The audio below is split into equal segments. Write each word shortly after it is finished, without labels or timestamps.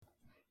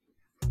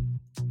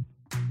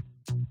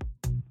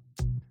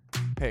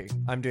Hey,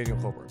 I'm Daniel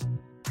Holbert.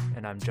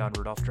 And I'm John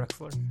Rudolph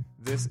Drexler.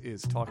 This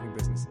is Talking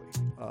Businessly.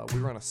 We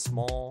run a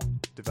small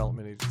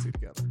development agency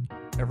together.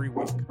 Every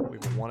week, we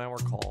have a 1-hour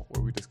call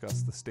where we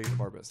discuss the state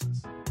of our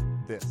business.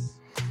 This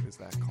is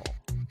that call.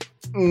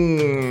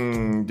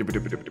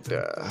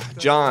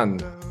 John,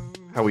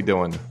 how we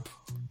doing?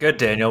 Good,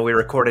 Daniel. We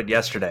recorded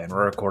yesterday, and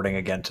we're recording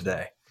again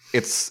today.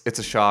 It's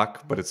a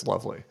shock, but it's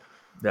lovely.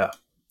 Yeah.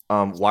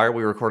 Why are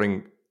we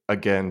recording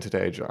again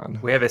today, John?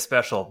 We have a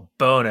special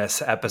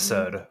bonus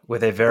episode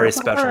with a very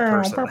special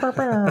person.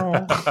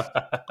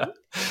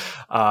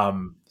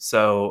 On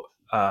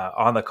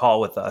the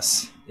call with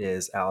us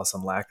is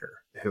Allison Lacker,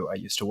 who I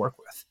used to work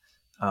with.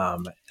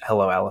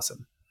 Hello,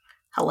 Allison.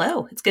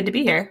 Hello. It's good to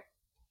be here.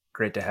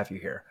 Great to have you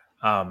here.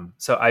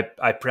 So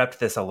I prepped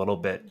this a little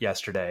bit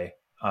yesterday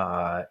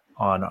on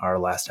our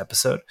last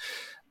episode,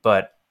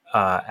 but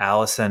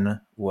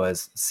Allison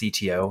was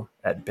CTO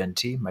at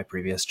Binti, my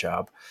previous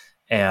job,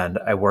 and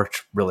I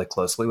worked really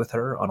closely with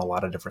her on a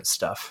lot of different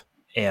stuff.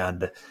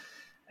 And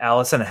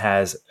Allison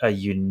has a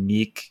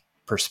unique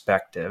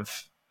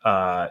perspective,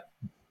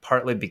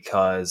 partly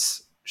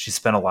because she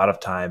spent a lot of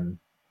time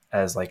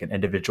as like an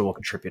individual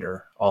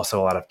contributor,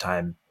 also a lot of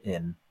time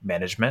in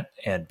management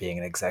and being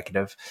an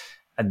executive,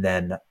 and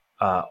then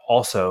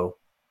also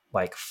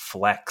like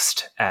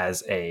flexed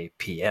as a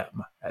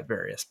PM at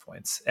various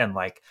points. And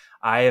like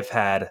I have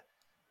had,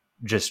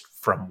 just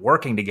from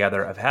working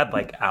together, I've had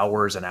like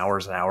hours and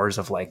hours and hours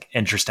of like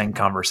interesting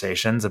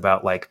conversations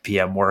about like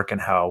PM work and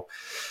how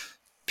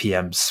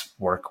PMs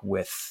work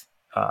with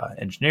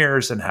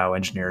engineers and how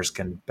engineers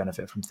can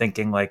benefit from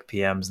thinking like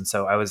PMs. And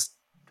so I was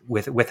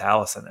with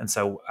Allison. And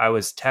so I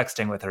was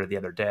texting with her the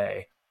other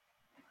day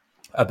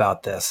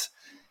about this.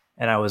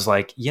 And I was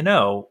like,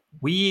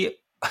 we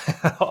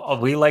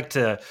like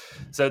to,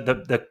 so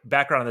the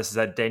background on this is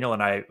that Daniel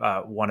and I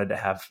wanted to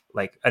have,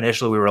 like,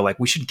 initially we were like,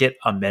 we should get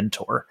a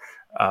mentor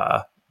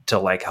to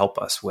like help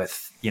us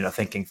with,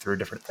 thinking through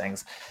different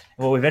things.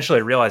 And what we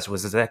eventually realized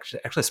was it's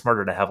actually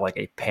smarter to have like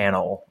a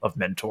panel of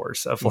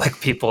mentors of like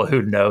people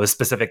who know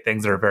specific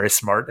things that are very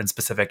smart in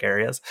specific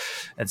areas.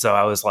 And so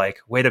I was like,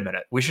 wait a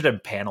minute, we should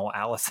empanel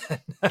Allison.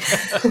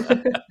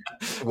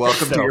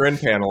 Welcome to your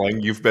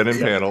empanelling. You've been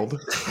empaneled.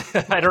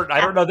 I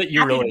don't know that you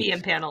Happy really to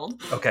be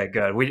empaneled. Okay,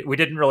 good. We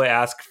didn't really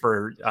ask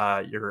for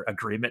your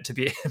agreement to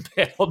be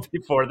empaneled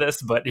before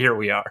this, but here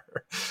we are.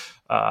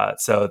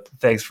 So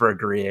thanks for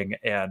agreeing.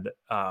 And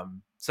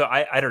so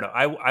I don't know.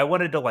 I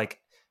wanted to like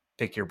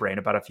pick your brain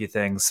about a few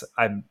things.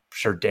 I'm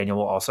sure Daniel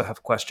will also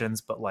have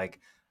questions, but like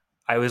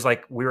I was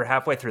like, we were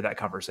halfway through that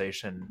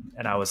conversation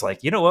and I was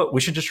like, you know what,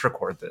 we should just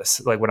record this.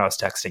 Like when I was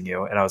texting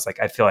you, and I was like,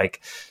 I feel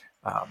like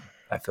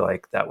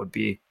that would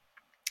be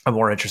a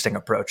more interesting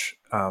approach.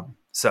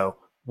 So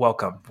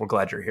welcome. We're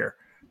glad you're here.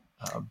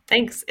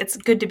 Thanks. It's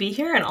good to be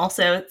here, and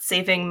also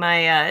saving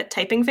my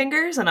typing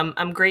fingers. And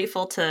I'm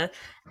grateful to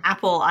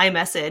Apple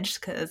iMessage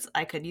because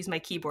I could use my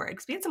keyboard.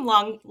 Because we had some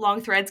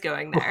long threads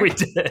going there.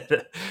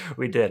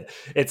 We did.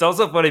 It's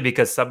also funny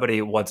because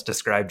somebody once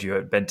described you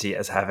at Binti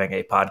as having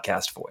a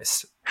podcast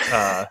voice,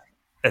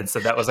 and so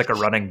that was like a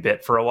running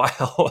bit for a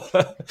while.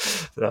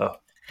 So.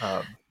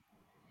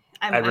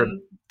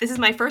 This is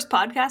my first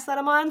podcast that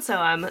I'm on, so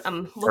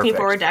I'm looking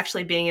forward to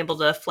actually being able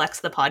to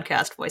flex the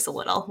podcast voice a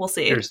little. We'll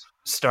see. You're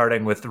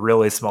starting with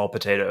really small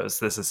potatoes.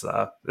 This is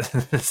a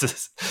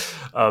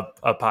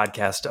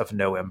podcast of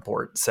no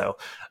import. So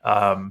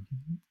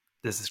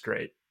this is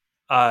great.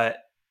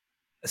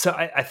 So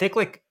I think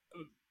like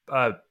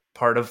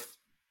part of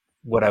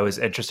what I was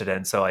interested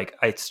in. So like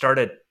I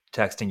started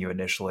texting you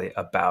initially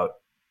about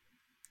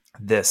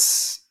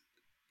this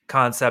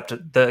concept,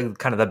 the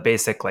kind of the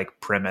basic like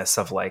premise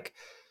of like,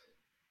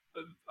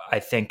 I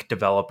think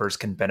developers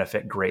can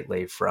benefit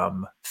greatly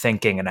from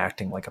thinking and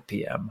acting like a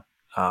PM,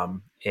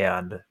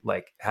 and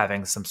like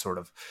having some sort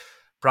of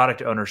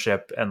product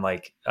ownership and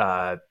like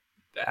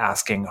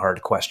asking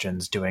hard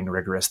questions, doing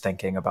rigorous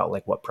thinking about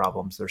like what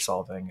problems they're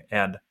solving.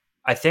 And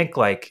I think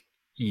like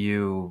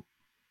you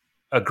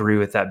agree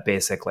with that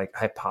basic like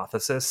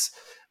hypothesis,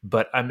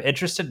 but I'm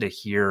interested to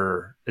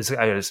hear,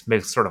 I just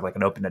make sort of like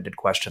an open-ended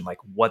question, like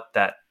what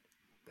that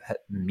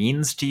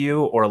means to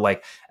you, or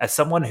like as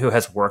someone who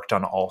has worked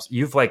on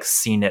you've like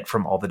seen it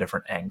from all the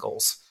different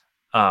angles.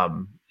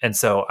 And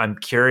so I'm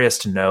curious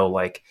to know,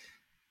 like,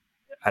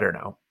 I don't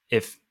know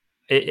if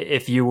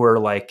you were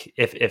like,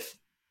 if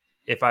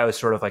I was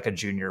sort of like a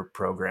junior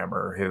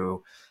programmer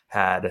who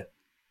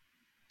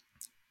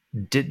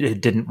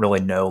didn't really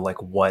know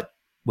like what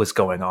was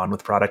going on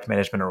with product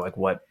management or like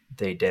what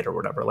they did or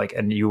whatever, like,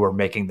 and you were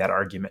making that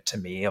argument to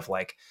me of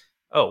like,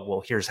 oh,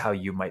 well, here's how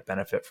you might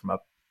benefit from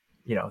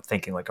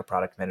thinking like a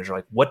product manager.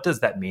 Like, what does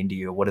that mean to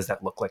you? What does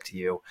that look like to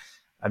you?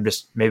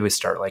 Maybe we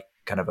start like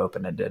kind of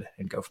open-ended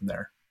and go from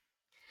there.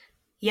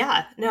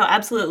 Yeah, no,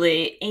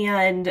 absolutely.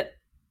 And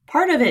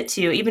part of it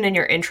too, even in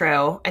your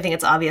intro, I think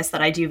it's obvious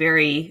that I do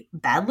very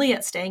badly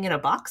at staying in a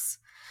box.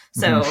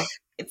 So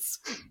it's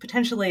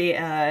potentially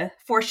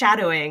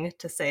foreshadowing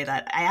to say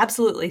that I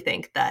absolutely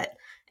think that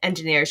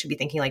engineers should be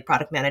thinking like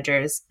product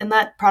managers, and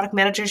that product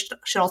managers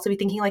should also be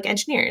thinking like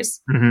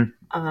engineers.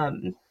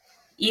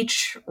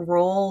 Each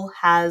role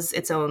has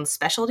its own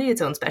specialty,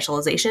 its own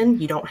specialization.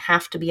 You don't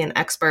have to be an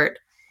expert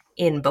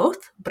in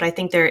both, but I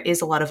think there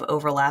is a lot of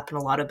overlap and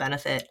a lot of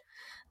benefit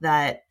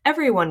that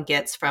everyone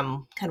gets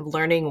from kind of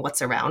learning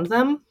what's around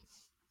them.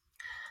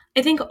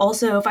 I think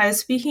also, if I was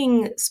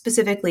speaking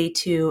specifically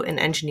to an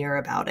engineer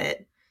about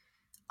it,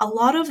 a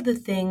lot of the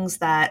things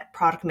that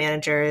product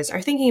managers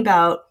are thinking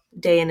about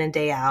day in and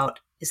day out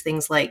is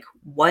things like,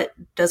 what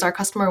does our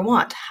customer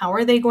want? How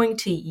are they going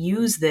to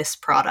use this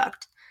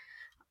product?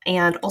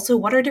 And also,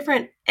 what are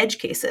different edge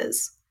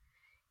cases?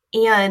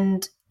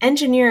 And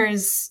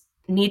engineers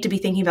need to be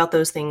thinking about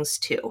those things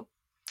too.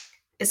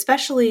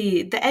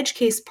 Especially the edge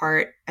case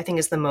part, I think,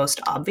 is the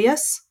most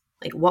obvious.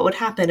 Like, what would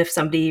happen if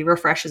somebody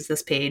refreshes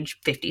this page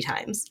 50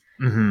 times?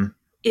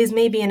 Is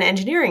maybe an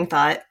engineering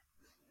thought,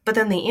 but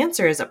then the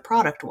answer is a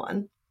product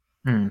one.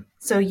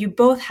 So you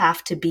both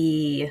have to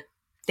be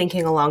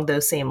thinking along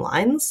those same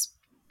lines.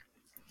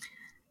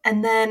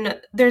 And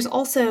then there's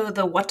also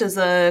the, what does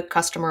a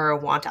customer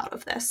want out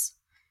of this?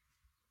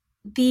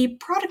 The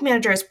product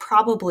manager is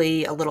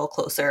probably a little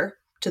closer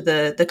to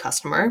the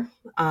customer.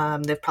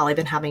 They've probably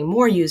been having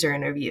more user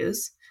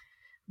interviews,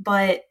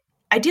 but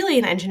ideally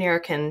an engineer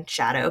can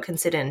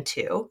sit in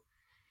too.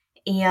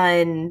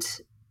 And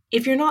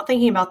if you're not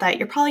thinking about that,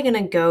 you're probably going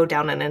to go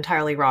down an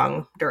entirely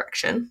wrong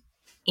direction.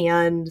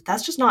 And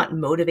that's just not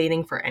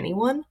motivating for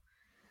anyone.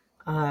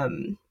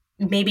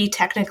 Maybe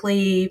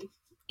technically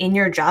in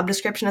your job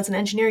description as an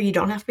engineer, you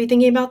don't have to be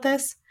thinking about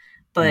this,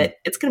 but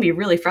it's going to be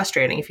really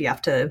frustrating if you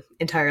have to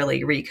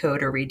entirely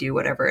recode or redo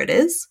whatever it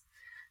is.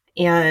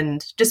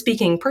 And just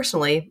speaking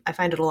personally, I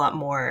find it a lot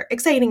more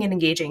exciting and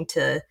engaging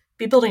to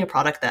be building a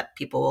product that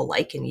people will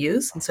like and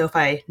use. And so if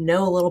I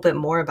know a little bit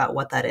more about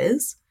what that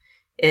is,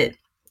 it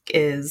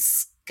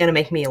is going to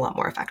make me a lot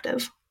more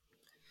effective.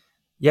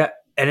 Yeah.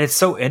 And it's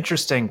so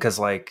interesting because,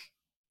 like,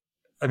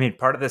 I mean,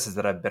 part of this is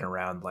that I've been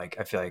around, like,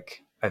 I feel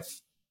like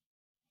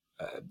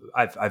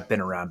I've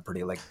been around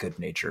pretty like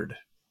good-natured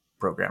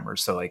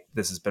programmers. So like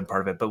this has been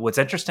part of it. But what's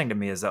interesting to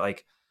me is that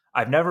like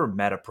I've never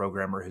met a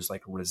programmer who's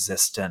like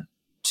resistant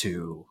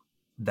to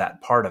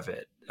that part of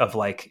it. Of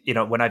like, you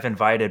know, when I've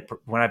invited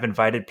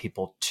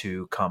people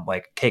to come,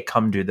 like, hey,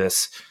 come do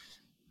this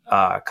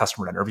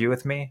customer interview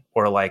with me,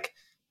 or like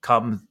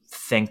come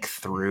think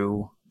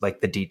through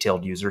like the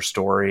detailed user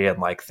story and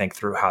like think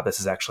through how this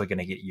is actually going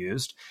to get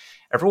used.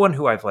 Everyone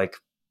who I've like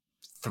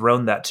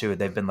thrown that to,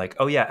 they've been like,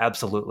 oh yeah,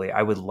 absolutely,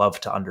 I would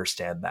love to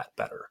understand that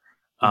better.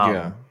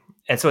 And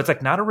so it's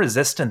like not a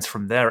resistance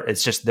from there.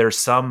 It's just there's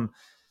some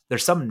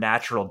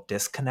natural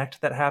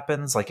disconnect that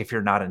happens, like if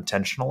you're not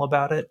intentional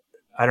about it.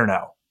 I don't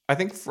know. I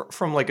think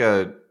from like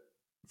a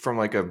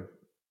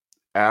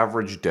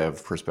average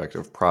dev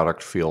perspective,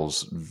 product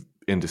feels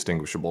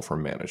indistinguishable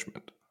from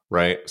management,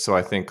 right? So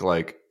I think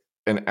like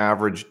an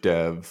average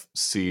dev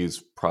sees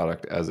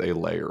product as a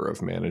layer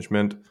of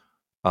management,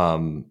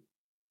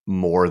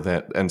 more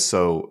than, and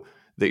so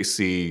they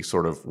see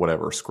sort of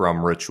whatever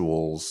Scrum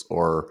rituals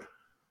or,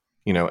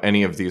 you know,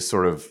 any of these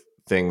sort of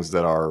things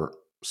that are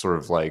sort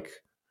of like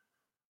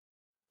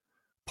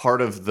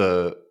part of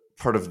the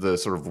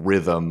sort of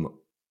rhythm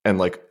and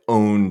like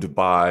owned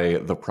by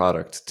the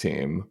product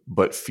team,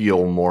 but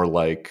feel more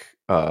like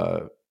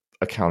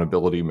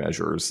accountability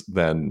measures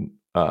than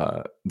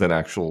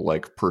actual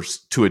like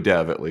to a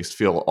dev at least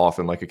feel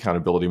often like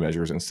accountability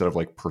measures instead of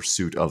like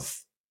pursuit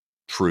of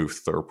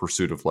truth or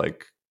pursuit of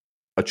like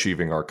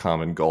achieving our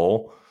common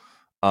goal.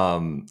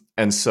 And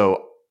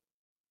so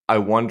I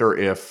wonder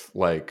if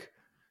like,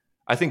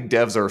 I think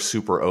devs are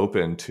super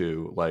open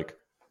to like,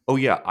 oh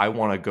yeah, I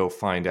want to go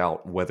find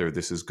out whether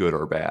this is good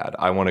or bad.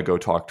 I want to go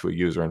talk to a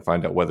user and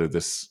find out whether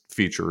this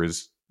feature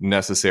is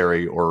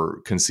necessary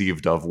or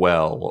conceived of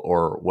well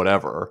or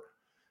whatever.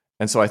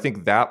 And so I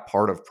think that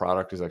part of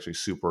product is actually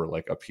super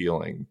like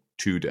appealing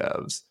to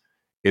devs.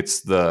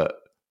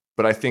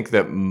 But I think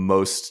that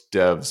most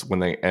devs, when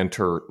they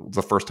enter,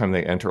 the first time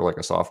they enter like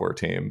a software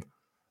team,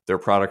 their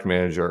product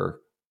manager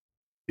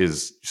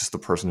is just the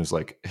person who's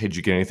like, hey, did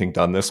you get anything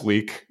done this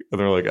week? And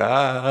they're like,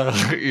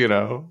 you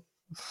know.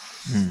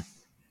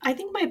 I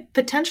think my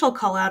potential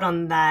call out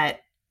on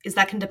that is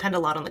that can depend a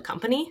lot on the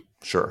company.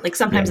 Sure. Like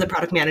sometimes the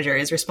product manager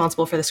is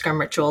responsible for the Scrum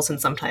rituals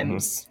and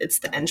sometimes it's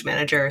the eng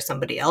manager or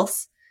somebody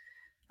else.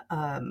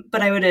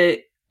 But I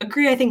would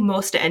agree, I think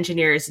most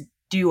engineers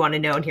do want to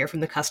know and hear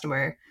from the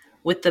customer,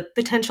 with the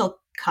potential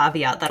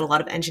caveat that a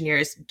lot of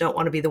engineers don't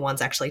want to be the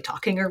ones actually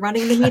talking or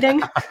running the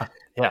meeting.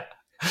 Yeah.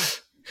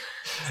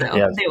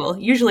 So they will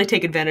usually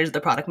take advantage of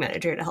the product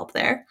manager to help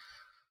there.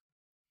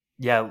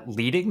 Yeah,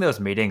 leading those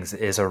meetings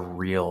is a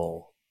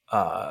real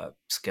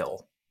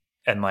skill.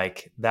 And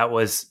like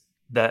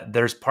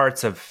there's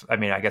parts of, I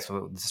mean, I guess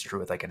this is true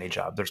with like any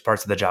job. There's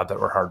parts of the job that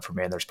were hard for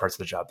me and there's parts of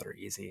the job that are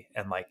easy.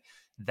 And like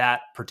that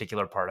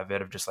particular part of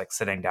it, of just like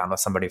sitting down with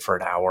somebody for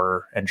an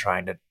hour and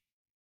trying to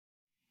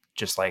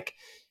just like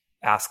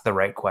ask the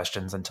right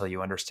questions until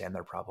you understand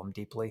their problem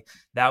deeply.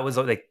 That was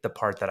like the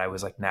part that I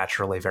was like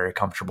naturally very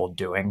comfortable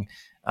doing.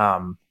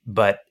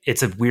 But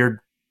it's a weird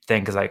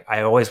thing because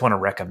I always want to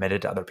recommend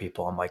it to other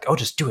people. I'm like, oh,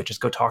 just do it.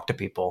 Just go talk to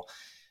people.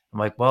 I'm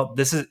like, well,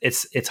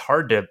 it's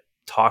hard to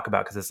talk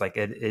about because it's like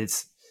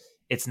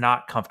it's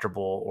not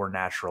comfortable or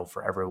natural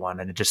for everyone,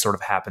 and it just sort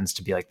of happens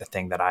to be like the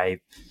thing that I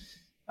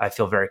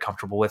feel very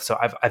comfortable with. So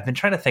I've been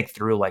trying to think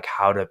through like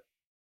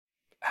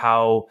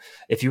how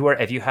if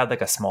you had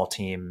like a small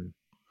team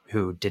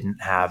who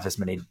didn't have as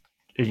many,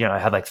 I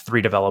had like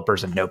 3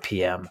 developers and no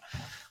PM.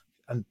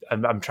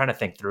 I'm trying to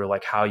think through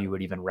like how you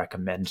would even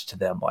recommend to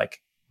them,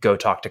 like go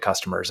talk to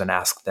customers and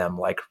ask them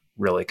like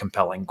really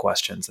compelling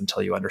questions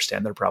until you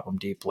understand their problem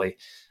deeply,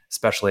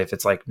 especially if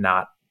it's like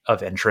not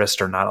of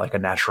interest or not like a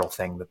natural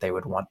thing that they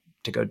would want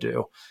to go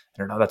do. I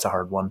don't know. That's a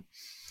hard one.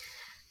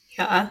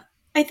 Yeah.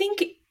 I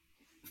think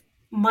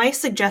my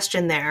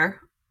suggestion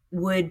there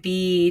would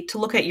be to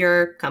look at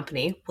your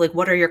company. Like,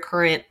 what are your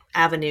current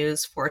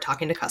avenues for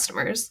talking to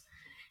customers?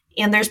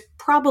 And there's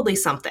probably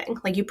something.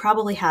 Like, you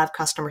probably have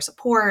customer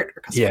support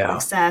or customer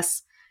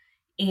success,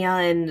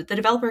 and the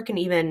developer can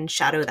even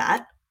shadow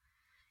that.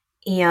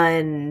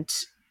 And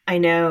I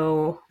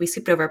know we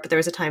skipped over it, but there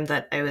was a time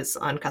that I was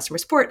on customer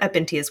support at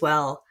Binti as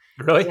well.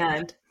 Really?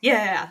 And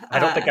yeah. I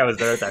don't think I was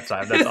there at that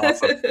time.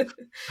 That's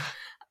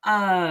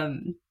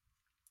awesome.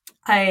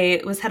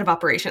 I was head of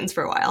operations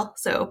for a while,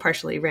 so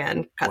partially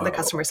ran Whoa. the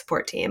customer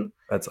support team.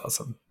 That's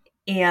awesome.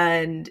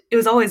 And it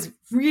was always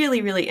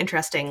really, really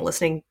interesting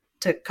listening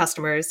to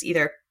customers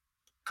either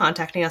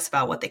contacting us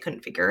about what they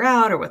couldn't figure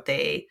out or what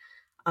they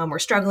were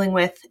struggling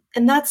with.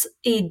 And that's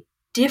a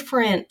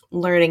different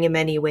learning in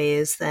many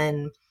ways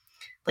than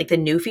like the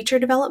new feature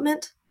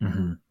development,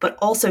 but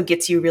also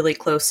gets you really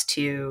close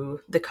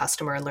to the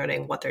customer and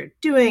learning what they're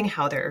doing,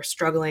 how they're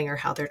struggling, or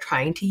how they're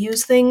trying to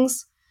use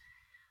things.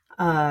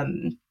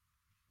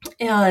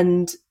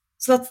 And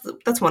so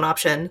that's one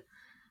option.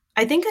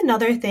 I think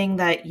another thing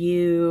that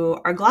you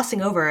are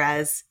glossing over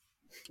as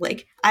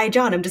like,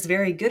 John, I'm just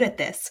very good at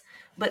this.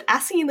 But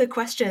asking the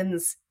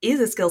questions is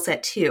a skill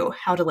set too.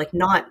 How to like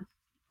not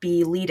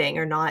be leading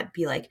or not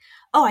be like,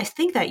 oh, I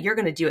think that you're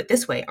going to do it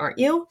this way, aren't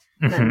you?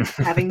 And then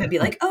having them be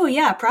like, oh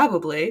yeah,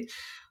 probably.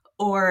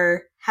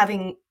 Or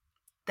having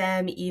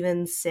them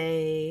even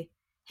say,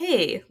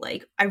 hey,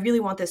 like, I really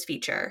want this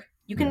feature.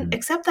 You can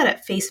accept that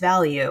at face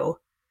value,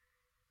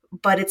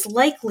 but it's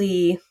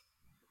likely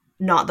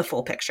not the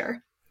full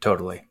picture.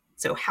 Totally.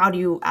 So how do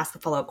you ask the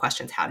follow-up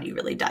questions? How do you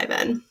really dive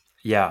in?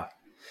 Yeah.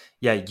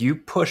 Yeah. You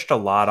pushed a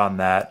lot on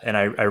that. And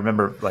I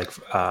remember like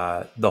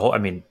the whole, I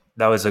mean,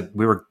 that was I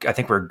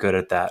think we were good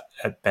at that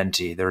at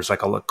Benti. There was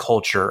like a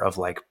culture of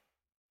like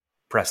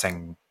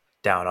pressing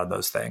down on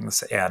those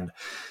things. And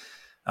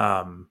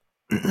I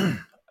feel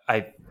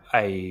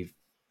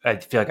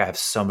like I have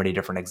so many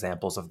different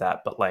examples of that,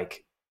 but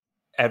like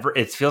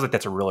it feels like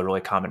that's a really,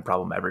 really common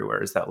problem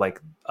everywhere, is that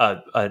like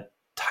a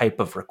type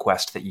of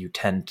request that you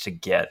tend to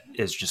get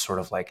is just sort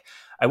of like,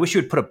 I wish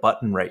you would put a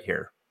button right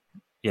here,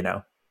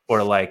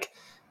 or like,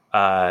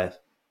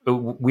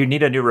 we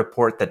need a new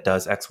report that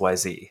does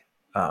XYZ.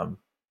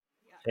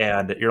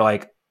 And you're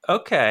like,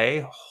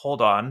 okay,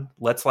 hold on.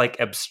 Let's like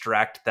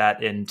abstract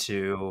that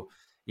into,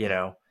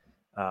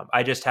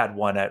 I just had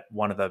one at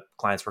one of the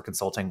clients we're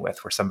consulting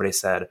with where somebody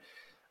said,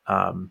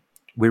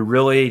 we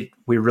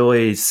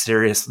really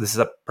serious. This is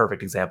a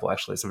perfect example,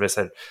 actually. Somebody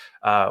said,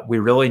 we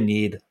really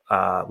need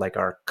like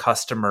our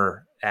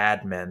customer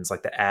admins,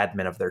 like the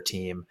admin of their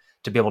team,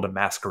 to be able to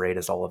masquerade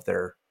as all of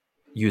their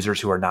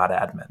users who are not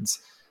admins,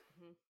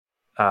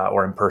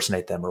 or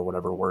impersonate them, or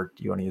whatever word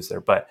you want to use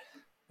there. But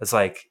it's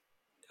like,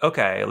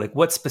 okay, like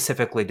what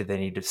specifically do they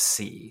need to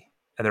see?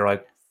 And they're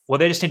like, well,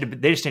 they just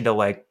need to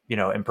like,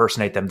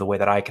 impersonate them the way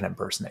that I can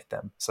impersonate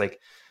them. It's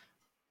like,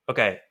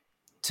 okay,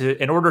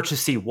 in order to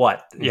see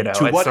what,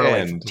 to what sort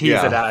end? Of like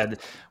tease it out. And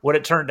what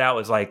it turned out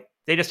was like,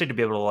 they just need to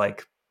be able to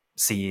like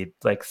see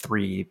like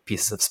 3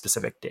 pieces of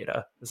specific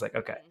data. It's like,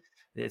 okay.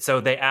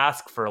 So they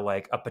ask for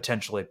like a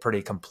potentially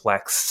pretty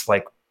complex,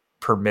 like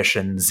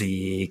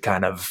permission-y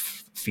kind of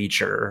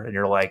feature. And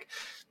you're like,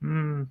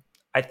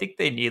 I think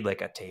they need like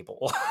a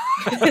table.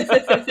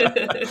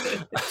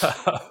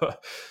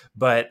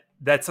 But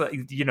that's,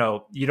 you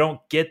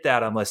don't get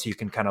that unless you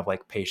can kind of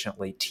like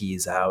patiently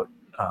tease out,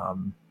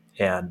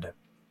 and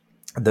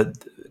the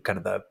kind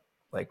of the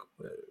like,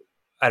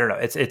 I don't know.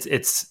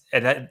 It's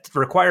and that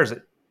requires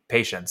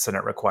patience, and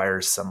it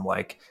requires some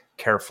like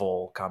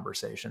careful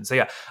conversation. So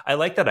yeah, I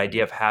like that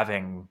idea of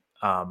having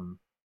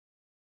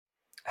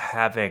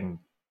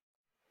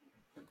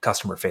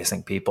customer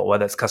facing people,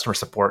 whether it's customer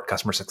support,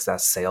 customer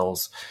success,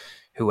 sales,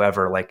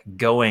 whoever, like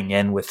going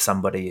in with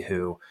somebody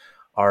who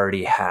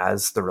already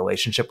has the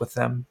relationship with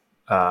them,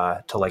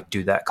 to like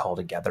do that call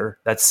together.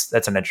 That's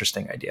an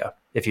interesting idea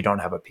if you don't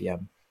have a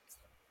PM.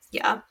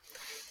 Yeah.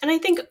 And I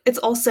think it's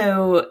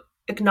also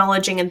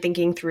acknowledging and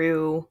thinking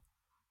through,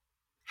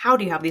 how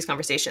do you have these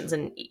conversations?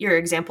 And your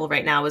example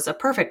right now is a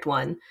perfect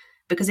one,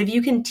 because if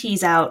you can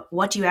tease out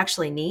what you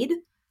actually need,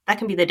 that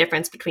can be the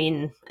difference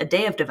between a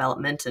day of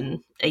development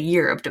and a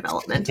year of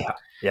development.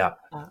 Yeah.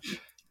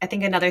 I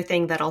think another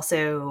thing that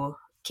also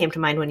came to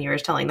mind when you were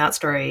telling that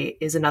story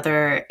is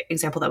another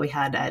example that we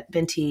had at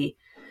Binti,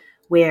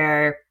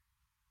 where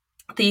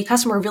the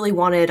customer really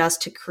wanted us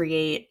to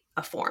create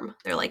a form.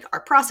 They're like,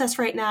 our process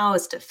right now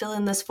is to fill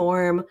in this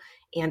form,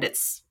 and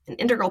it's an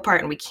integral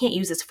part, and we can't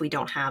use this if we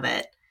don't have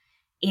it.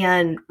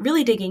 And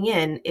really digging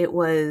in, it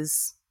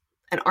was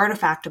an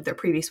artifact of their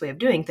previous way of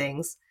doing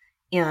things.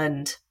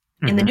 And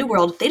in the new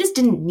world, they just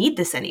didn't need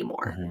this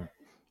anymore.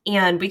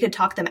 And we could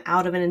talk them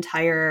out of an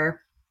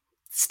entire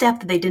step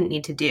that they didn't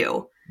need to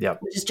do,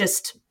 which is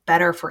just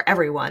better for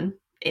everyone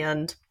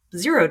and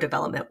zero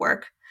development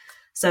work.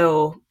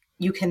 So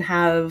you can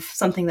have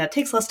something that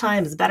takes less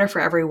time, is better for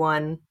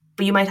everyone,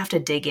 but you might have to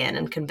dig in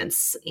and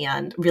convince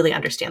and really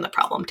understand the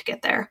problem to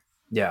get there.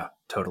 Yeah,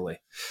 totally.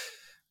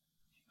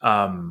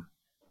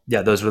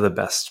 Yeah, those were the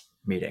best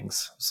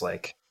meetings. It's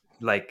like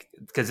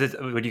because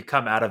when you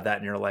come out of that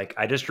and you're like,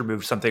 I just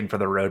removed something for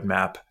the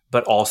roadmap,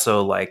 but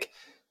also like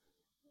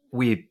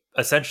we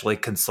essentially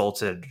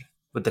consulted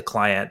with the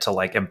client to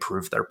like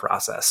improve their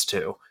process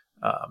too.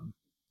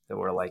 That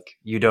we're like,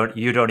 you don't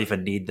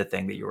even need the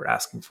thing that you were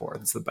asking for.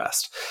 That's the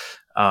best.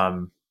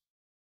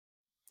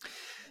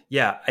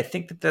 Yeah, I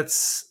think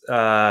that's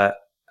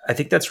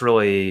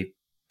really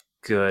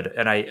good.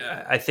 And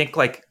I think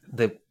like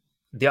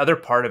the other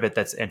part of it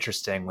that's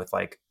interesting with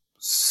like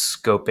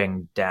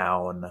scoping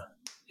down,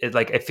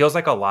 it feels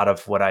like a lot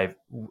of what I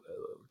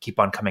keep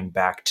on coming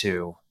back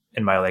to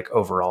in my like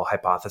overall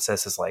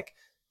hypothesis is like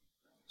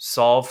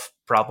solve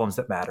problems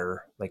that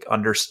matter, like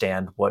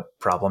understand what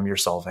problem you're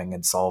solving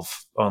and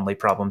solve only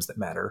problems that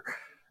matter.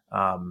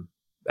 And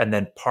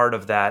then part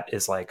of that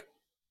is like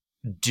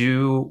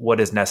do what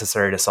is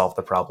necessary to solve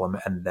the problem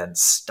and then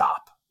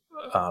stop.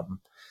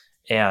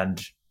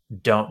 And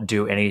don't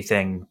do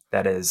anything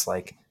that is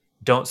like,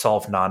 don't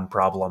solve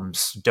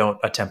non-problems, don't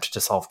attempt to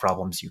solve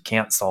problems you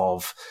can't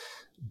solve,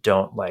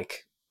 don't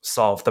like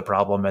solve the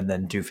problem and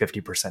then do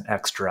 50%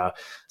 extra.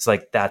 It's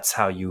like, that's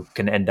how you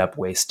can end up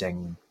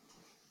wasting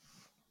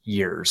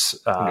years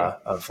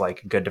of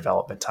like good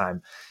development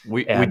time.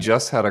 We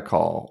just had a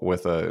call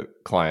with a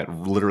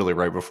client literally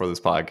right before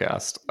this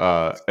podcast.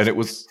 And it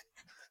was,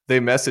 they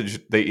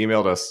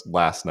emailed us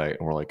last night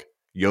and we're like,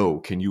 yo,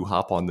 can you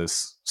hop on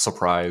this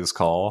surprise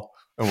call?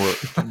 And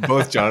we're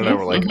both John and I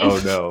were like, oh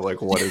no,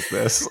 like what is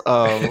this?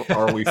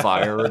 Are we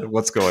fired?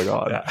 What's going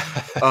on?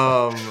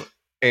 Yeah.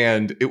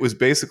 And it was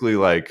basically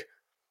like,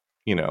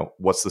 you know,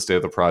 what's the state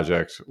of the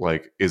project?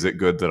 Like, is it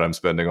good that I'm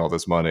spending all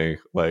this money?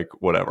 Like,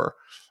 whatever.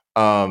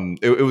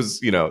 It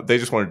was, you know, they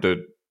just wanted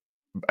to,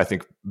 I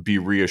think, be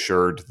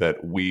reassured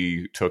that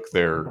we took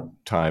their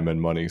time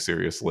and money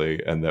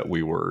seriously and that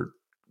we were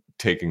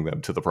taking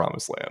them to the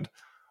promised land.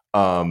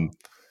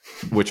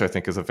 Which I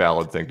think is a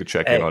valid thing to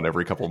check in on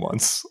every couple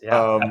months.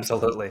 Yeah,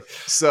 absolutely.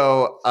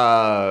 So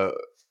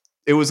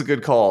it was a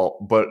good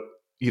call, but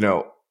you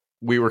know,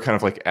 we were kind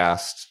of like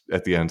asked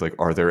at the end, like,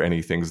 are there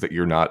any things that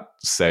you're not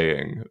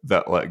saying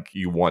that like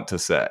you want to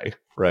say,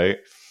 right?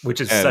 Which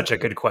is such a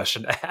good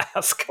question to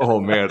ask. Oh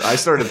man, I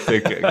started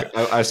thinking.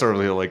 I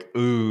started like,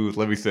 ooh,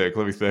 let me think.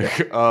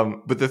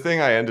 But the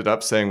thing I ended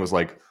up saying was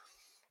like,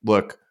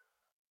 look,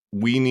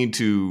 we need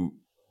to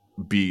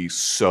be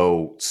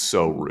so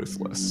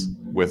ruthless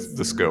with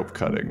the scope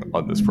cutting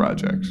on this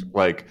project.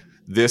 Like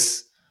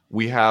this,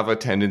 we have a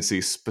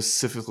tendency,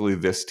 specifically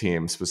this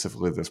team,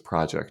 specifically this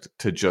project,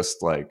 to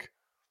just like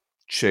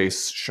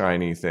chase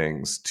shiny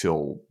things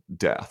till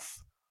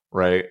death,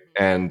 right?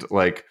 And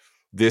like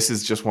this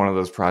is just one of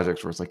those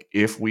projects where it's like,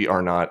 if we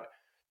are not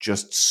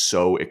just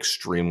so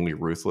extremely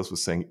ruthless with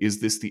saying,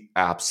 is this the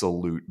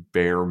absolute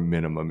bare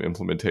minimum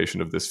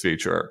implementation of this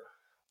feature?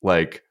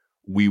 Like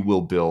we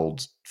will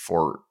build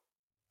for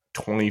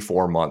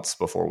 24 months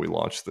before we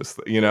launch this,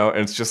 you know,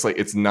 and it's just like,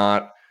 it's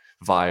not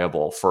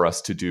viable for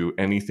us to do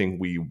anything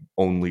we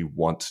only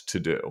want to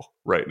do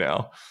right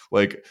now.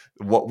 Like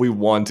what we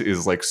want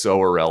is like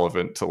so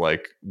irrelevant to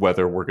like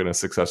whether we're going to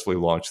successfully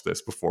launch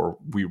this before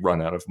we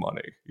run out of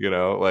money, you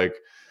know, like,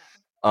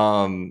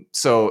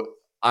 so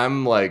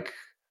I'm like,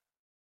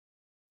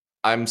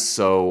 I'm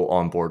so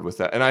on board with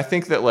that. And I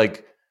think that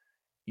like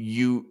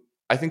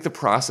I think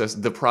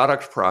the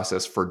product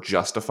process for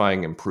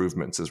justifying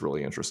improvements is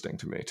really interesting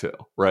to me too,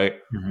 right?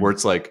 Mm-hmm. Where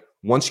it's like,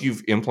 once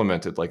you've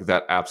implemented like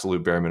that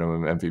absolute bare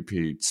minimum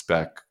MVP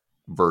spec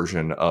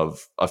version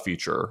of a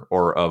feature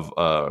or of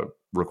a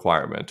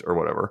requirement or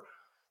whatever,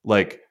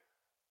 like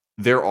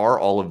there are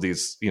all of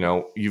these, you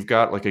know, you've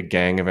got like a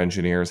gang of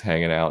engineers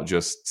hanging out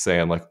just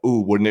saying like,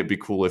 ooh, wouldn't it be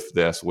cool if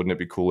this, wouldn't it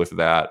be cool if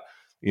that,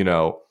 you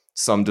know,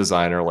 some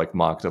designer like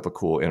mocked up a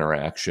cool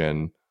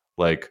interaction.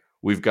 Like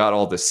we've got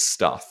all this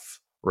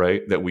stuff,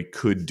 right, that we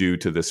could do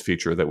to this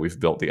feature that we've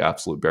built the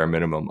absolute bare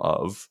minimum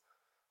of.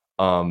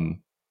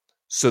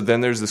 So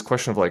then there's this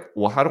question of like,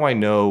 well, how do I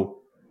know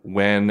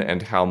when and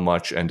how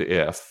much and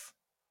if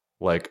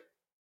like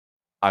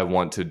I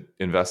want to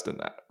invest in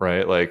that,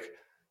 right? Like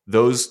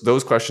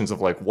those questions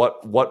of like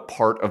what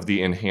part of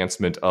the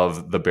enhancement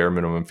of the bare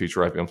minimum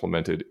feature I've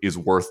implemented is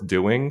worth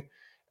doing,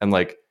 and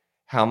like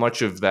how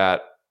much of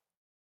that,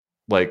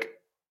 like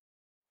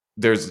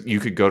you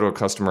could go to a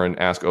customer and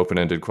ask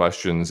open-ended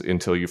questions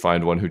until you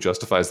find one who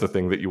justifies the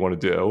thing that you want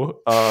to do.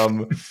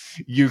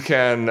 You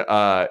can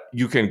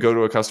go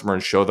to a customer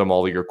and show them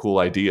all of your cool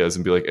ideas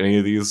and be like, any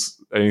of these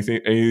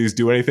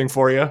do anything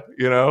for you,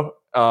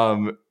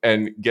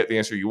 and get the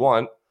answer you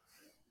want.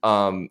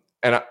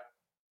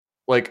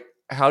 Like,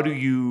 how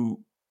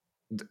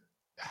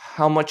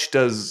much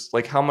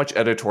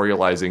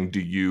editorializing do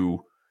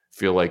you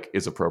feel like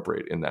is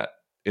appropriate in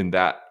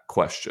that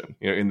question,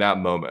 in that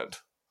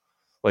moment?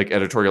 Like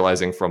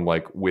editorializing from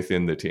like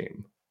within the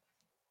team.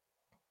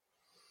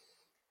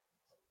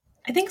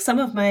 I think some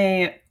of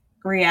my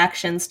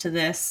reactions to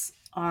this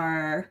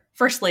are,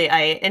 firstly,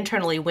 I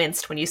internally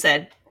winced when you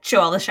said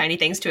show all the shiny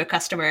things to a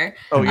customer.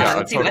 Oh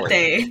yeah, see what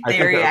they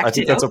react to. I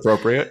think that's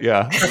appropriate.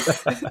 Yeah.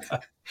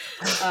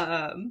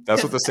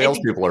 That's what the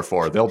salespeople are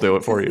for. They'll do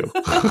it for you.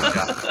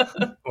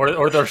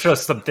 Or they'll show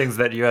some things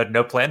that you had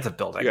no plans of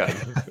building. Yeah.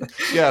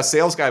 Yeah.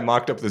 Sales guy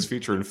mocked up this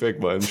feature in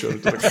Figma and showed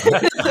it to the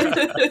customer.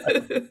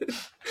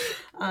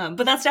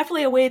 But that's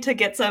definitely a way to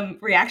get some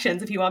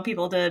reactions if you want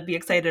people to be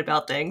excited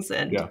about things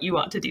and you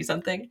want to do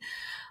something.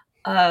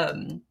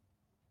 I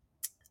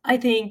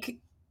think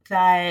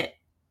that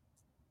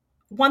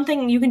one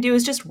thing you can do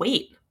is just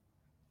wait.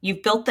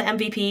 You've built the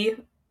MVP,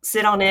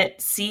 sit on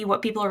it, see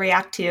what people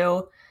react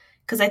to.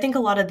 Because I think a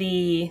lot of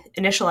the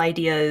initial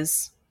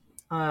ideas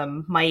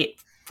might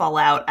fall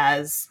out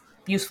as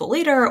useful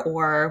later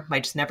or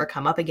might just never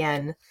come up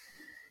again.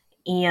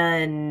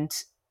 And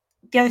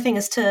the other thing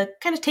is to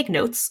kind of take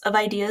notes of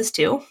ideas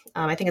too.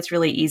 I think it's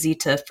really easy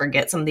to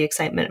forget some of the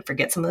excitement,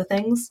 forget some of the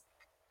things.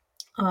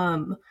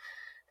 And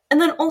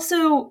then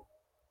also,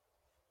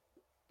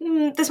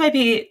 this might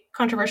be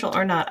controversial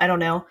or not, I don't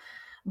know.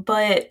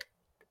 But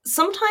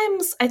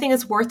sometimes I think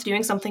it's worth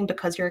doing something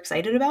because you're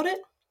excited about it.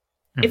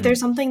 Mm-hmm. If there's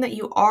something that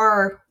you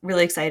are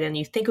really excited and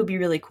you think would be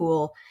really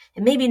cool,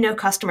 and maybe no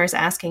customer's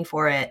asking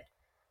for it,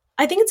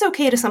 I think it's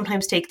okay to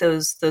sometimes take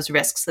those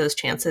risks, those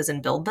chances,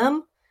 and build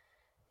them.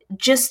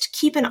 Just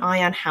keep an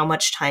eye on how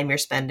much time you're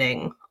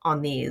spending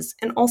on these,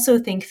 and also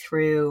think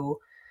through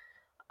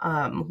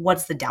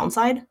what's the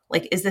downside?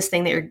 Like, is this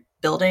thing that you're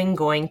building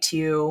going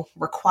to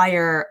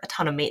require a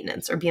ton of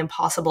maintenance or be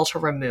impossible to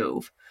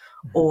remove?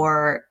 Mm-hmm.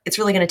 Or it's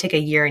really going to take a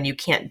year and you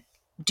can't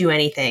do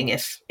anything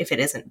if it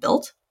isn't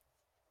built?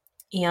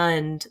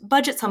 And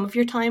budget some of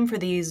your time for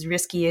these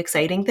risky,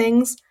 exciting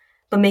things,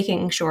 but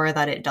making sure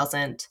that it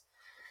doesn't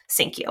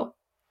sink you.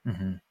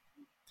 Mm-hmm.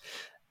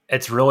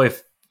 It's really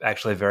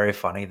actually very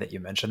funny that you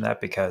mentioned that,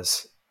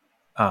 because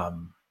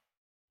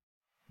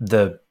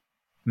the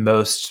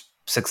most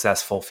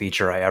successful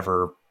feature I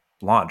ever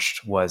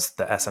launched was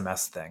the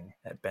SMS thing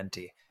at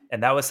Benti.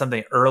 And that was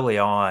something early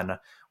on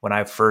when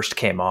I first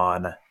came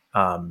on,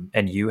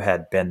 and you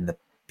had been the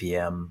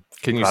PM.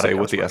 Can you say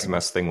what the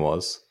SMS thing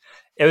was?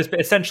 It was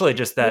essentially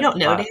just that. You don't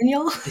know,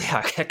 Daniel?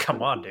 Yeah,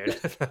 come on, dude.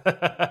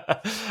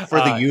 For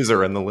the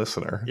user and the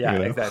listener. Yeah,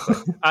 exactly.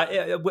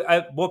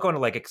 I won't go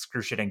into like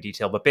excruciating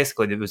detail, but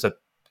basically it was a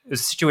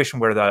situation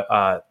where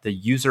the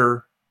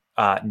user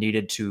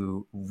needed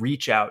to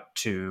reach out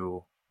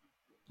to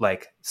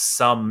like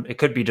it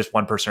could be just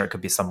one person, or it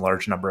could be some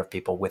large number of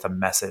people, with a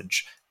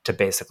message to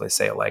basically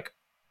say like,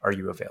 are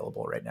you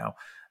available right now?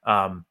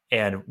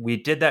 And we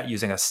did that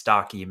using a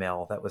stock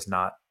email that was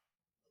not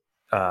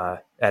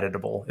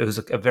editable. It was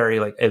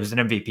it was an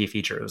MVP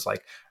feature. It was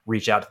like,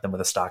 reach out to them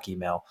with a stock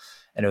email.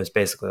 And it was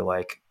basically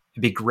like,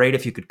 it'd be great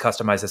if you could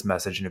customize this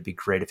message, and it'd be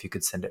great if you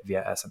could send it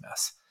via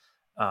SMS.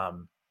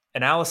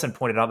 And Allison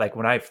pointed out, like,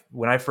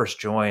 when I first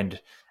joined,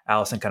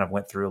 Allison kind of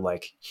went through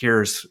like,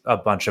 here's a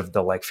bunch of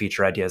the like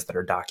feature ideas that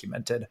are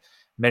documented,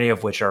 many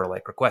of which are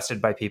like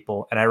requested by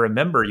people. And I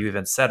remember you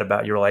even said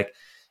about, you're like,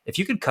 if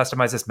you could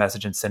customize this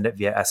message and send it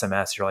via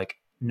SMS, you're like,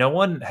 no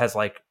one has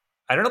like,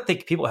 I don't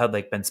think people had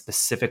like been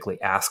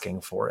specifically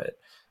asking for it,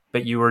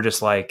 but you were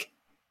just like,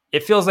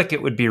 it feels like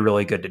it would be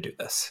really good to do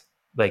this.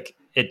 Like,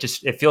 it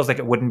feels like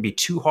it wouldn't be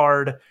too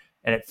hard,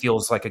 and it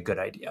feels like a good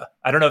idea.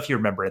 I don't know if you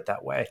remember it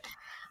that way.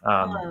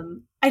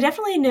 I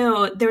definitely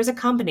know there was a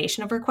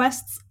combination of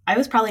requests. I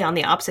was probably on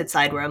the opposite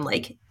side, where I'm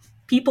like,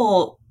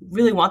 people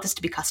really want this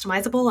to be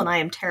customizable, and I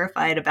am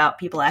terrified about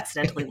people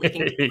accidentally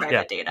leaking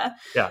private data.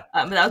 Yeah.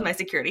 But that was my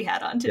security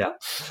hat on too.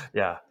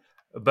 Yeah.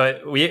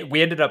 But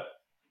we ended up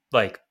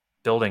like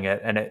building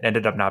it, and it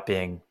ended up not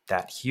being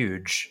that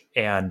huge.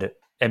 And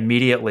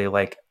immediately,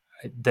 like,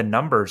 the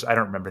numbers, I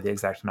don't remember the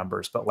exact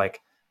numbers, but like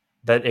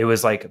that, it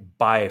was like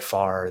by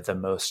far the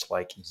most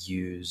like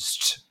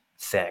used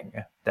thing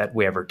that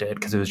we ever did,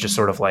 because it was just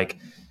sort of like,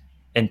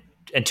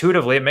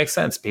 intuitively it makes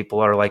sense. People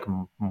are like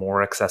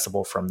more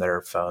accessible from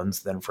their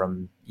phones than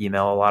from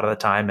email a lot of the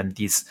time, and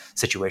these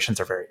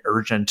situations are very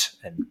urgent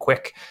and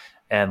quick.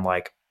 And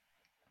like,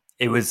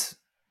 it was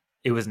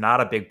not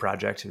a big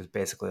project. It was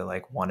basically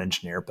like one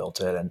engineer built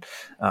it, and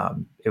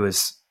it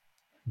was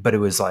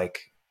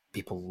like,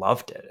 people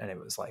loved it, and it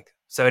was like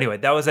So anyway,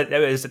 that was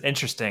an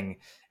interesting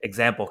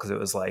example because it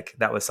was like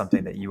that was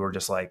something that you were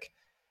just like,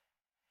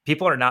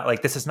 people are not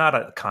like, this is not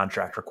a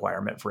contract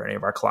requirement for any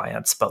of our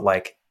clients, but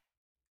like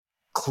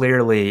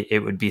clearly it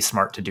would be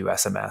smart to do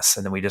SMS,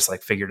 and then we just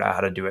like figured out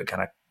how to do it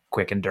kind of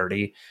quick and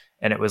dirty,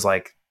 and it was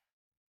like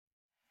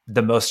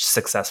the most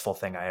successful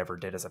thing I ever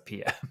did as a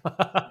PM.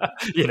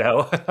 you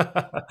know.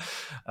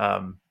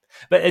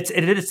 But it's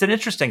an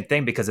interesting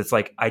thing because it's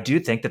like I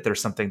do think that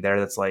there's something there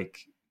that's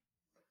like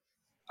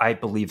I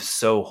believe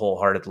so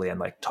wholeheartedly and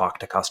like talk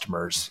to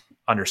customers,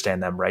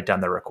 understand them, write down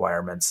their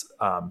requirements.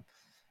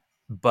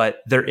 But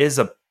there's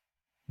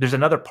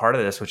another part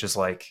of this, which is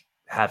like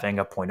having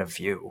a point of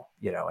view,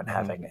 you know, and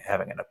having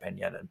an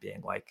opinion and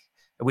being like,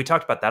 we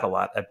talked about that a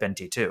lot at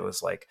Benti too.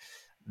 Is like,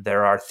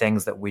 there are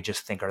things that we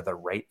just think are the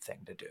right thing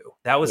to do.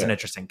 That was an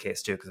interesting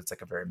case too, because it's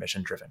like a very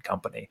mission driven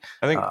company.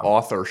 I think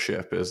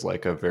authorship is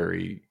like a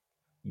very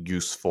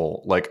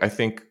useful, like I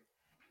think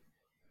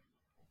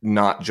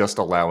not just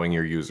allowing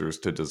your users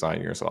to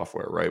design your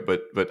software, right?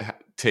 But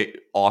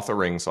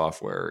authoring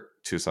software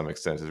to some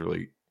extent is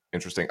really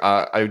interesting.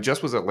 I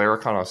just was at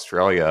Laracon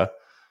Australia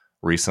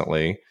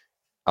recently,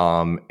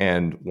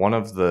 and one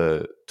of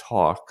the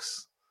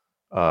talks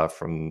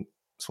from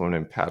someone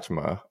named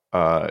Patma,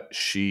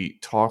 she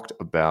talked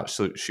about,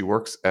 so she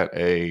works at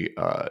a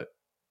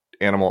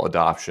animal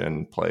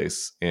adoption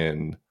place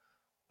in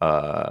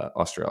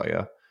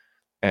Australia,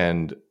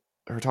 and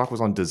her talk was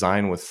on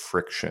design with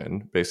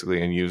friction,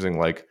 basically, and using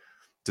like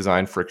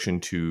design friction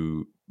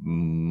to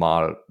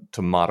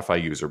modify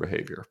user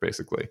behavior,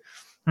 basically.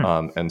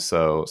 And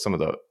so some of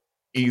the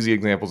easy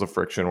examples of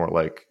friction were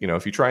like, you know,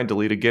 if you try and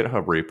delete a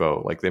GitHub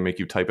repo, like they make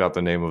you type out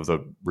the name of the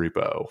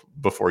repo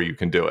before you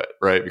can do it,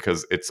 right?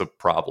 Because it's a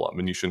problem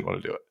and you shouldn't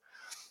want to do it.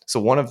 So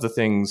one of the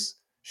things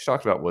she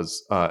talked about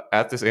was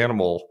at this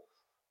animal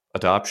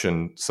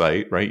adoption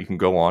site, right? You can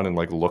go on and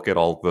like look at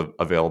all the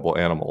available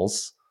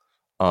animals.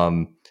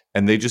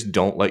 And they just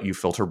don't let you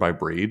filter by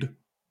breed.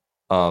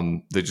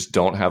 They just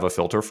don't have a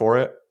filter for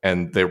it.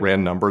 And they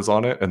ran numbers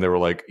on it. And they were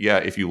like, yeah,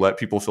 if you let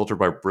people filter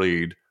by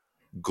breed,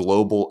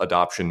 global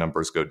adoption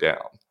numbers go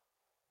down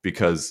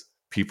because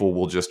people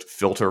will just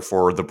filter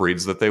for the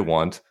breeds that they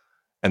want.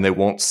 And they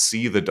won't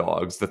see the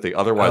dogs that they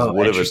otherwise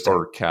would have,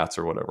 or cats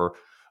or whatever,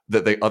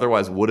 that they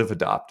otherwise would have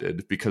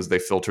adopted because they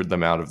filtered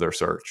them out of their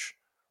search.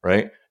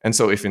 Right. And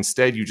so if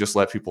instead you just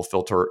let people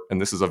filter,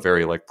 and this is a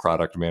very like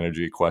product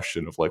manager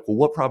question of like, well,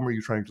 what problem are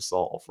you trying to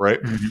solve?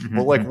 Right.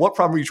 Well, like, what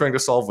problem are you trying to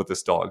solve with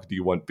this dog? Do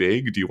you want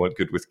big? Do you want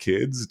good with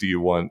kids? Do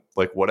you want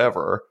like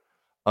whatever?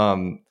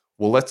 Well,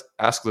 let's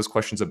ask those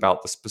questions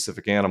about the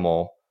specific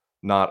animal,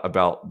 not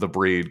about the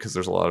breed, because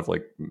there's a lot of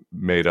like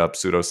made up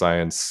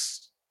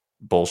pseudoscience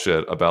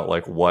bullshit about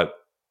like what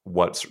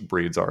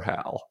breeds are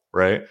how.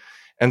 Right.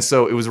 And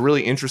so it was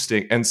really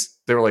interesting. And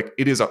they were like,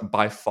 it is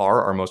by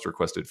far our most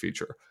requested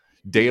feature.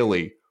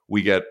 Daily,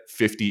 we get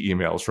 50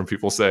 emails from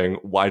people saying,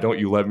 why don't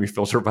you let me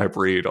filter by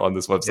breed on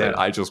this website?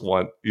 I just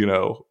want, you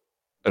know,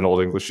 an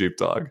old English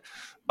sheepdog.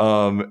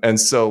 And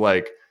so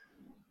like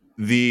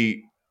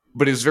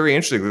but it's very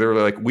interesting. They were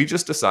like, we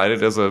just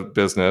decided as a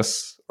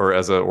business or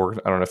as I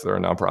don't know if they're a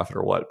nonprofit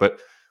or what, but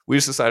we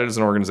just decided as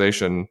an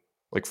organization,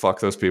 like, fuck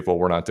those people.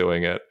 We're not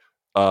doing it.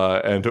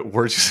 And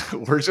we're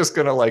just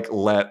going to like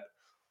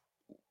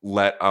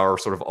let our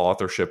sort of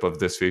authorship of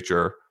this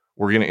feature,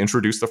 we're going to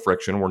introduce the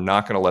friction. We're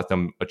not going to let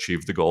them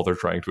achieve the goal they're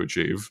trying to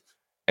achieve.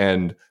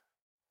 And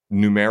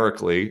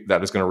numerically,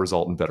 that is going to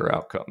result in better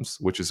outcomes,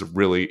 which is a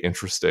really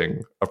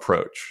interesting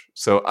approach.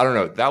 So I don't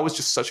know. That was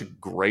just such a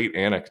great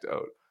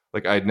anecdote.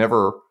 Like I'd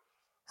never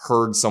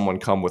heard someone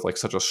come with like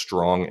such a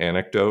strong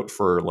anecdote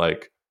for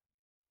like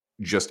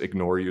just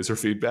ignore user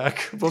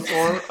feedback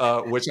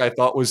before, which I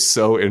thought was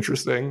so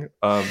interesting.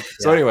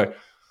 So anyway,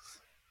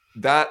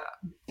 that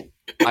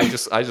I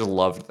just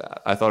loved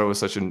that. I thought it was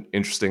such an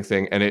interesting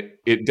thing, and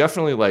it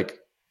definitely like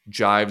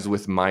jives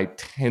with my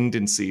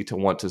tendency to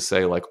want to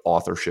say like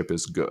authorship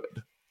is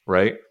good,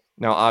 right?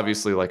 Now,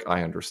 obviously, like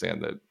I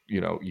understand that,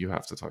 you know, you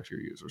have to talk to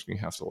your users and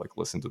you have to like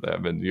listen to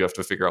them and you have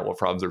to figure out what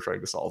problems they're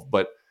trying to solve.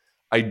 But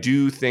I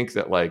do think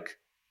that like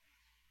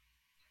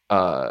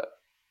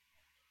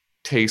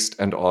taste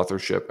and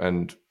authorship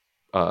and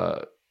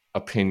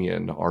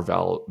opinion are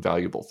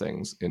valuable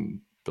things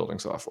in building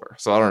software.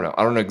 So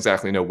I don't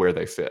exactly know where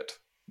they fit.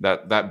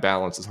 That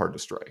balance is hard to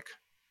strike.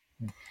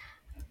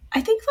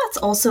 I think that's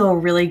also a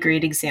really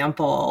great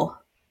example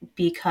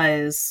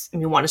because, I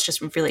mean, one is just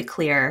really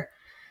clear,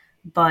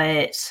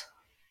 but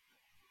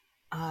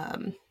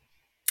sorry,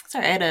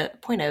 I had a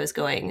point I was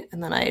going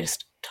and then I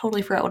just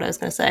totally forgot what I was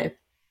going to say.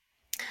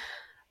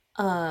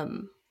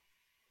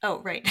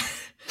 Oh, right.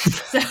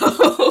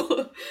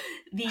 So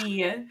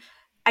the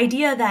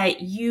idea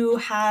that you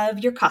have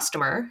your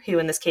customer, who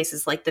in this case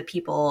is like the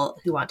people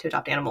who want to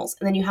adopt animals,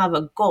 and then you have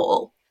a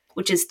goal,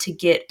 which is to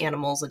get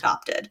animals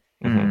adopted.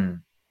 Mm-hmm.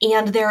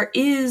 And there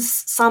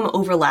is some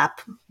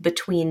overlap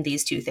between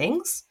these two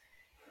things,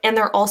 and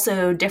they're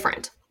also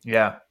different.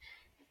 Yeah,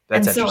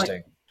 that's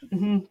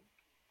interesting.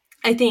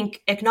 I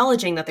think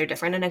acknowledging that they're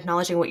different and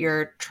acknowledging what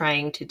you're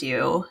trying to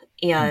do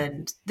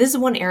And this is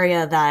one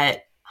area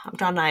that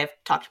John and I have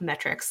talked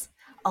metrics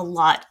a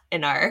lot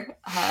in our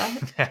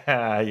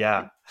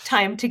yeah.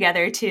 time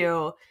together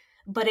too.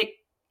 But it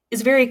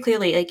is very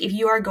clearly like if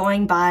you are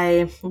going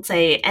by, let's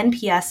say,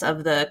 NPS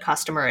of the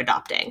customer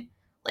adopting,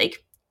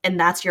 like, and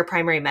that's your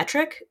primary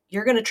metric,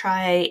 you're going to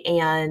try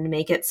and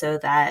make it so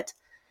that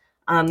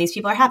these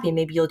people are happy.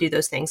 Maybe you'll do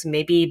those things.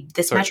 Maybe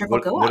this metric will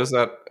go up. What is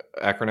that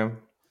acronym?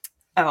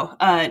 Oh,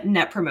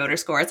 Net Promoter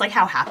Score. It's like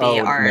how happy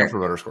are Net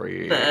Promoter Score.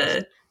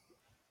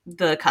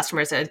 the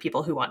customers and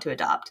people who want to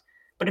adopt.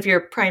 But if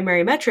your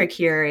primary metric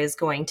here is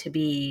going to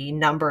be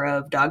number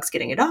of dogs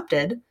getting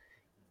adopted,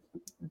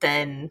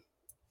 then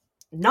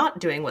not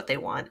doing what they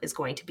want is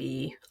going to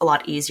be a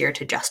lot easier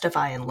to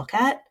justify and look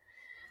at.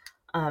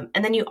 And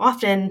then you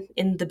often,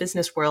 in the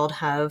business world,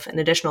 have an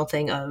additional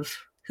thing of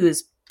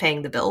who's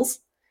paying the bills,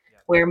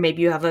 where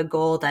maybe you have a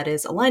goal that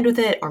is aligned with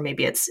it, or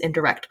maybe it's in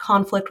direct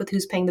conflict with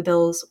who's paying the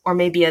bills, or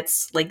maybe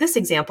it's like this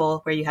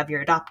example where you have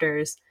your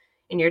adopters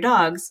and your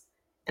dogs,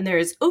 and there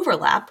is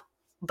overlap,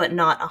 but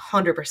not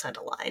 100%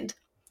 aligned.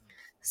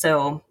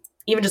 So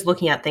even just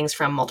looking at things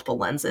from multiple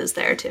lenses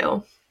there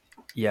too.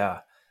 Yeah.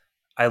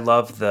 I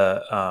love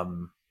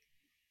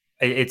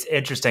it's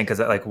interesting because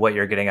like what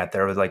you're getting at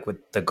there was like with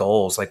the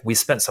goals, like we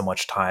spent so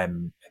much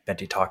time at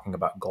Benty talking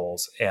about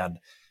goals. And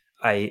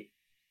I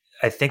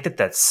think that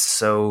that's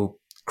so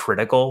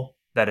critical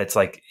that it's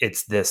like,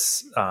 it's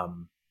this,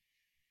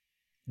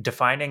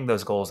 defining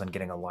those goals and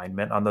getting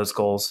alignment on those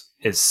goals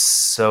is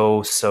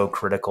so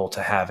critical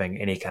to having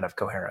any kind of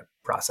coherent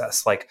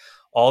process. Like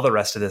all the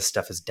rest of this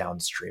stuff is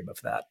downstream of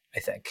that,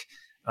 I think,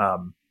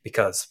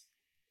 because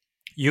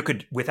you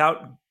could,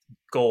 without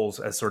goals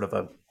as sort of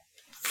a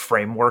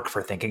framework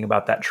for thinking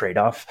about that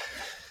trade-off,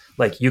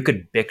 like you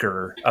could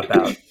bicker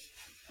about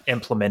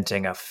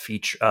implementing a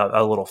feature,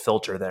 a little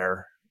filter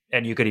there,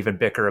 and you could even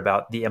bicker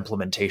about the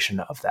implementation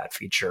of that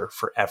feature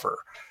forever.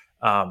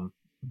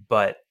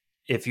 But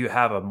if you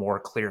have a more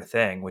clear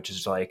thing, which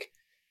is like,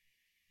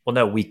 well,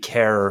 no, we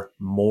care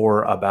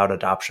more about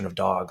adoption of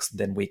dogs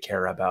than we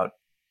care about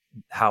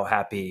how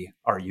happy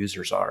our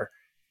users are,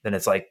 then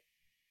it's like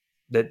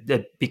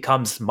that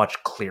becomes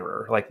much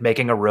clearer. Like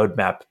making a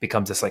roadmap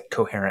becomes this like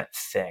coherent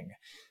thing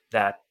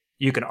that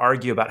you can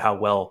argue about how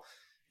well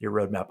your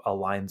roadmap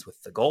aligns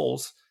with the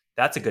goals.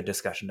 That's a good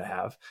discussion to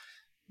have.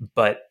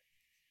 But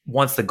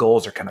once the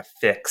goals are kind of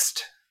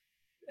fixed,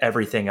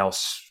 everything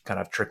else kind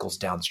of trickles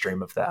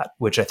downstream of that,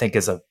 which I think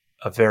is a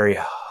very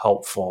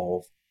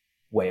helpful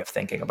way of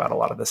thinking about a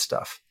lot of this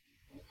stuff.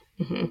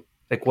 Mm-hmm.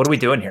 Like, what are we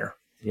doing here?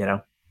 You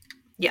know?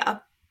 Yeah.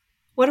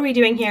 What are we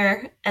doing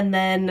here? And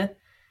then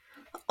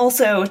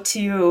also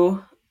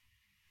to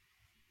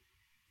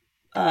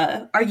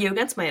argue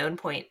against my own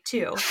point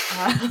too,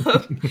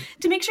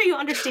 to make sure you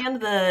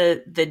understand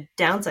the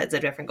downsides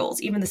of different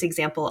goals. Even this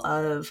example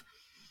of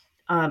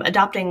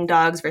adopting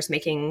dogs versus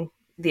making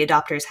the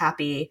adopters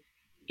happy.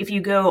 If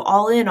you go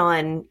all in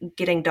on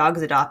getting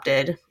dogs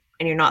adopted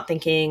and you're not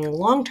thinking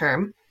long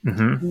term,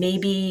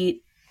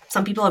 maybe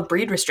some people have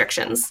breed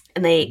restrictions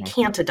and they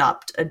can't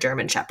adopt a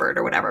German Shepherd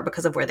or whatever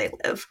because of where they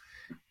live.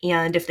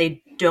 And if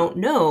they don't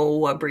know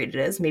what breed it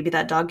is, maybe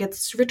that dog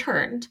gets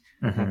returned.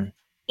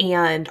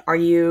 And are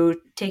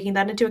you taking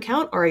that into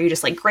account, or are you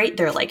just like, great,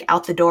 they're like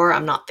out the door,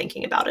 I'm not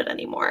thinking about it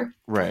anymore?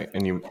 Right.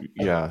 And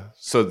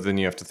so then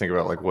you have to think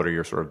about like, what are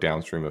your sort of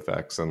downstream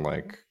effects, and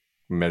like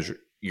measure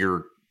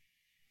your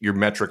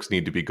metrics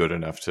need to be good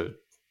enough to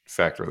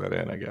factor that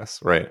in, I guess.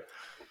 Right.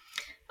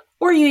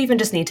 Or you even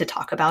just need to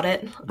talk about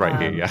it.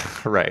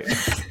 Right. Right.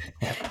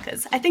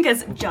 Because I think,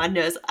 as John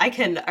knows, I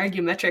can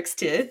argue metrics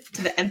to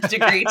the nth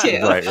degree too.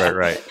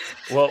 Right.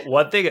 Well,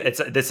 one thing,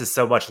 this is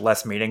so much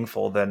less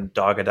meaningful than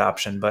dog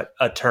adoption, but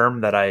a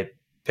term that I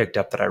picked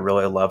up that I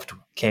really loved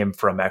came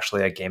from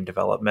actually a game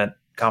development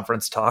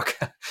conference talk,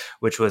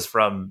 which was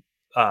from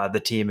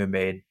the team who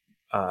made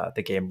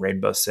the game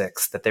Rainbow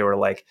Six. That they were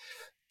like,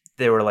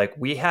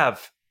 we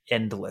have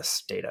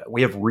endless data.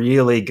 We have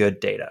really good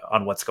data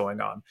on what's going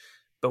on,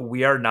 but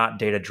we are not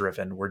data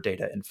driven. We're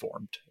data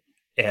informed.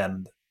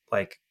 And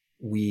like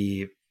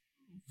we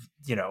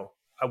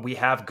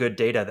have good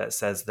data that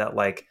says that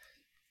like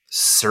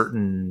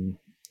certain,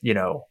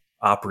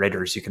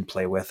 operators you can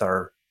play with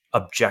are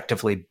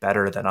objectively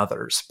better than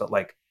others, but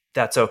like,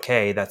 that's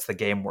okay. That's the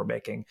game we're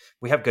making.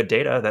 We have good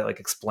data that like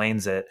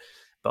explains it,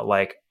 but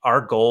like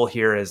our goal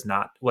here is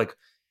not like,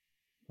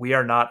 we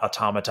are not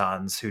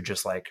automatons who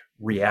just like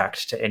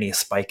react to any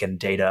spike in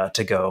data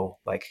to go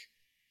like,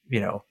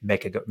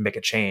 make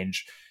a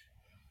change.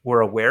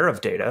 We're aware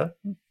of data.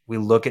 We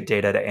look at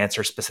data to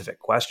answer specific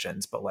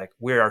questions, but like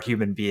we are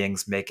human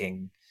beings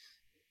making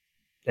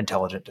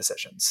intelligent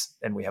decisions,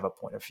 and we have a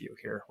point of view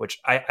here, which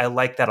I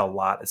like that a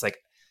lot. It's like,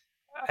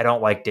 I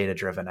don't like data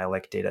driven. I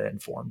like data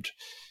informed.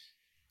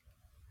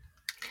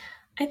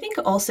 I think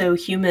also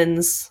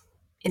humans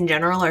in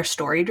general are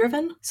story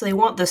driven. So they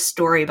want the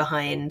story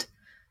behind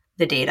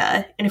the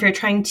data. And if you're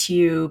trying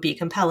to be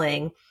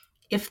compelling,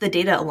 if the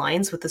data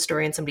aligns with the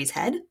story in somebody's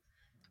head,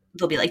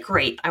 they'll be like,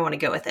 great, I want to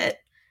go with it.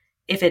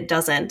 If it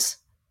doesn't,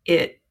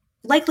 it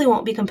likely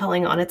won't be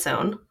compelling on its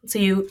own. So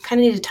you kind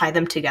of need to tie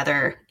them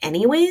together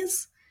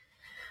anyways.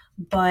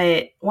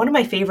 But one of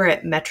my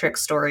favorite metric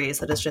stories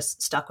that has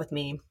just stuck with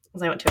me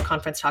was I went to a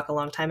conference talk a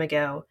long time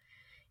ago,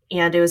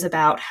 and it was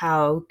about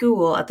how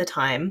Google at the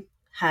time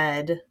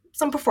had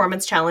some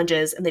performance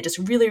challenges, and they just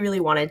really, really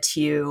wanted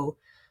to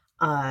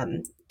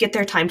get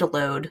their time to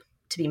load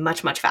to be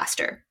much, much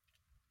faster.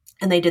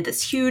 And they did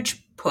this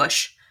huge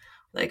push,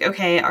 like,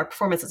 okay, our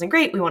performance isn't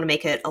great. We want to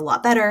make it a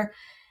lot better.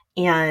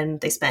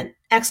 And they spent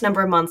X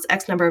number of months,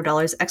 X number of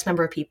dollars, X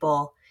number of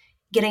people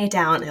getting it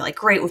down. And they're like,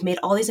 great, we've made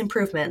all these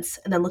improvements.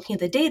 And then looking at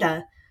the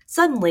data,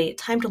 suddenly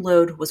time to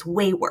load was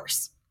way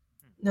worse.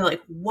 And they're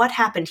like, what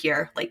happened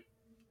here? Like,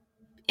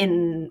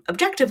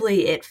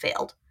 objectively, it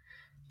failed.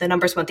 The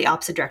numbers went the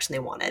opposite direction they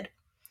wanted.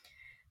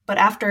 But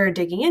after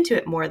digging into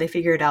it more, they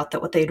figured out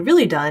that what they'd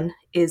really done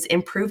is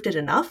improved it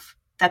enough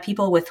that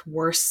people with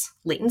worse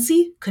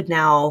latency could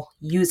now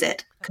use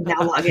it, could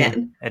now log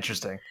in.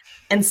 Interesting.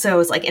 And so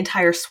it's like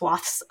entire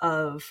swaths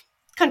of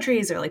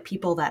countries or like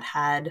people that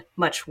had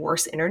much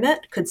worse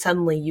internet could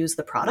suddenly use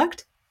the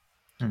product.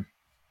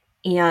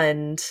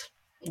 And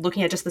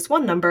looking at just this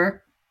one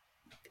number,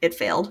 it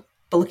failed.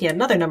 But looking at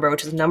another number,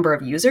 which is the number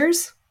of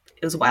users,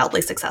 it was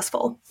wildly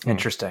successful.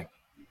 Interesting.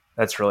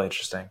 That's really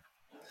interesting.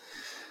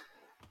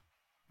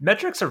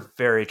 Metrics are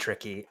very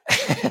tricky.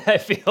 I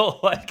feel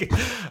like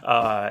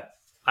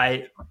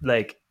I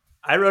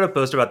wrote a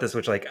post about this,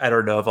 which like I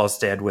don't know if I'll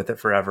stand with it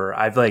forever.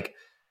 I've like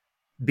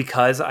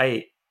because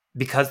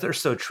they're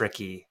so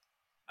tricky,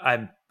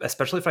 I'm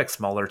especially for like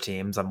smaller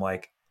teams, I'm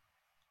like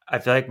I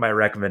feel like my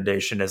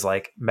recommendation is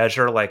like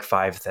measure like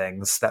 5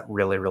 things that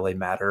really, really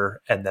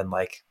matter and then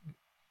like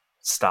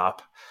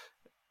stop.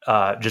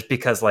 Just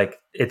because like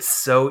it's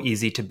so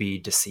easy to be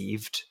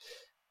deceived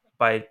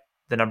by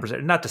the numbers.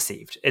 Not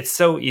deceived. It's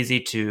so easy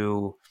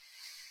to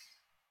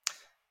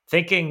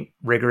thinking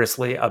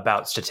rigorously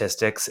about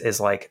statistics is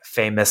like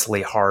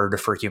famously hard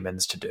for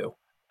humans to do.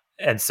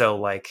 And so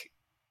like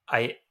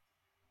I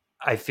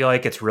feel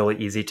like it's really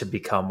easy to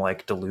become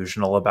like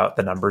delusional about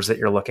the numbers that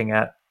you're looking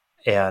at.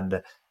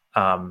 And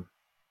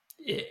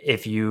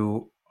if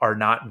you are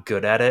not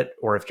good at it,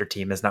 or if your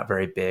team is not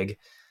very big,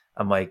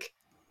 I'm like,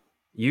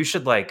 you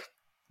should like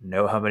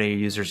know how many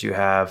users you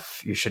have.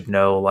 You should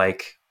know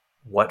like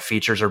what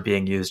features are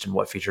being used and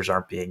what features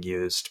aren't being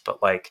used.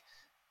 But like,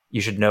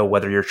 you should know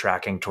whether you're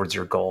tracking towards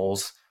your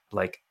goals.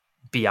 Like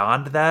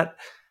beyond that,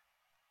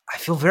 I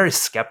feel very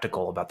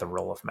skeptical about the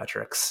role of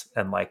metrics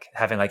and like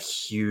having like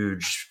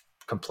huge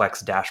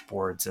complex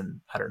dashboards.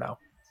 And I don't know.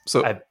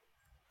 So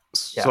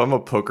I'm a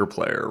poker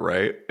player,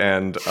 right?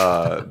 And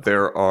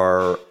there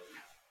are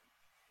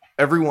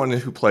everyone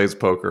who plays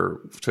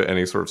poker to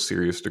any sort of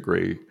serious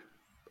degree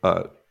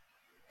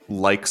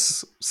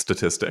likes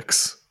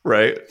statistics,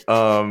 right?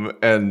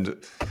 And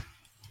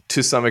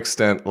to some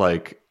extent,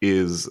 like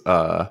is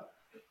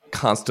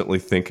constantly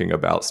thinking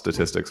about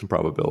statistics and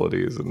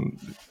probabilities and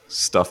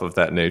stuff of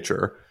that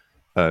nature,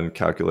 and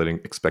calculating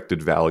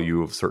expected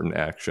value of certain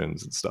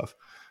actions and stuff.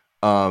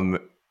 And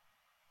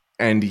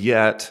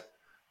yet,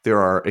 there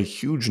are a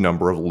huge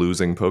number of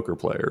losing poker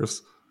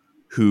players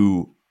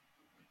who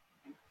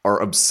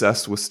are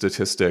obsessed with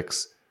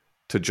statistics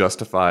to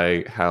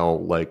justify how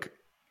like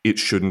it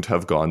shouldn't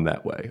have gone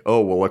that way. Oh,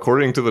 well,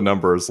 according to the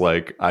numbers,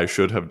 like I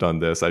should have done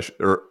this.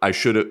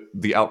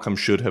 The outcome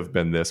should have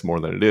been this more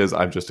than it is.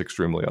 I'm just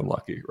extremely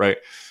unlucky, right?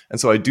 And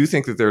so I do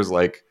think that there's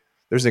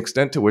an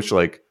extent to which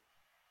like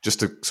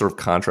just a sort of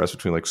contrast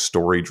between like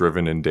story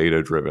driven and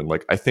data driven.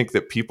 Like I think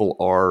that people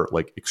are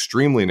like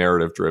extremely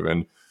narrative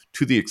driven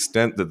to the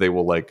extent that they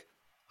will like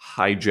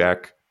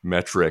hijack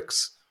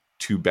metrics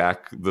to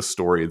back the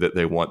story that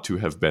they want to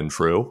have been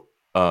true.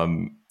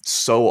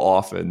 So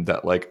often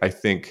that like I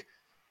think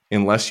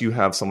unless you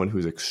have someone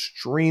who's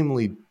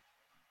extremely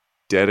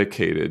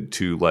dedicated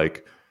to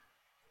like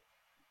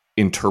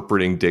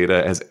interpreting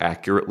data as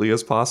accurately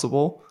as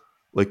possible,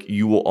 like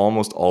you will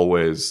almost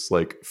always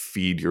like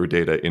feed your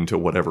data into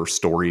whatever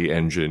story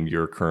engine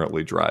you're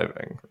currently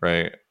driving,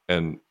 right?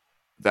 And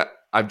that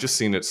I've just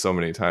seen it so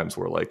many times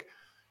where like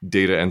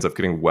data ends up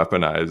getting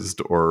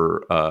weaponized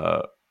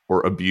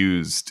or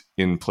abused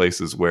in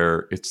places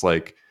where it's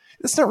like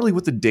it's not really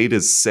what the data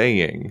is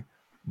saying,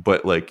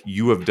 but like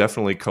you have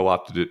definitely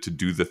co-opted it to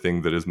do the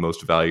thing that is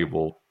most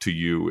valuable to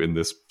you in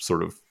this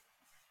sort of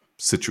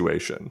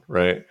situation,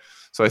 right?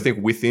 So I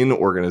think within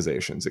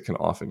organizations it can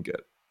often get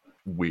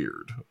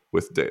weird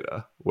with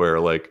data where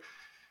like,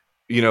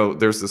 you know,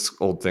 there's this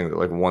old thing that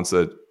like once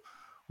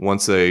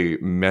a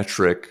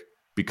metric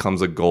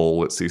becomes a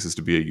goal, it ceases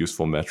to be a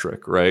useful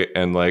metric, right?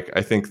 And like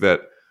I think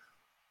that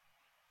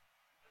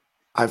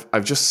I've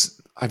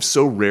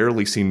so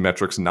rarely seen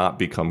metrics not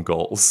become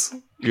goals,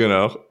 you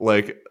know?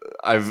 Like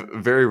I've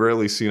very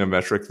rarely seen a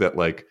metric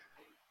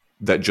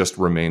that just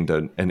remained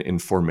an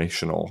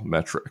informational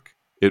metric.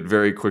 It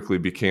very quickly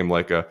became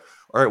like all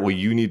right, well,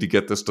 you need to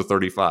get this to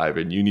 35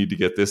 and you need to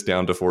get this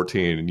down to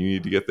 14 and you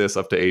need to get this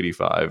up to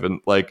 85. And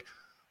like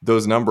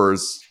those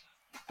numbers,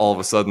 all of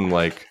a sudden,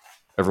 like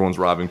everyone's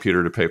robbing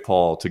Peter to pay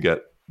Paul to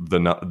get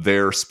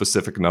their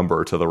specific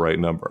number to the right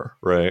number,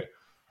 right?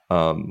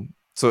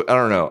 So I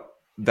don't know.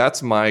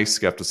 That's my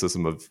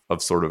skepticism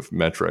of sort of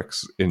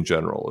metrics in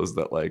general, is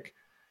that like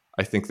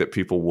I think that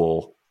people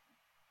will,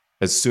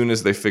 as soon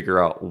as they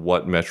figure out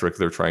what metric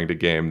they're trying to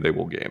game, they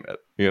will game it,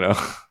 you know?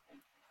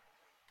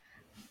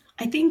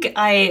 I think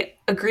I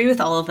agree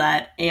with all of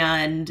that.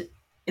 And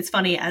it's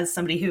funny, as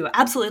somebody who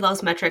absolutely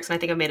loves metrics, and I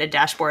think I've made a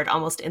dashboard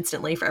almost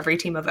instantly for every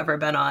team I've ever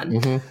been on.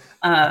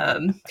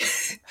 Mm-hmm.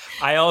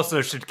 I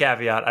also should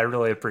caveat, I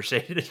really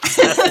appreciated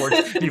the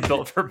dashboard you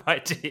built for my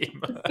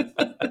team.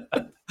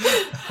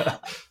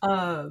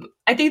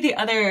 I think the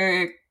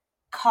other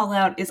call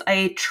out is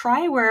I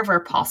try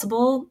wherever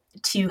possible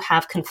to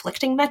have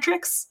conflicting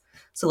metrics.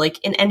 So like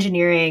in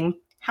engineering,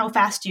 how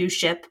fast you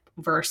ship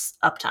versus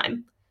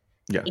uptime.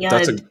 Yeah,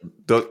 And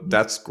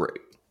that's great.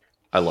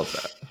 I love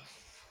that.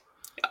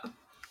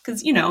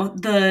 because, you know,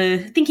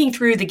 the thinking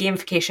through the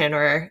gamification,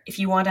 or if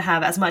you want to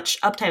have as much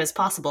uptime as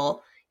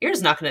possible, you're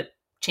just not going to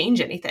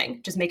change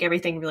anything. Just make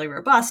everything really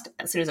robust.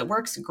 As soon as it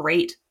works,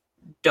 great.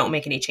 Don't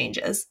make any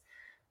changes.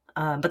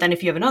 But then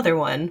if you have another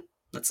one,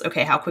 that's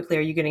okay. How quickly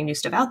are you getting new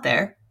stuff out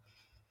there?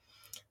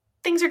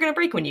 Things are going to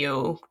break when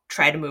you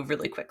try to move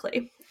really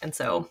quickly. And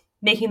so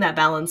making that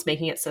balance,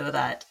 making it so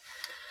that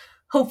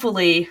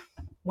hopefully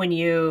when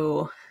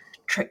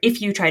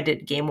if you tried to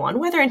game one,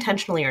 whether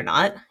intentionally or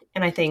not,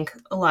 and I think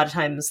a lot of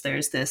times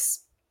there's this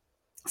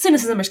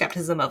cynicism or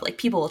skepticism of like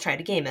people will try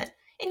to game it.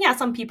 And yeah,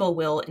 some people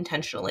will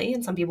intentionally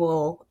and some people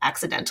will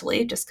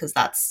accidentally, just because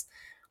that's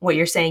what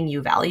you're saying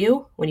you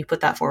value when you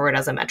put that forward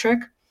as a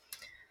metric.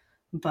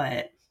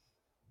 But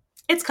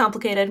it's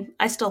complicated.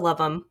 I still love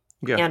them.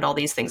 Yeah. And all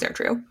these things are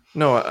true.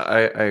 No,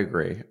 I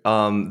agree.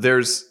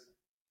 There's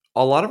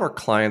a lot of our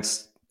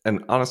clients,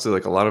 and honestly,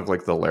 like a lot of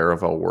like the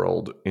Laravel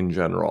world in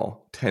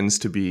general tends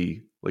to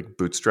be like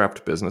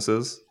bootstrapped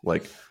businesses.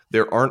 Like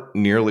there aren't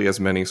nearly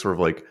as many sort of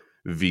like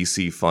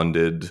VC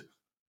funded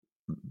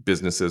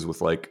businesses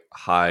with like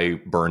high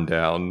burn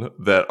down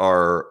that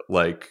are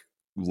like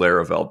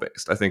Laravel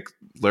based. I think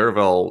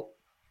Laravel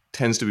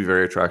tends to be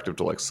very attractive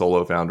to like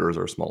solo founders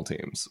or small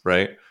teams,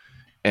 right?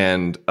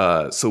 And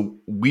so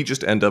we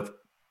just end up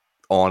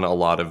on a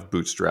lot of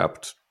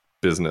bootstrapped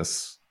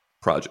business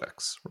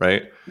projects,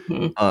 right?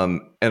 Mm-hmm.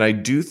 And I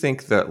do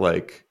think that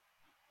like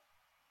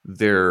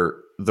the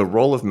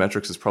role of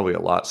metrics is probably a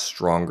lot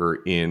stronger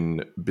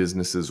in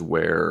businesses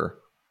where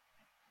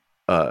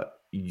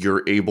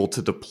you're able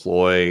to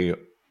deploy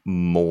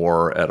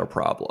more at a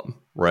problem,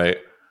 right?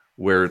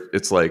 Where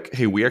it's like,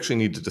 hey, we actually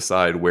need to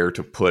decide where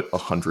to put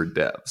 100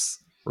 devs,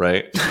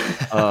 right?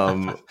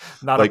 Not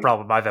like, a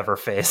problem I've ever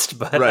faced,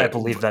 but right. I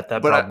believe that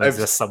problem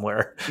exists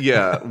somewhere.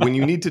 Yeah, when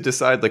you need to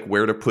decide like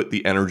where to put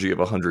the energy of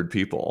 100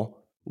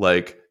 people,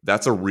 like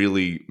that's a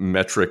really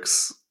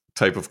metrics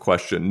type of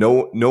question.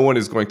 No one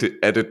is going to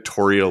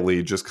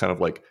editorially just kind of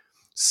like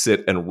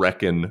sit and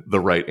reckon the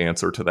right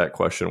answer to that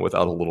question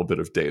without a little bit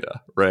of data,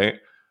 right?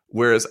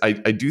 Whereas I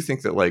do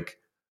think that like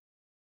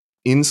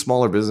in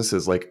smaller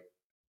businesses, like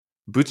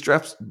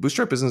bootstrap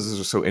businesses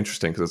are so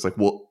interesting because it's like,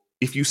 well,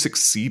 if you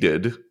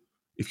succeeded,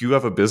 if you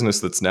have a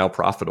business that's now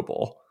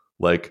profitable,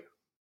 like,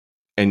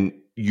 and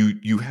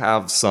you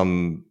have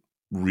some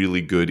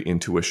really good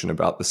intuition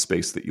about the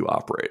space that you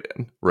operate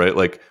in, right?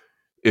 Like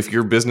if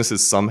your business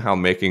is somehow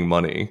making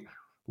money,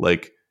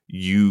 like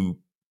you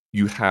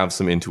have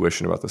some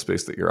intuition about the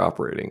space that you're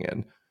operating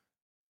in.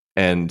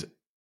 And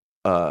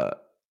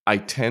I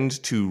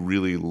tend to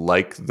really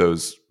like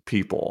those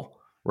people,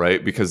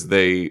 right? Because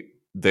I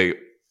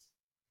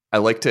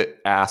like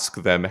to ask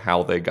them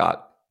how they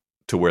got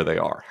to where they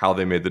are, how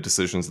they made the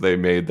decisions they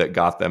made that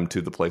got them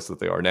to the place that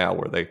they are now,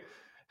 where they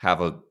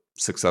have a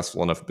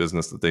successful enough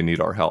business that they need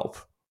our help,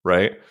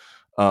 right?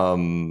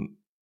 And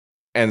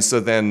so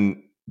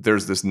then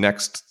there's this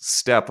next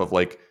step of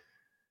like,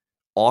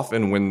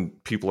 often when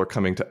people are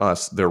coming to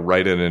us, they're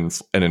right at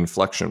an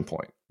inflection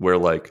point where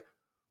like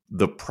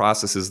the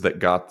processes that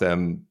got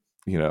them,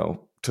 you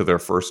know, to their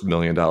first $1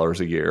 million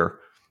a year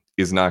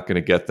is not going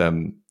to get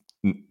them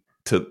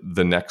to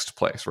the next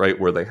place, right?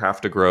 Where they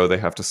have to grow, they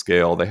have to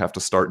scale, they have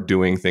to start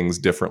doing things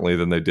differently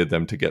than they did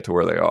them to get to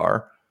where they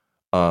are.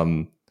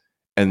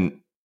 And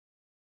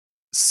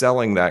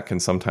selling that can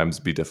sometimes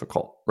be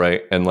difficult,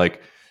 right? And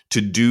like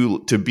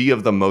to be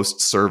of the most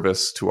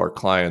service to our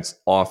clients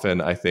often,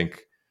 I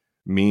think,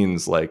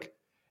 means like,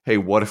 hey,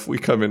 what if we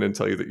come in and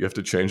tell you that you have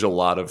to change a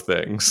lot of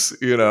things,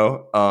 you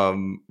know,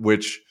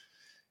 which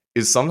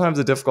is sometimes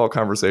a difficult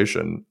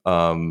conversation.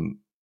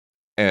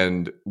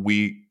 And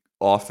we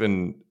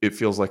often, it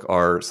feels like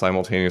are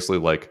simultaneously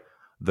like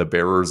the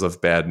bearers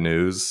of bad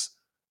news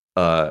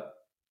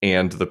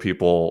and the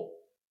people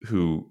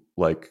who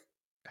like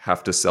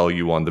have to sell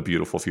you on the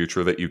beautiful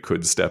future that you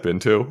could step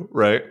into,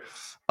 right?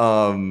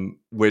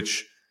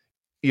 Which,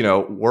 you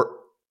know,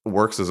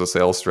 works as a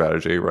sales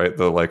strategy, right?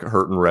 The like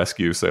hurt and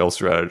rescue sales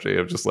strategy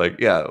of just like,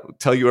 yeah,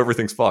 tell you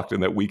everything's fucked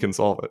and that we can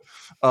solve it.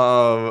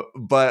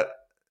 But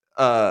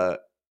I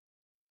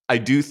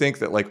do think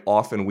that like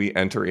often we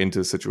enter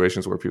into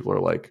situations where people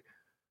are like,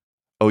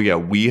 oh yeah,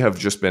 we have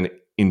just been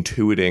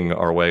intuiting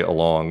our way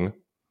along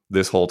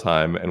this whole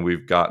time, and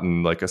we've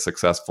gotten like a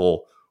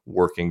successful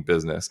working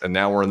business. And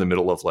now we're in the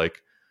middle of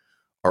like,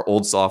 our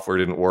old software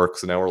didn't work,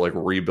 so now we're like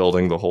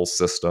rebuilding the whole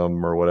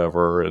system or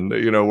whatever. And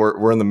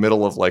we're in the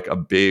middle of like a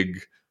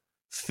big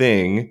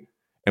thing,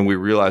 and we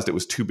realized it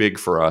was too big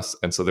for us,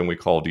 and so then we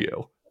called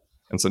you.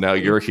 And so now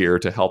you're here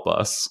to help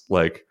us.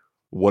 Like,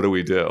 what do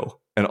we do?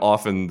 And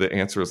often the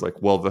answer is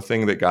like, well, the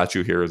thing that got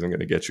you here isn't going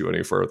to get you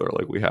any further.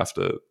 Like, we have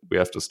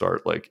to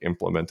start like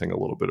implementing a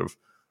little bit of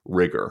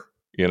rigor,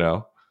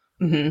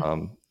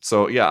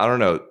 So yeah, I don't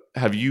know.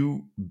 Have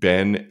you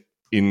been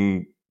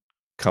in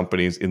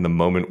companies in the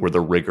moment where the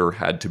rigor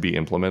had to be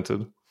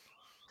implemented?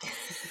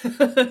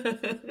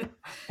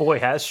 Boy,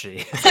 has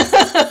she.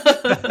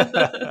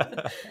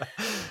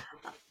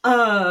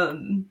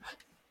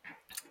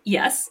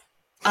 Yes.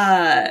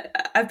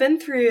 I've been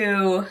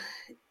through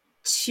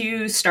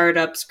 2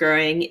 startups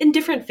growing in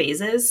different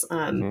phases.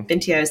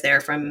 Binti, I was there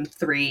from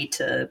 3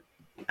 to,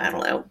 I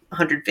don't know,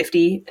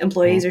 150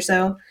 employees or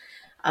so.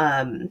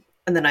 And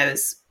then I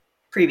was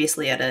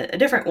previously at a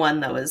different one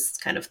that was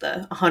kind of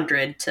the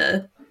 100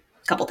 to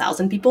a couple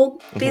thousand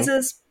people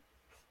phases.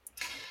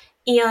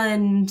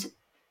 And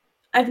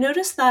I've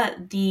noticed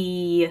that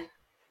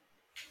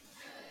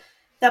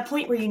that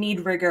point where you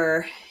need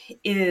rigor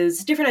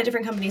is different at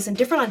different companies and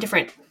different on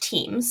different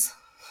teams.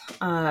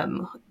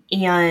 And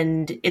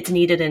it's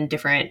needed in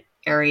different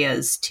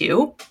areas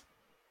too.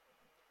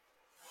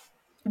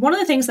 One of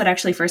the things that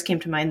actually first came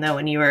to mind, though,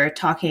 when you were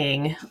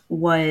talking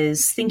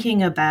was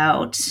thinking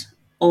about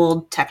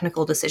old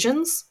technical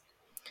decisions.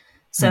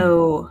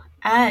 So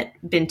at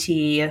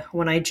Binti,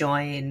 when I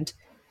joined,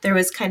 there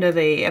was kind of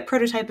a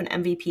prototype, an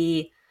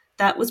MVP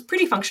that was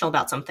pretty functional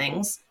about some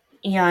things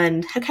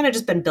and had kind of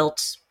just been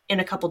built in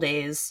a couple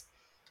days,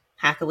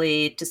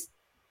 hackily, to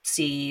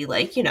see,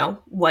 like,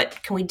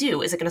 what can we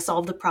do? Is it going to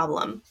solve the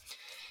problem?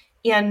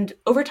 And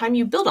over time,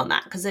 you build on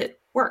that because it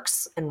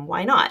works, and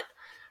why not?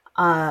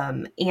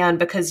 And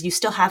because you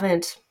still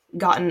haven't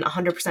gotten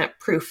 100%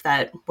 proof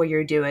that what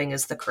you're doing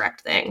is the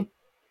correct thing.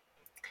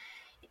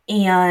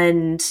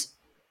 And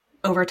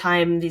over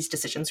time, these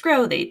decisions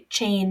grow, they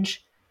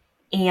change,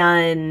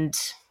 and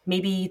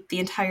maybe the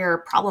entire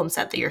problem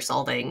set that you're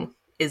solving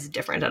is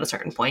different at a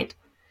certain point.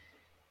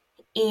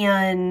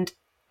 And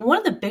one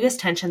of the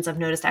biggest tensions I've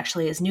noticed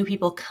actually is new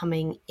people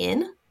coming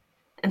in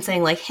and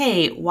saying like,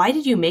 hey, why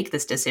did you make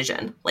this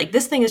decision? Like,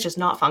 this thing is just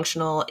not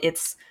functional.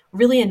 It's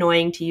really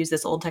annoying to use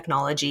this old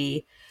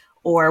technology,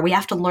 or we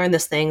have to learn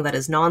this thing that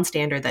is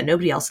non-standard that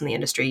nobody else in the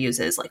industry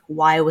uses. Like,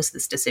 why was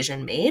this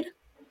decision made?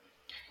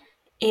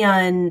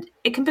 And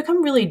it can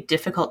become really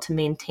difficult to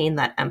maintain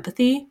that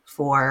empathy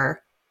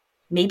for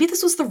maybe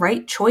this was the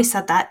right choice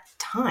at that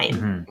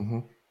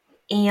time.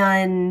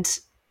 And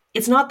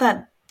it's not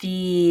that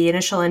the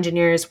initial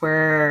engineers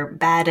were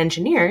bad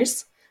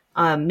engineers.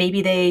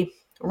 Maybe they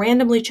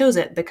randomly chose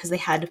it because they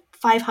had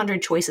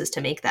 500 choices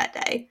to make that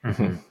day.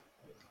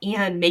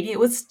 And maybe it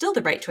was still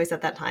the right choice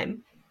at that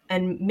time.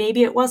 And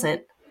maybe it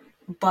wasn't,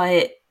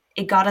 but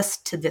it got us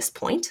to this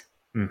point.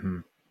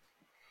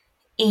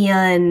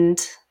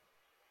 And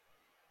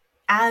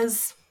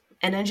as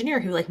an engineer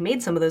who like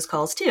made some of those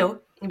calls too,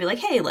 and be like,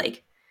 hey,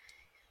 like,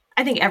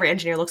 I think every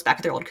engineer looks back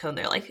at their old code and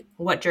they're like,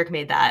 what jerk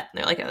made that? And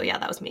they're like, oh yeah,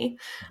 that was me.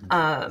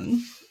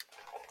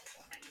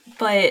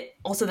 But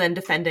also then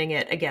defending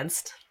it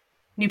against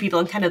new people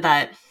and kind of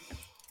that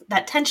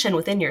tension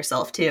within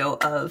yourself too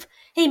of,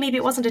 hey, maybe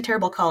it wasn't a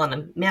terrible call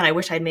and man, I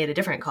wish I'd made a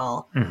different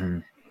call.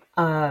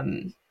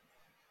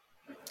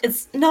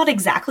 It's not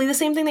exactly the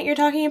same thing that you're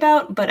talking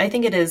about, but I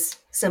think it is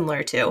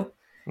similar too.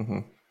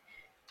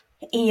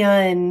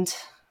 And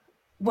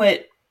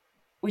what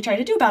we try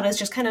to do about it is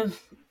just kind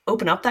of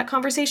open up that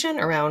conversation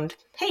around,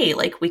 hey,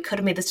 like, we could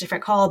have made this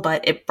different call,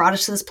 but it brought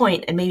us to this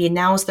point, and maybe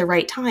now is the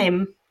right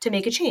time to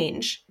make a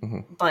change.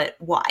 But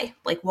why?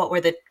 Like, what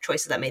were the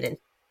choices that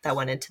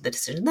went into the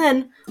decision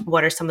then?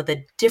 What are some of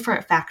the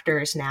different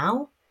factors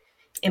now?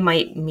 It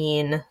might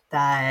mean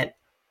that,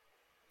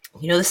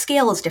 the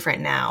scale is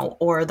different now,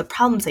 or the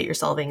problems that you're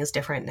solving is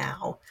different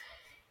now.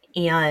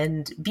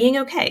 And being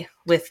okay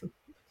with,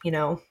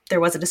 there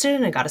was a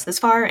decision, it got us this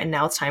far, and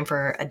now it's time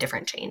for a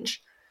different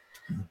change.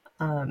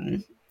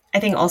 I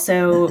think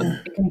also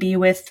it can be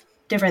with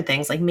different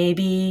things. Like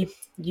maybe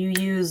you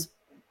use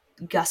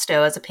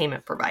Gusto as a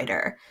payment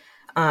provider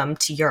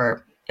to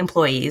your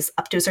employees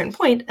up to a certain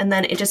point, and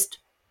then it just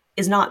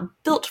is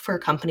not built for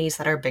companies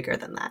that are bigger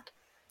than that.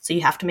 So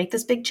you have to make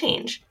this big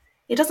change.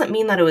 It doesn't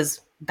mean that it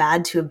was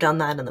bad to have done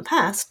that in the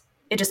past.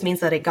 It just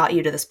means that it got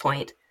you to this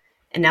point.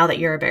 And now that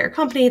you're a bigger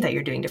company, that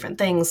you're doing different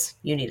things,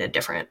 you need a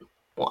different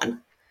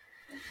one.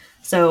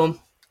 So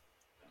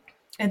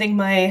I think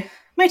my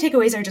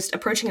takeaways are just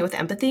approaching it with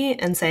empathy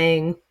and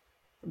saying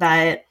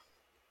that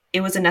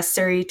it was a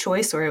necessary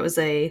choice, or it was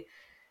a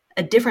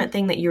different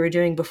thing that you were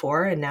doing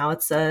before, and now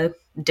it's a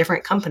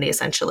different company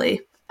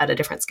essentially at a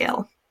different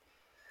scale.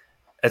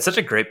 It's such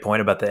a great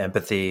point about the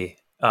empathy,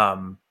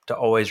 to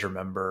always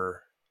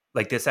remember.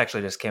 Like, this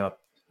actually just came up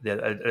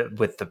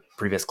with the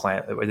previous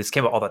client. This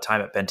came up all the time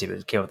at Binti, but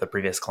it came up with the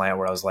previous client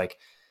where I was like,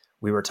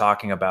 we were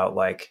talking about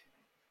like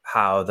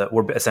how that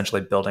we're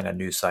essentially building a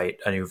new site,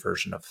 a new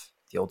version of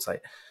the old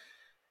site.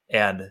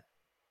 And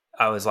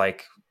I was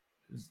like,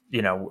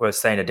 I was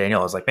saying to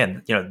Daniel, I was like,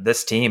 man,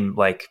 this team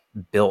like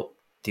built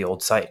the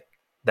old site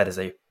that is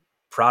a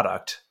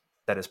product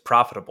that is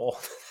profitable,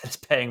 that's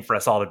paying for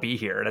us all to be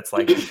here. And it's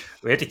like,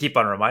 we have to keep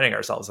on reminding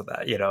ourselves of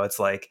that. It's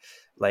like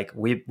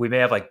we may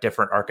have like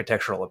different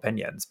architectural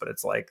opinions, but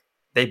it's like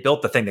they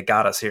built the thing that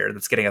got us here,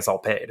 that's getting us all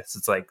paid. So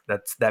it's like,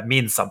 that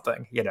means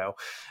something,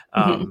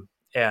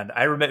 And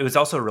I remember it was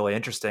also really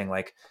interesting,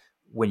 like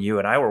when you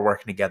and I were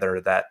working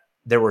together, that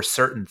there were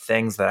certain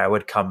things that I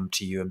would come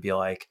to you and be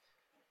like,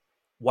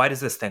 why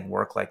does this thing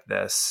work like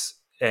this?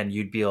 And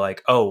you'd be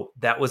like, oh,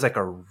 that was like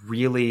a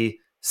really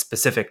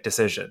specific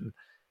decision.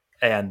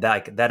 And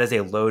that is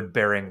a load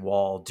bearing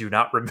wall. Do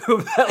not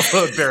remove that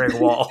load bearing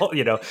wall,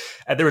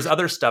 And there was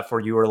other stuff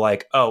where you were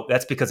like, oh,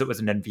 that's because it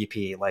was an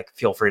MVP. Like,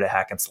 feel free to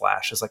hack and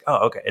slash. It's like,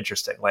 oh, okay,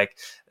 interesting. Like,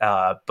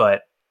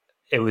 but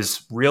it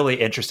was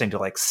really interesting to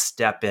like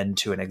step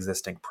into an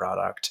existing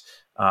product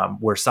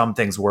where some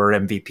things were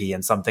MVP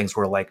and some things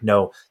were like,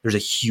 no, there's a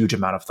huge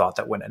amount of thought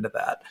that went into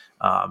that.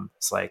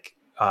 It's like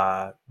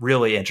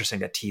really interesting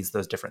to tease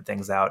those different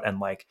things out. And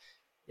like,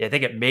 I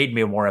think it made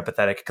me more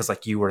empathetic because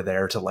like you were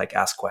there to like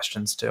ask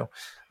questions too.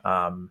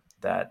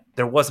 That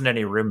there wasn't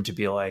any room to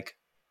be like,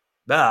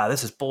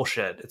 this is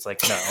bullshit. It's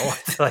like, no,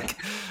 it's like,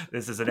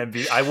 this is an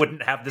MVP. I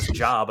wouldn't have this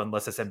job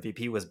unless this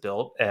MVP was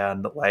built,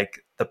 and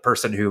like the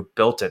person who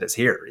built it is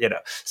here,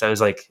 So I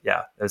was like,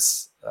 yeah,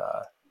 it's,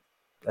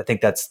 I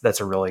think that's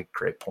a really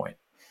great point.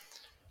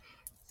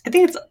 I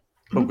think it's,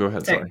 oh, go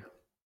ahead. Sorry.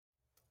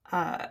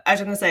 I was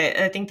going to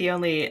say, I think the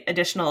only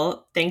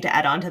additional thing to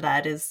add on to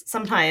that is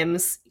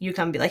sometimes you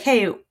come and be like,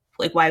 hey,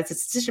 like, why was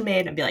this decision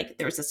made? And be like,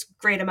 there was this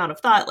great amount of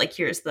thought. Like,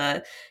 here's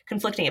the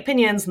conflicting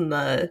opinions and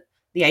the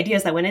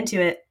ideas that went into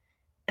it.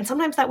 And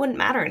sometimes that wouldn't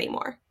matter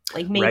anymore.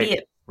 Like, maybe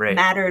it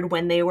mattered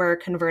when they were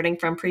converting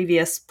from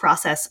previous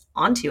process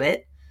onto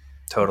it.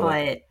 Totally.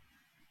 But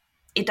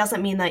it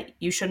doesn't mean that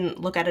you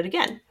shouldn't look at it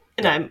again.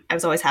 And I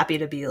was always happy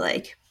to be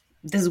like,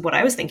 this is what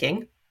I was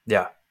thinking.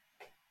 Yeah.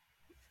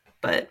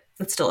 But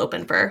it's still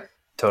open for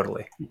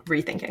totally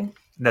rethinking. And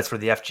that's where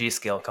the FG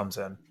scale comes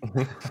in.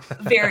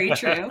 Very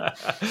true.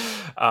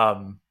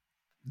 I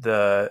think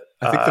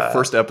the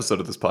first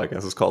episode of this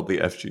podcast is called the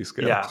FG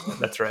scale. Yeah,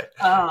 that's right.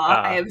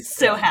 I am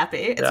so happy.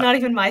 It's not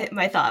even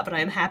my thought, but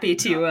I'm happy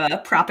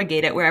to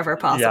propagate it wherever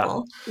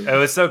possible. Yeah. It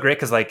was so great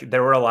because like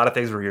there were a lot of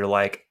things where you're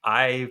like,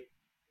 I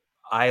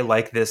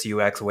like this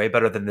UX way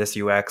better than this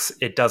UX.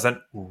 It doesn't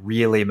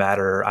really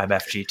matter. I'm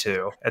FG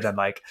too. And then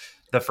like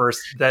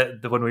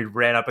when we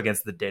ran up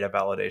against the data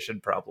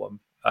validation problem,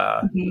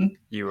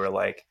 you were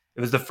like,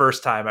 it was the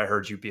first time I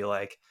heard you be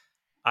like,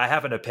 I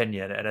have an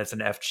opinion and it's an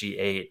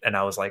FG8. And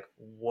I was like,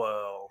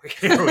 whoa,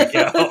 here we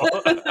go.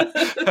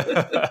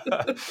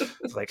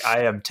 It's like,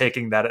 I am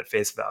taking that at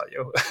face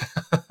value.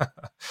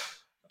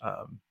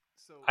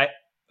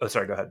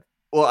 Sorry, go ahead.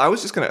 Well, I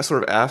was just going to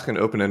sort of ask an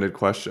open-ended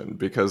question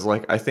because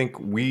like, I think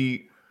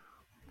we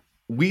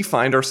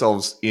find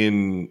ourselves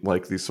in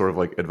like these sort of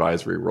like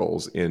advisory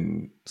roles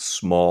in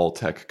small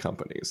tech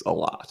companies a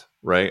lot,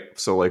 right?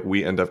 So like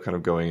we end up kind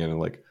of going in and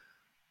like,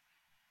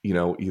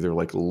 either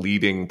like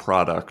leading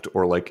product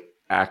or like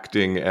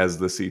acting as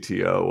the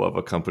CTO of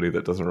a company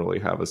that doesn't really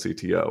have a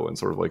CTO and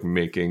sort of like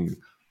making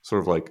sort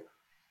of like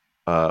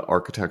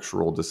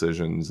architectural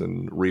decisions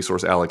and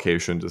resource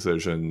allocation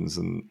decisions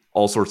and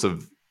all sorts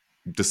of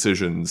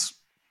decisions,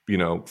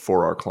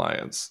 for our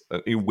clients,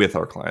 with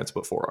our clients,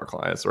 but for our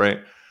clients, right?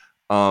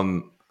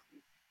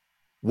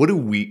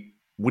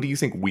 What do you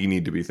think we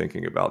need to be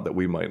thinking about that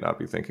we might not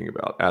be thinking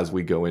about as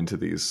we go into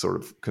these sort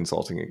of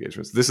consulting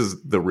engagements? This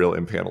is the real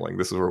empanelling.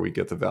 This is where we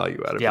get the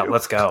value out of you.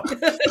 Let's go.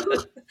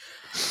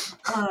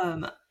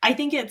 I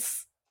think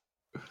it's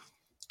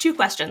two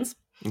questions.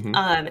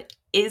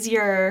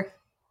 Mm-hmm.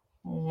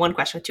 One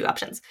question with two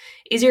options.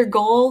 Is your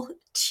goal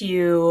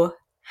to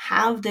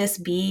have this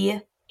be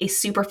a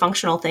super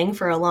functional thing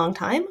for a long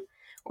time?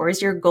 Or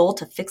is your goal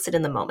to fix it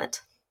in the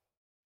moment?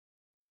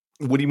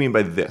 What do you mean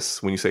by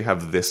this when you say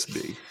have this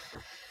be?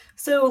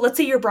 So let's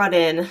say you're brought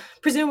in,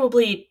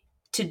 presumably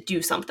to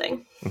do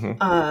something.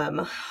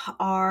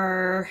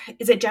 Mm-hmm.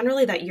 Is it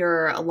generally that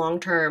you're a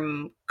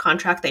long-term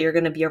contract that you're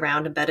going to be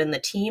around and embed in the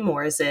team,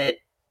 or is it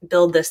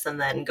build this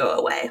and then go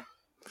away?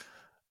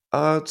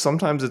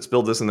 Sometimes it's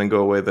build this and then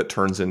go away that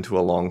turns into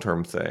a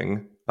long-term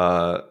thing.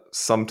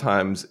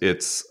 Sometimes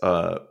it's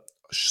a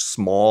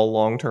small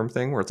long-term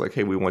thing where it's like,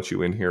 hey, we want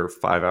you in here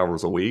 5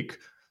 hours a week,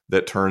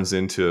 that turns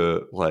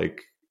into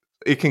like,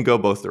 it can go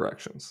both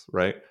directions,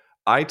 right?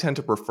 I tend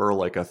to prefer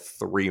like a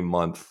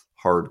 3-month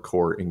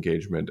hardcore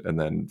engagement and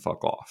then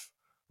fuck off,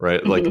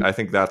 right? Mm-hmm. Like, I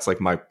think that's like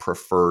my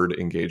preferred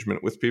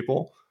engagement with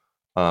people.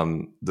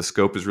 The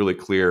scope is really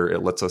clear.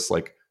 It lets us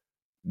like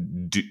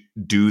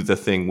do the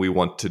thing we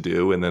want to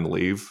do and then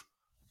leave.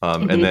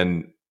 Mm-hmm. And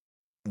then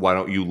why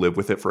don't you live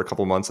with it for a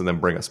couple months and then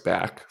bring us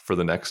back for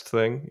the next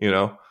thing,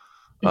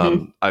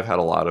 Mm-hmm. I've had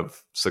a lot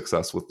of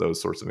success with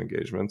those sorts of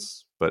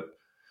engagements, but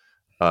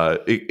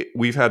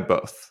we've had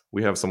both.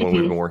 We have someone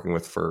we've Mhm. been working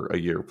with for a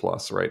year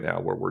plus right now,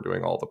 where we're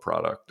doing all the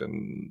product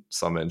and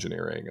some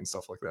engineering and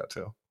stuff like that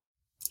too.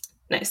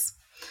 Nice.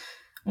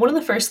 One of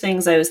the first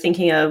things I was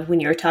thinking of when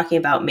you were talking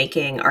about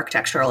making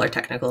architectural or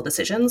technical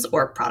decisions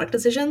or product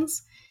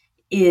decisions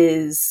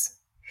is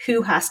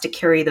who has to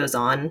carry those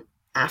on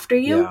after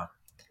you, Yeah.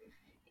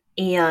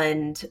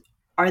 and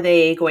are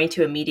they going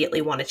to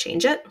immediately want to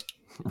change it?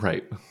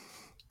 Right.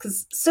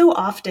 Because so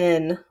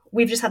often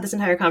we've just had this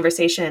entire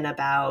conversation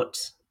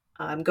about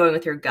going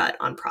with your gut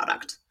on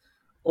product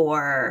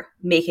or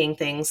making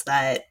things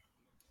that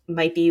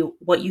might be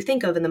what you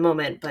think of in the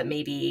moment, but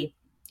maybe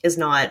is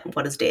not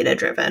what is data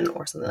driven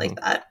or something like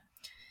that.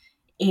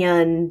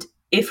 And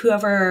if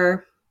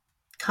whoever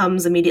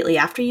comes immediately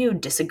after you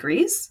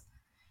disagrees,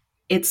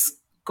 it's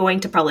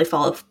going to probably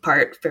fall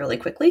apart fairly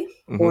quickly,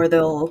 or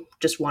they'll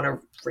just want to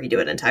redo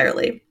it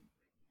entirely.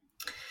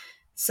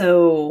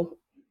 So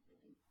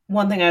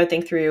one thing I would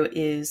think through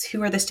is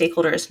who are the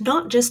stakeholders,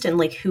 not just in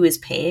like who is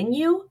paying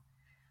you,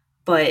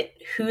 but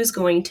who's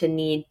going to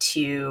need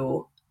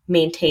to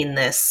maintain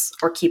this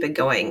or keep it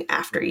going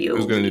after you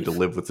Who's going to need leave. to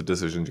live with the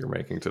decisions you're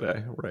making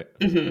today? Right.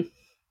 Mm-hmm.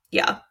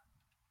 Yeah.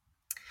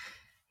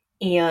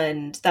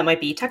 And that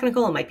might be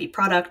technical, it might be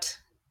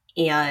product,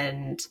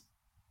 and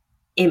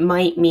it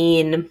might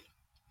mean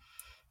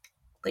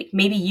like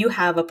maybe you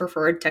have a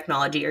preferred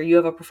technology or you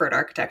have a preferred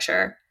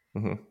architecture,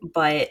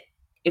 but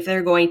if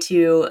they're going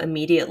to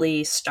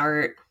immediately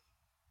start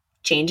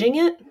changing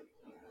it,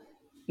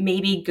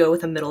 maybe go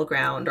with a middle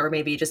ground or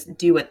maybe just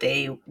do what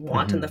they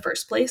want in the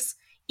first place,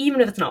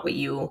 even if it's not what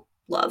you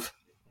love.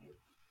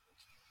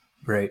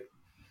 Right.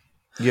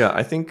 Yeah,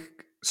 I think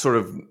sort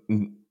of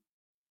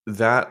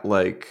that,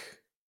 like,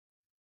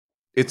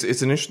 it's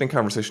an interesting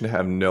conversation to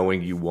have,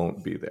 knowing you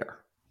won't be there,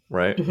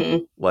 right?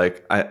 Mm-hmm.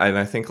 Like,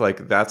 I think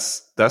like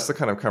that's the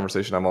kind of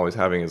conversation I'm always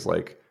having, is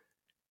like,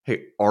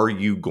 hey, are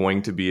you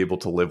going to be able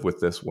to live with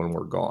this when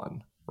we're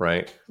gone,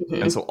 right?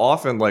 Mm-hmm. And so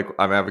often, like,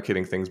 I'm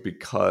advocating things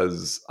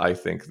because I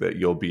think that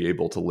you'll be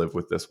able to live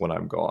with this when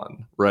I'm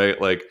gone, right?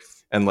 Like,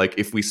 and like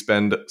if we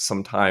spend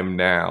some time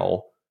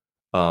now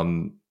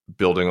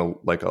building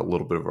a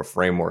little bit of a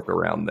framework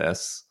around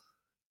this,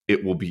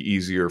 it will be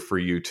easier for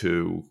you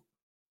to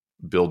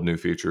build new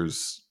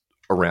features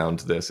around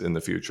this in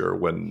the future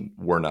when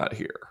we're not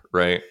here,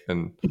 right?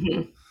 And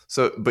Mm-hmm.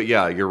 so, but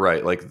yeah, you're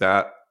right. Like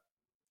that,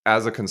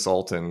 as a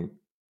consulting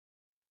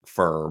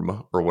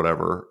firm or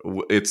whatever,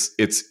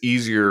 it's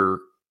easier,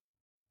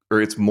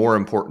 or it's more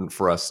important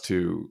for us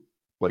to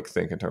like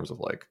think in terms of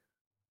like,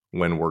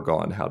 when we're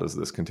gone, how does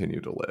this continue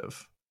to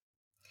live?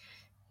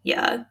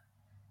 Yeah.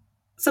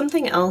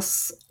 Something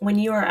else, when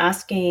you are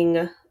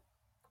asking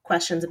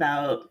questions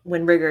about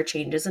when rigor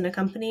changes in a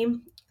company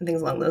and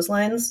things along those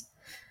lines,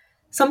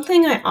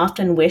 something I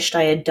often wished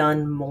I had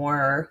done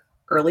more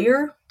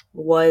earlier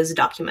was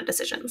document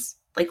decisions.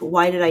 Like,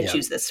 why did I Yeah.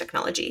 choose this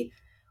technology?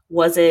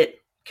 Was it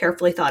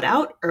carefully thought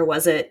out, or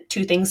was it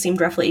two things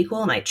seemed roughly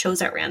equal and I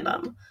chose at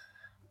random?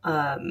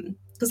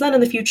 Because then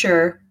in the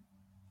future,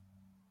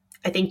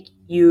 I think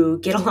you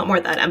get a lot more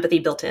of that empathy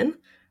built in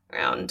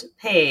around,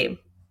 hey,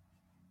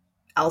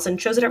 Allison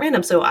chose it at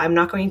random, so I'm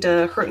not going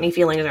to hurt any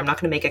feelings, or I'm not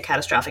going to make a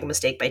catastrophic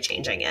mistake by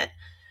changing it.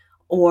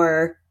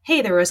 Or,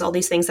 hey, there was all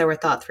these things that were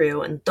thought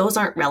through and those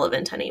aren't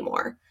relevant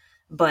anymore.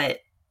 But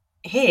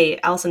hey,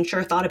 Allison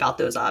sure thought about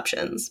those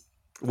options.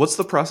 What's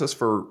the process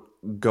for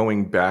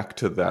going back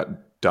to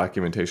that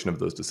documentation of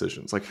those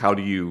decisions? Like,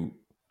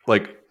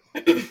 like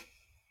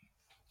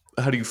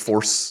how do you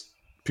force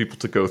people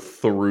to go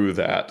through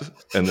that,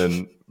 and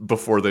then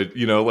before they,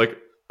 like,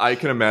 I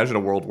can imagine a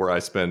world where I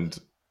spend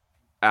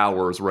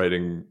hours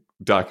writing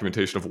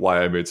documentation of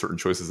why I made certain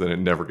choices and it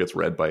never gets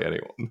read by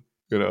anyone.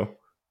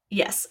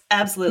 Yes,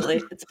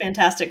 absolutely. It's a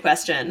fantastic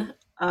question.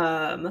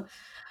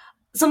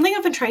 Something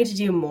I've been trying to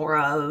do more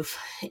of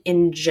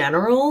in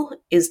general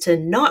is to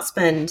not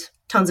spend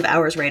tons of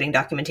hours writing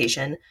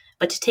documentation,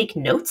 but to take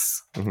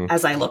notes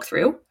as I look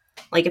through.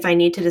 Like if I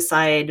need to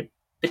decide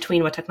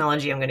between what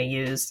technology I'm going to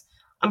use,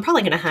 I'm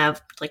probably going to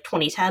have like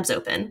 20 tabs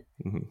open.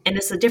 And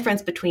it's the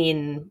difference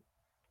between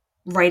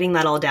writing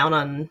that all down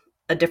on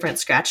a different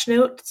scratch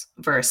note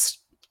versus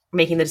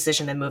making the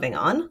decision and moving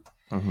on.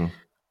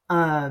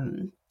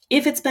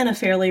 If it's been a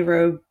fairly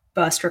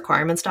robust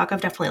requirements doc,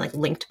 I've definitely like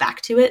linked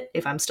back to it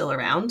if I'm still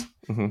around.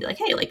 Be like,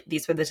 hey, like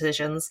these were the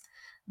decisions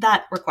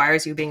that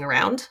requires you being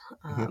around,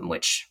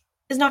 which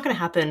is not going to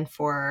happen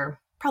for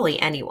probably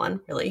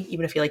anyone, really.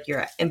 Even if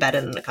you're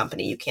embedded in a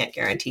company, you can't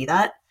guarantee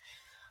that.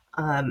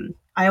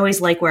 I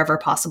always like, wherever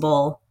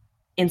possible,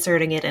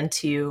 inserting it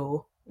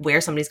into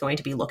where somebody's going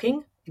to be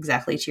looking,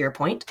 exactly to your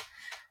point.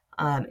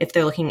 If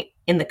they're looking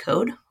in the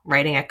code,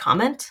 writing a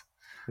comment.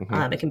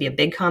 It can be a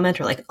big comment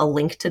or like a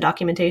link to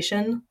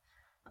documentation.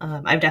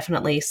 I've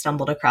definitely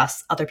stumbled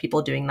across other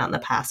people doing that in the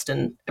past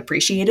and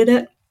appreciated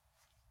it.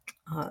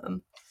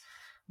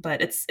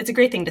 But it's a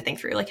great thing to think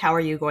through. Like, how are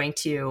you going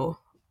to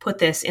put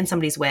this in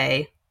somebody's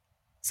way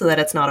so that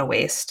it's not a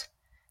waste?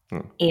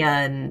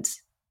 And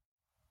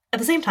at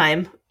the same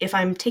time, if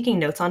I'm taking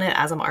notes on it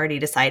as I'm already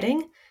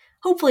deciding,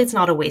 hopefully it's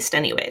not a waste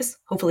anyways.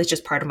 Hopefully it's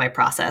just part of my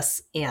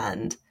process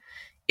and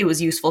it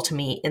was useful to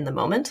me in the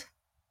moment,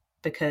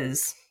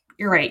 because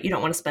you're right, you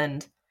don't want to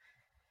spend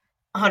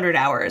 100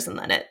 hours and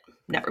then it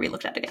never be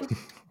looked at again.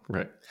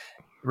 Right.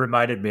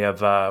 Reminded me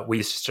of we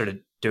used to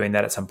started doing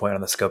that at some point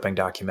on the scoping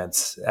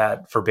documents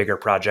for bigger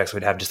projects.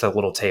 We'd have just a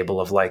little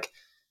table of like,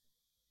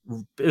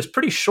 it was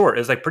pretty short.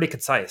 It was like pretty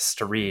concise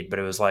to read, but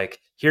it was like,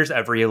 here's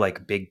every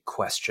like big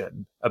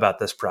question about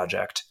this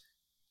project.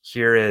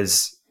 Here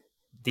is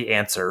the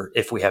answer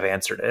if we have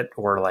answered it,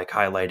 or like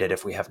highlighted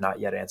if we have not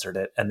yet answered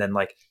it. And then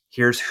like,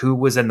 here's who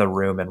was in the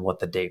room and what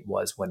the date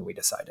was when we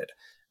decided.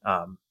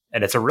 And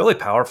it's a really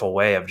powerful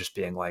way of just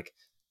being like,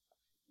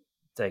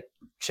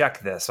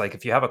 check this. Like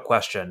if you have a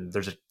question,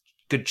 there's a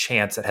good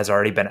chance it has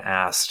already been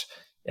asked.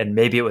 And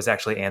maybe it was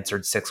actually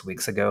answered 6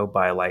 weeks ago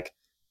by like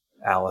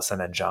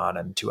Allison and John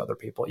and 2 other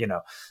people,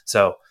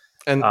 So,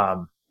 and I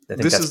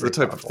think this is the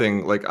type powerful of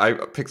thing, like I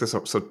picked this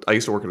up. So I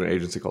used to work at an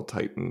agency called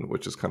Titan,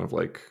 which is kind of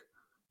like,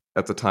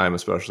 at the time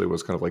especially,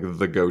 was kind of like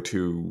the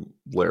go-to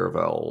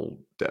Laravel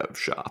dev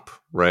shop,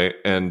 right?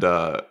 And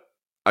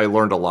I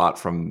learned a lot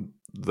from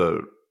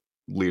the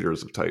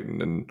leaders of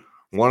Titan. And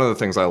one of the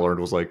things I learned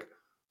was like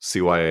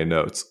CYA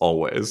notes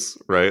always,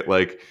 right?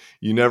 Like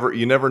you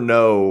never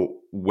know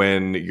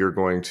when you're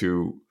going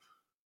to,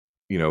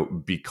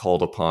 be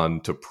called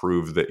upon to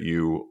prove that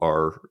you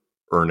are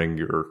earning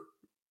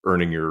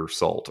your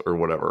salt or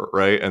whatever,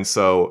 right? And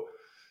so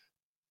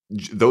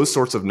those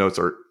sorts of notes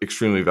are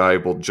extremely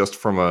valuable just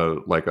from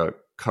a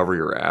cover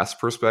your ass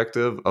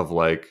perspective of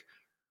like,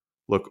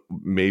 look,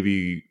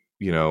 maybe,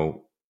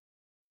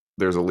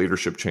 there's a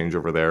leadership change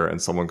over there and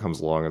someone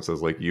comes along and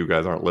says like, you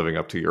guys aren't living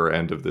up to your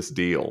end of this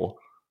deal.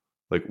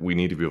 Like we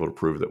need to be able to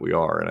prove that we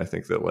are. And I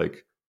think that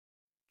like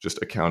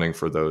just accounting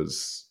for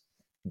those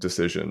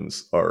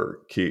decisions are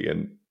key.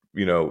 And,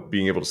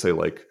 being able to say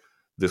like,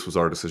 this was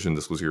our decision,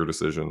 this was your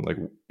decision. Like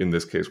in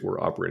this case,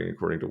 we're operating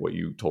according to what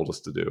you told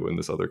us to do. In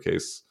this other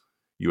case,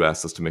 you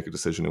asked us to make a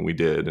decision and we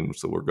did. And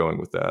so we're going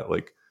with that.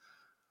 Like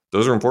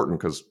those are important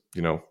because,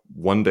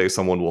 one day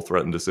someone will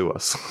threaten to sue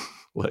us.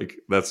 Like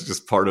that's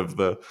just part of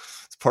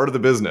the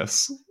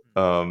business.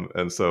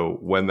 And so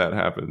when that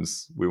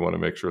happens, we want to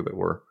make sure that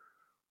we're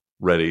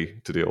ready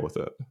to deal with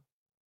it.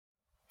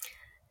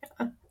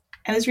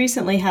 I was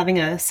recently having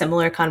a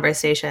similar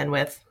conversation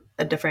with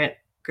a different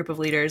group of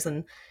leaders,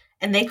 and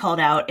they called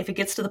out, if it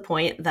gets to the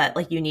point that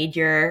like you need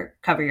your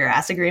cover your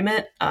ass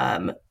agreement,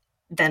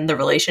 then the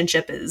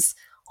relationship is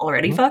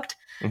already fucked.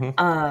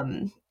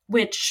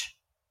 Which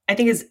I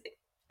think is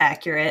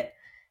accurate.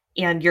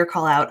 And your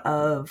call out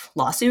of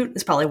lawsuit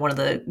is probably one of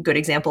the good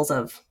examples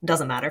of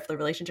doesn't matter if the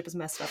relationship is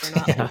messed up or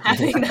not. Yeah.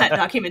 Having that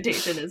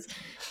documentation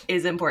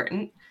is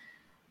important.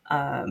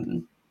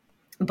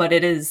 But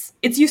it's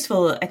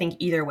useful, I think,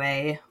 either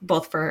way,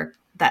 both for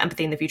that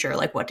empathy in the future,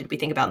 like what did we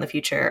think about in the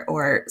future,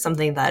 or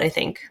something that I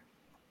think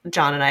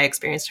John and I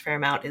experienced a fair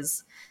amount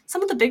is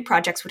some of the big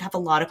projects would have a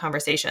lot of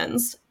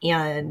conversations,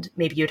 and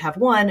maybe you'd have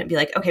one and be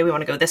like, okay, we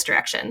want to go this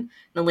direction. And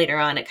then later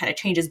on, it kind of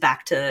changes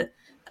back to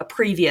a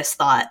previous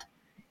thought.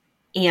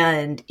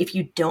 And if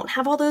you don't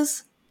have all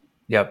those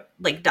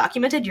like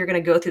documented, you're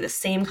going to go through the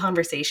same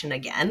conversation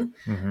again.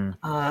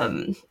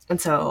 And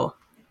so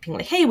being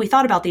like, hey, we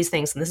thought about these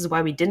things and this is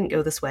why we didn't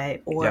go this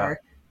way, or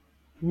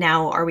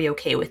now are we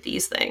okay with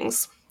these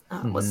things,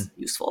 was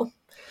useful.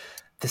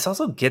 This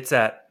also gets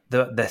at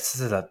this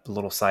is a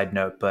little side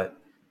note, but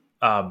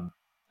an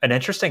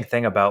interesting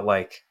thing about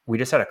like, we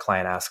just had a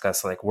client ask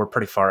us, like, we're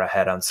pretty far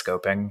ahead on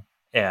scoping.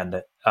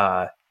 And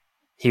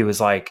he was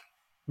like,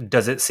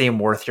 does it seem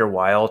worth your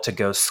while to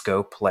go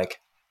scope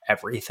like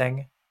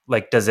everything?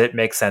 Like, does it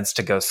make sense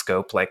to go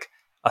scope like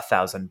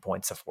 1,000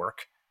 points of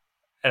work?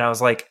 And I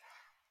was like,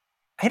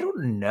 I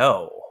don't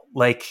know.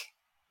 Like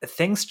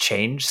things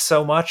change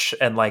so much.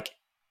 And like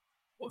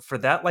for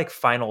that, like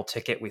final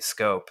ticket we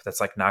scope,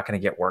 that's like not going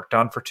to get worked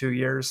on for 2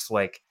 years.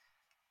 Like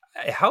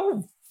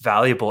how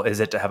valuable is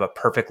it to have a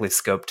perfectly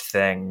scoped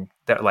thing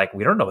that like,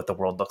 we don't know what the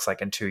world looks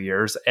like in 2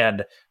 years.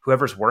 And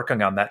whoever's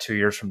working on that 2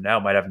 years from now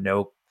might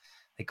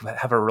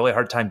have a really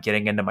hard time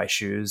getting into my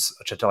shoes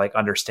to like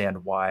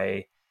understand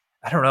why.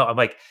 I don't know. I'm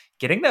like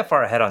getting that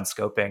far ahead on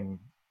scoping.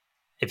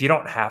 If you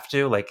don't have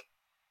to, like,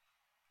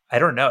 I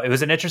don't know. It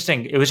was just an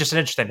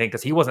interesting thing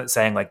because he wasn't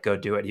saying like, go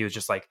do it. He was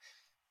just like,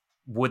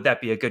 would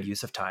that be a good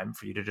use of time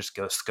for you to just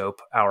go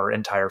scope our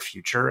entire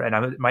future?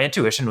 And my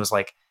intuition was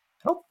like,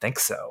 I don't think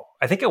so.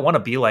 I think I want to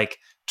be like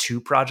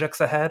 2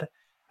 projects ahead.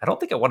 I don't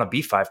think I want to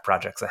be 5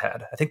 projects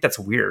ahead. I think that's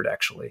weird,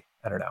 actually.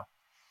 I don't know.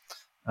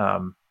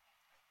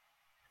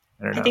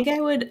 I think I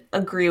would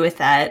agree with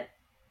that,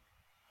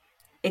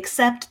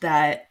 except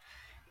that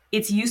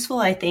it's useful,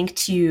 I think,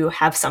 to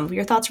have some of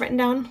your thoughts written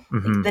down.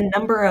 Like the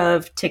number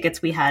of tickets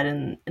we had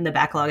in the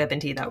backlog at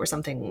Binti that were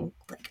something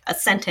like a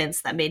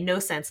sentence that made no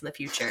sense in the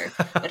future,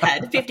 but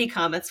had 50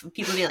 comments with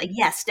people being like,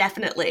 yes,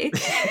 definitely.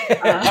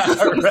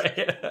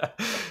 Right.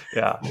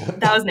 Yeah.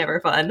 That was never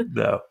fun.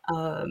 No.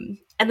 And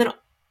then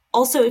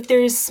also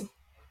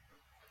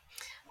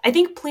I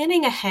think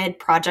planning ahead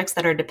projects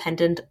that are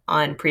dependent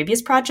on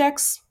previous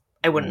projects,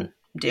 I wouldn't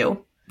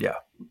do. Yeah.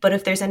 But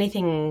if there's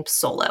anything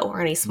solo or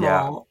any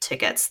small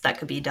tickets that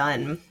could be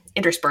done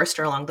interspersed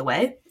or along the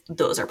way,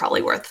 those are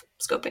probably worth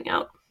scoping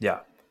out.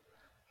 Yeah.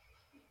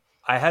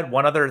 I had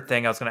one other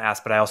thing I was going to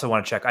ask, but I also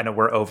want to check. I know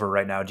we're over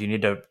right now.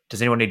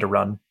 Does anyone need to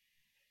run?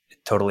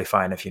 Totally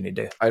fine if you need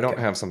to. I don't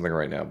have something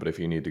right now, but if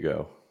you need to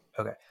go.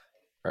 Okay.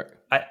 All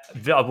right.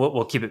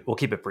 We'll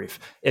keep it brief.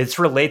 It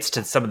relates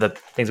to some of the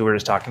things we were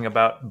just talking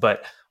about,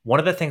 but one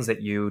of the things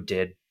that you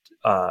did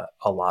a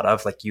lot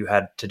of, like you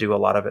had to do a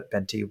lot of at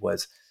Benti,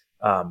 was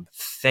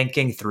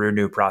thinking through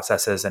new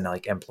processes and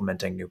like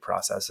implementing new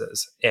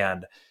processes.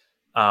 And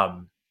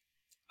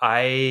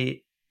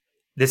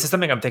this is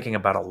something I'm thinking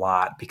about a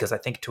lot, because I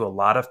think to a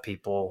lot of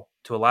people,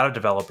 to a lot of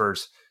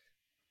developers,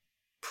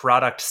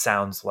 product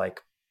sounds like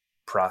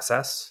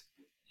process,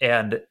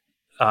 and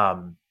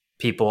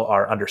people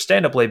are,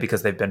 understandably,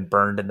 because they've been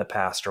burned in the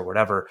past or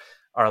whatever,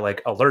 are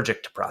like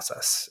allergic to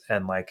process.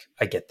 And like,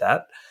 I get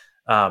that.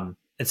 And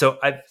so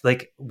I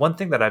like, one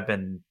thing that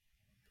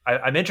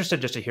I'm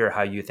interested just to hear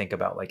how you think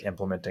about like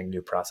implementing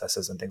new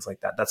processes and things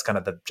like that. That's kind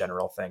of the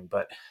general thing,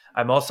 but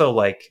I'm also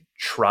like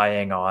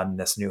trying on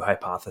this new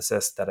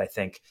hypothesis that I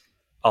think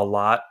a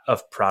lot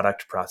of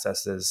product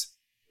processes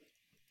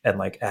and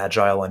like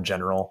agile in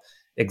general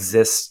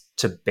exists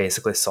to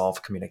basically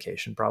solve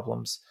communication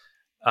problems.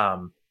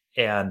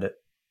 And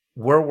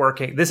we're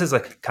working, this is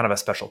like kind of a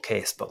special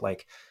case, but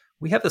like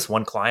we have this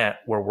one client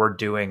where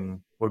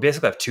we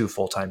basically have two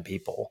full-time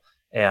people,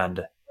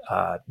 and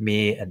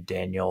me and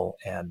Daniel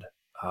and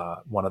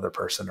one other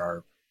person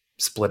are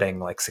splitting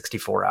like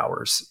 64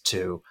 hours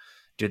to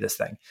do this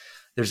thing.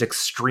 There's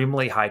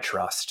extremely high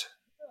trust,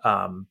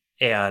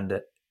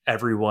 and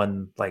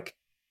everyone like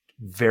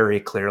very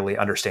clearly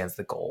understands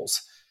the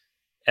goals,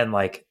 and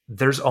like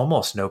there's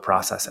almost no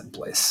process in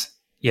place.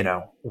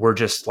 We're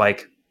just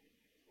like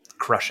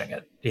crushing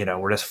it.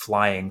 We're just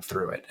flying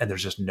through it, and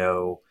there's just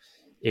no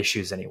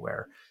issues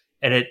anywhere.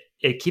 And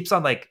it keeps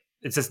on like,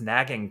 it's this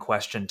nagging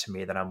question to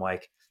me that I'm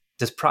like,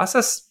 does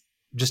process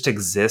just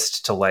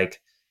exist to like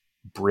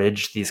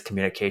bridge these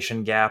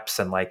communication gaps?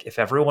 And like, if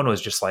everyone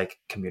was just like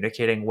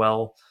communicating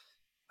well,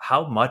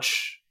 how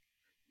much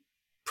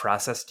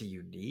process do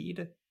you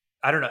need?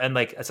 I don't know. And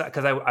like,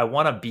 because I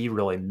want to be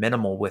really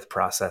minimal with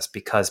process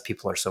because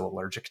people are so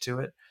allergic to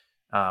it.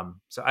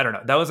 So I don't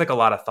know. That was like a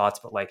lot of thoughts,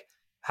 but like,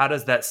 how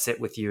does that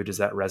sit with you? Does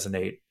that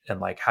resonate? And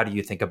like, how do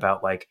you think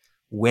about like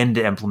when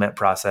to implement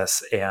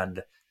process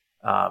and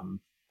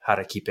how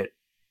to keep it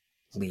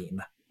lean?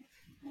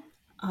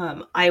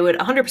 I would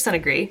 100%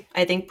 agree.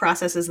 I think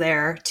process is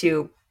there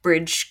to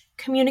bridge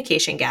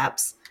communication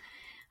gaps.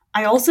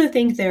 I also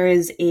think there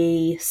is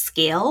a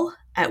scale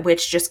at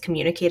which just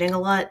communicating a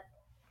lot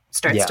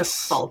starts to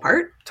fall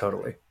apart.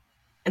 Totally.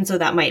 And so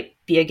that might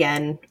be,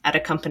 again, at a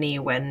company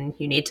when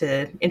you need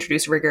to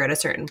introduce rigor at a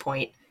certain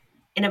point.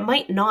 And it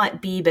might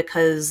not be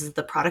because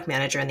the product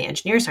manager and the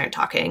engineers aren't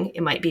talking.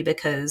 It might be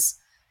because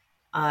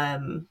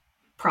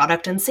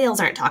product and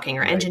sales aren't talking,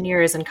 or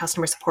engineers and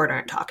customer support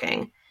aren't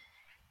talking.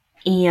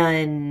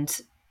 And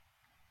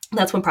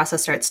that's when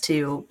process starts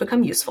to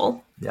become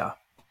useful. Yeah.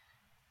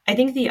 I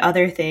think the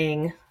other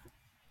thing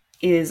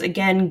is,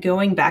 again,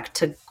 going back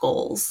to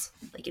goals,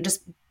 like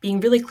just being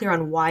really clear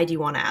on why do you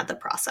want to add the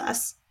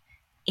process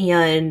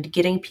and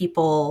getting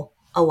people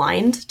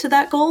aligned to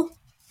that goal.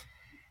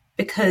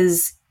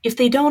 Because if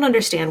they don't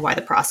understand why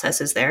the process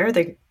is there,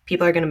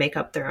 people are going to make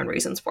up their own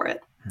reasons for it.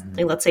 Mm-hmm.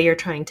 Like, let's say you're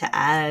trying to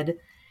add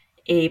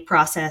a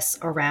process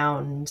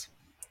around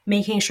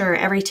making sure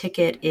every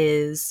ticket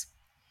is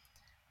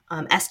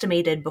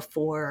estimated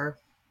before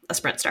a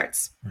sprint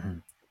starts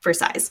for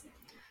size.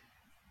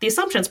 The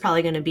assumption is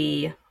probably going to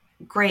be,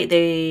 great,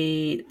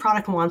 the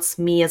product wants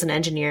me as an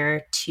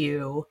engineer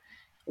to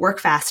work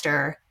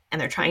faster, and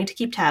they're trying to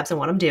keep tabs on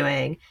what I'm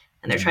doing,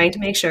 and they're trying to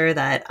make sure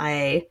that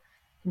I'm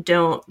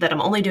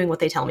only doing what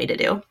they tell me to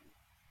do.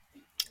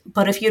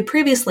 But if you had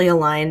previously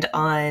aligned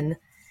on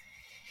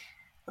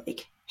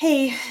like,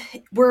 hey,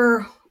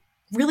 we're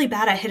really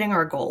bad at hitting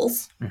our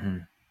goals,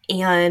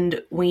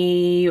 and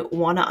we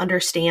want to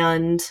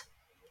understand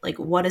like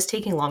what is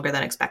taking longer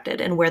than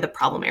expected and where the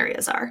problem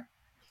areas are.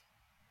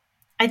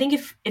 I think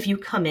if you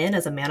come in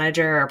as a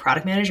manager or a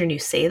product manager and you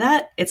say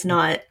that, it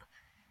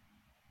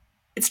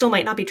still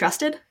might not be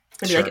trusted. It's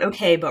going to be like,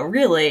 okay, but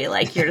really,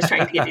 like, you're just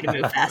trying to get me to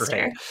move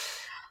faster.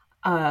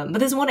 But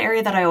there's one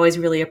area that I always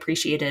really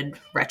appreciated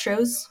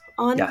retros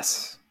on.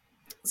 Yes.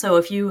 So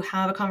if you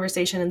have a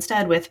conversation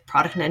instead with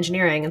product and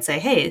engineering and say,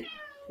 hey,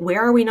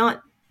 where are we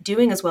not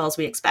doing as well as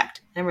we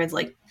expect? And everyone's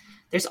like,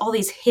 there's all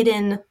these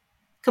hidden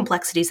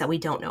complexities that we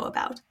don't know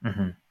about.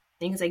 And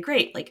you can say,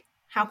 great, like,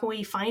 how can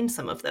we find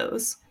some of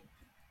those?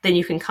 Then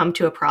you can come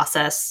to a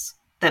process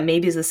that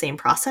maybe is the same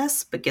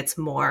process, but gets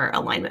more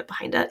alignment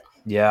behind it.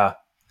 Yeah.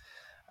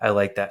 I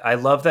like that. I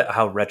love that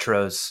how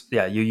retros,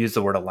 you use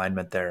the word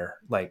alignment there.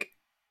 Like,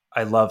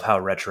 I love how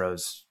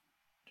retros,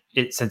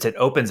 since it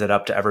opens it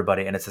up to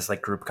everybody and it's this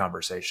like group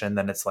conversation,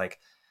 then it's like,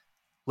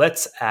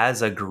 let's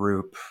as a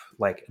group,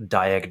 like,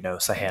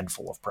 diagnose a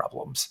handful of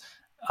problems.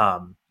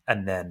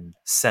 and then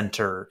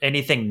center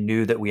anything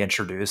new that we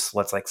introduce.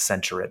 Let's like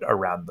center it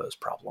around those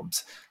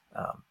problems.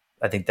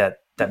 I think that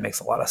makes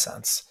a lot of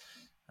sense.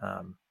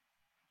 And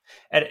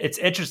it's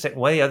interesting.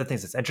 One of the other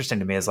things that's interesting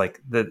to me is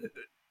like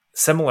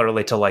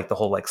similarly to like the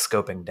whole like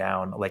scoping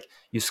down, like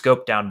you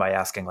scope down by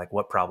asking like,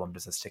 what problem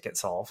does this ticket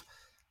solve?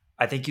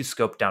 I think you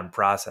scope down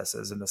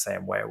processes in the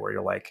same way, where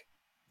you're like,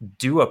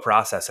 do a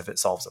process if it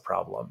solves a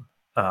problem.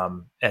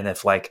 And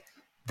if like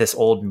this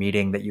old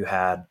meeting that you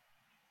had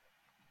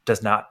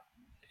does not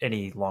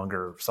any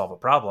longer solve a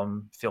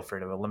problem, feel free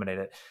to eliminate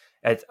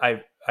it.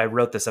 I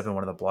wrote this up in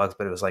one of the blogs,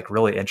 but it was like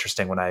really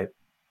interesting when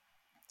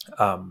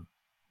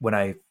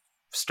I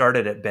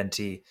started at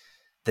Benti,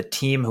 the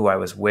team who I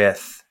was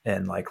with,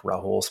 and like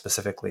Rahul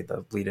specifically,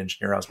 the lead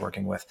engineer I was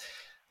working with,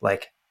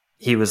 like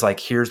he was like,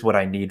 here's what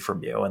I need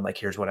from you. And like,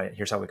 here's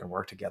how we can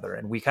work together.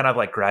 And we kind of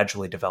like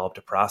gradually developed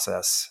a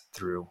process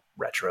through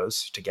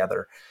retros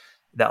together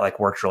that like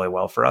worked really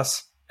well for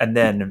us. And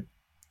then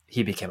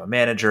he became a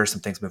manager.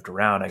 Some things moved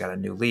around. I got a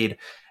new lead,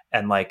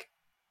 and like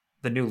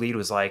the new lead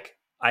was like,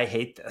 I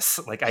hate this.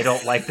 Like, I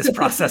don't like this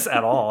process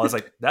at all. I was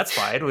like, that's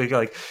fine.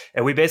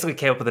 And we basically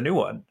came up with a new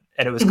one,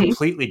 and it was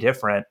completely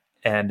different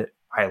and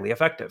highly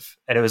effective.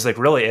 And it was like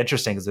really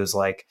interesting because it was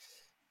like,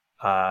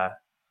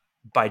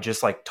 by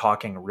just like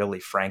talking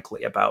really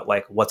frankly about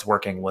like what's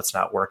working, what's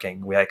not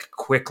working, we like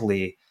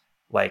quickly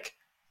like,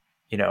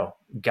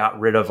 got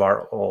rid of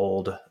our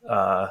whole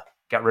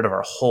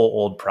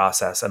old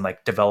process and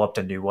like developed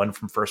a new one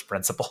from first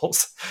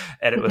principles.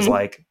 And it was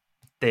like,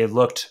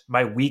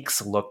 my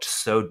weeks looked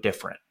so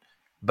different,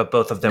 but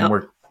both of them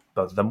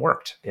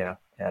worked. Yeah.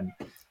 And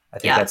I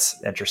think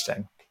that's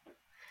interesting.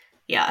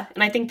 Yeah.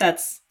 And I think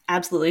that's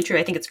absolutely true.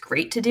 I think it's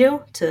great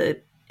to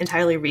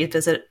entirely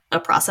revisit a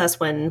process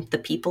when the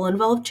people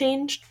involved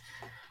changed.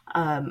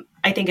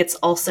 I think it's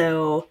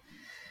also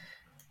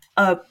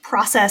a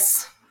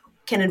process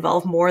can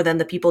involve more than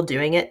the people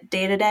doing it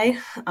day to day.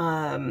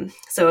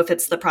 So if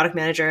it's the product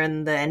manager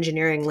and the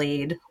engineering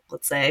lead,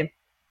 let's say,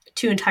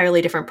 two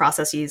entirely different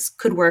processes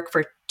could work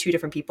for two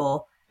different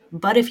people.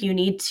 But if you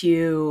need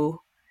to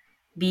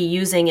be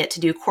using it to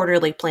do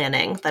quarterly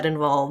planning that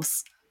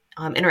involves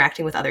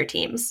interacting with other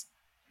teams,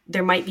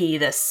 there might be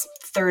this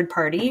third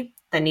party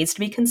that needs to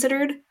be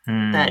considered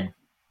that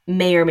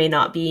may or may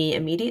not be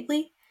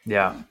immediately.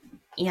 Yeah.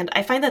 And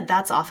I find that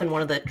that's often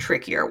one of the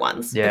trickier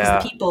ones. Yeah.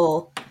 Because the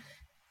people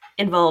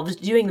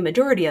involved doing the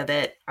majority of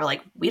it are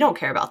like, we don't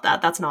care about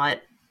that. That's not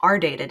our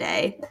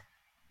day-to-day.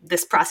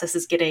 This process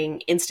is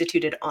getting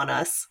instituted on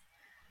us.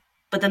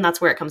 But then that's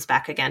where it comes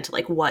back again to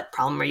like, what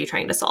problem are you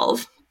trying to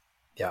solve?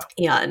 Yeah.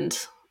 And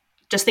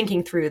just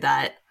thinking through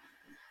that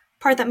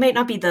part that might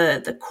not be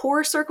the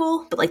core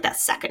circle, but like that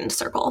second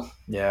circle.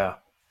 Yeah.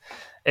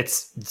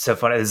 It's so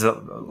funny. This is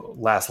a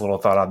last little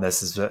thought on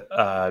this is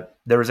there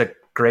was a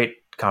great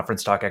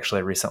conference talk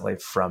actually recently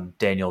from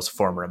Daniel's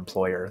former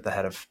employer, the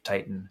head of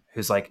Titan,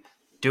 who's like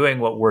doing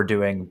what we're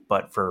doing,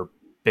 but for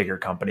bigger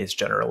companies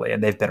generally.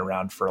 And they've been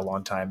around for a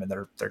long time, and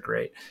they're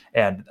great.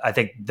 And I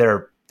think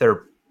they're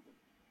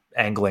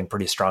angling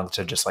pretty strong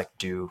to just like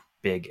do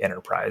big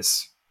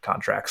enterprise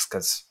contracts,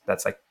 because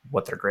that's like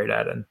what they're great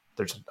at. And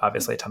there's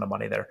obviously a ton of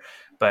money there.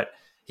 But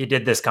he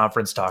did this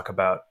conference talk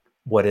about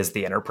what is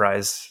the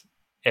enterprise,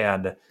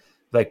 and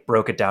like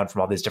broke it down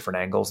from all these different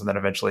angles. And then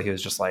eventually he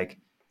was just like,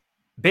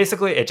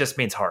 basically it just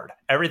means hard.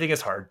 Everything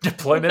is hard.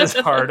 Deployment is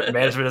hard.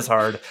 Management is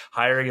hard.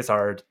 Hiring is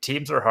hard.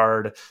 Teams are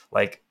hard.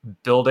 Like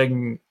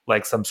building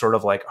like some sort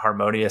of like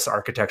harmonious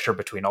architecture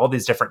between all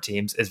these different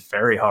teams is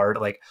very hard.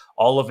 Like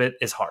all of it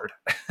is hard.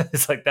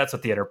 It's like, that's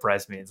what the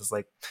enterprise means. It's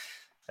like,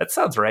 that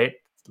sounds right.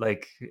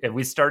 Like, and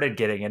we started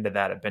getting into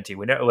that at Benti.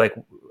 We know like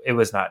it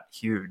was not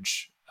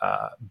huge,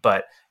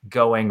 but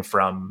going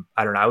from,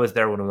 I don't know, I was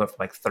there when we went from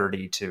like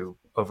 30 to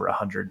over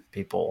 100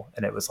 people.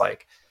 And it was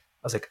like,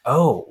 I was like,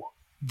 oh,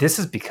 this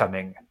is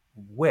becoming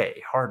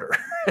way harder.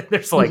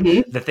 There's like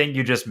the thing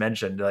you just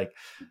mentioned, like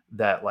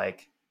that,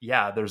 like,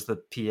 yeah, there's the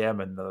PM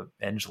and the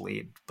eng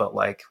lead, but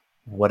like,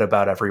 what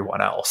about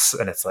everyone else?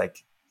 And it's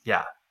like,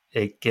 yeah,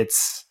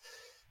 it's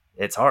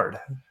hard.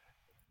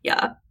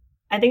 Yeah.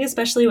 I think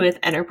especially with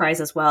enterprise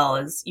as well,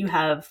 is you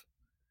have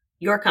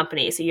your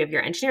company. So you have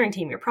your engineering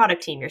team, your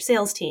product team, your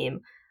sales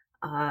team,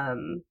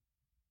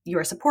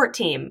 your support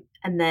team.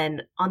 And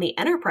then on the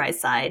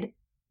enterprise side,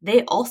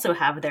 they also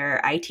have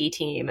their IT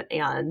team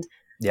and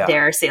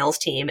their sales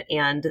team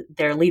and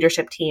their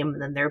leadership team,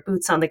 and then their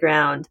boots on the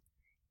ground.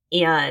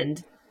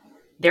 And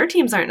their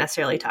teams aren't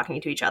necessarily talking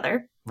to each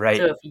other. Right.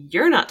 So if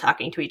you're not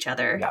talking to each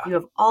other, you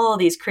have all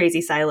these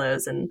crazy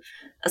silos and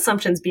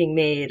assumptions being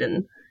made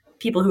and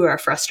people who are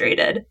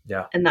frustrated.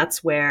 Yeah. And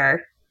that's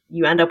where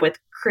you end up with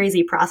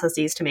crazy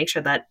processes to make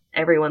sure that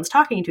everyone's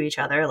talking to each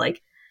other,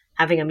 like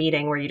having a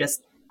meeting where you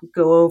just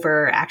go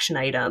over action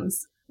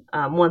items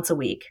once a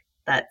week.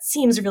 That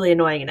seems really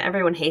annoying and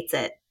everyone hates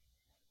it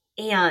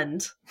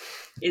and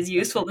is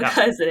useful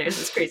because there's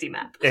this crazy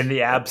map. In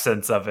the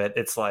absence of it,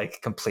 it's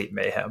like complete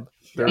mayhem.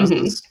 There's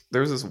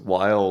this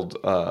wild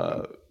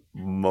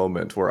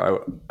moment where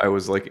I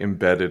was like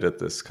embedded at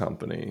this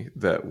company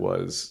that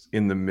was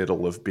in the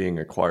middle of being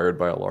acquired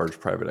by a large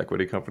private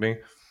equity company.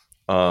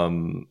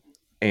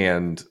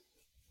 And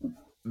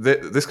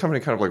this company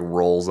kind of like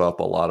rolls up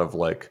a lot of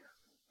like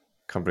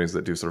companies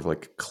that do sort of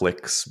like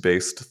clicks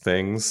based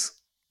things,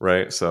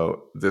 right?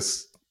 So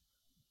this,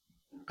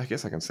 I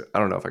guess I can say, I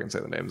don't know if I can say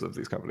the names of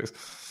these companies.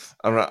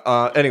 I don't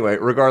know. Anyway,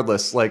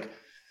 regardless, like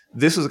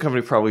this was a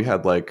company probably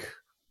had like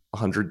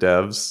 100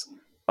 devs,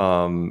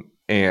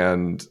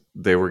 and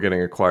they were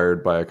getting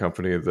acquired by a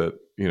company that,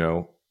 you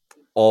know,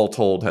 all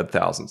told had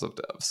thousands of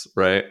devs,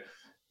 right?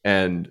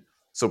 And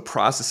so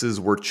processes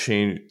were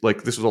changed.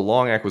 Like this was a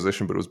long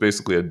acquisition, but it was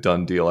basically a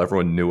done deal.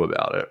 Everyone knew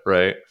about it,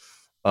 right?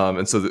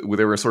 And so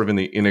they were sort of in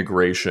the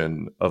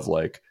integration of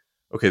like,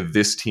 okay,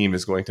 this team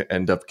is going to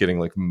end up getting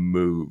like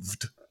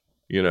moved,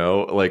 you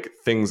know, like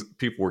things,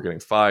 people were getting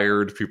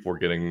fired, people were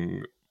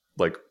getting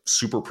like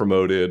super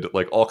promoted,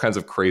 like all kinds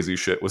of crazy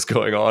shit was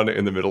going on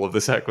in the middle of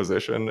this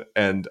acquisition.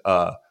 And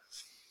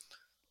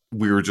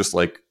we were just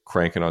like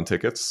cranking on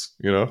tickets,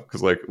 you know,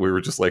 because like we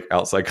were just like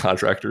outside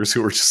contractors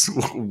who were just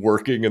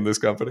working in this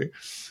company.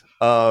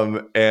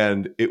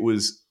 And it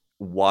was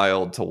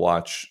wild to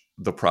watch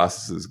the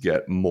processes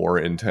get more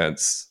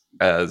intense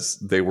as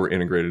they were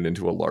integrated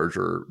into a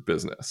larger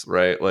business,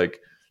 right? Like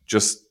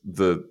just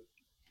the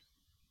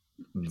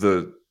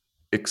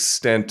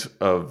extent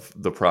of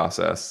the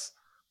process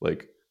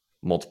like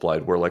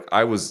multiplied, where like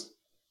I was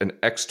an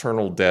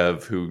external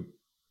dev who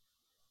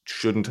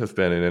shouldn't have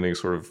been in any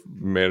sort of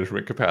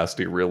management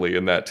capacity really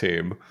in that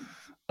team.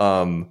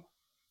 Um,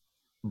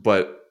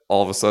 but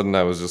all of a sudden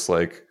I was just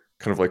like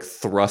kind of like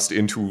thrust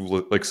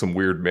into like some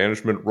weird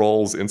management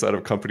roles inside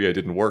of a company I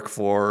didn't work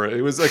for.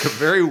 It was like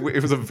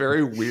it was a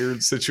very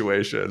weird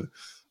situation.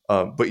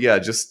 But yeah,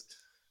 just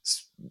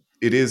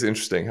it is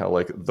interesting how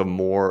like the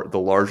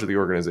larger the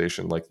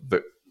organization, like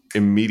the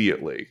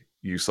immediately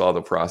you saw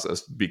the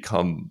process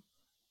become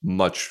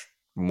much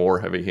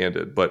more heavy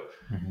handed, but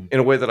in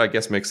a way that I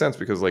guess makes sense,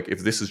 because like if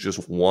this is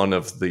just one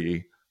of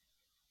the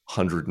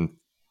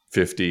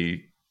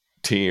 150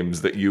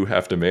 teams that you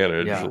have to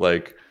manage, Yeah.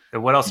 like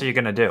What else are you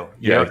gonna do?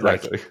 You yeah, don't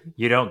exactly. like,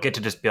 you don't get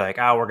to just be like,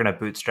 oh, we're gonna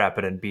bootstrap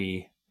it and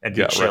be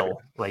Yeah, chill. right.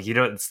 Like you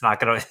don't. It's not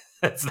gonna.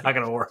 It's not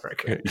gonna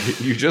work.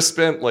 You just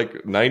spent like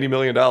 $90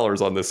 million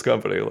on this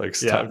company. Like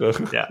it's Yeah. time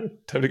to Yeah.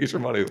 time to get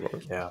your money's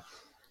worth. Yeah.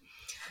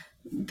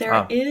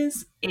 There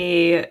is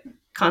a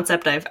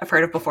concept I've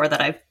heard of before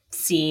that I've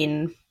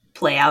seen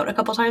play out a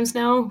couple times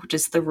now, which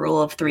is the rule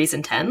of threes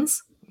and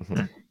tens.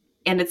 Mhm.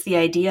 And it's the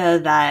idea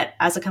that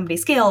as a company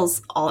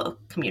scales, all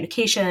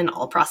communication,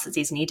 all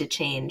processes need to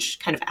change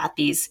kind of at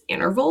these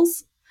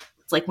intervals.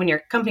 It's like when your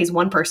company's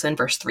one person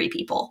versus three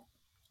people,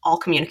 all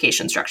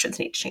communication instructions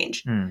need to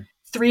change.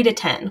 3 to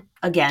 10,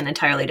 again,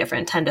 entirely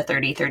different. 10 to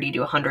 30, 30 to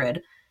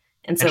 100,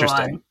 and so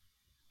on.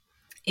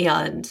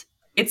 And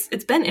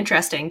it's been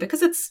interesting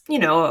because it's, you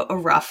know, a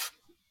rough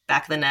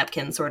back of the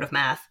napkin sort of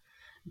math,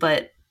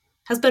 but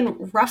has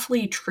been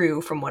roughly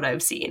true from what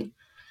I've seen.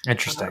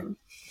 Interesting.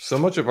 So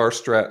much of our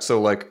strat, so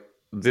like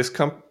this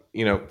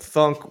you know,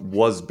 Thunk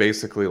was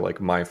basically like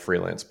my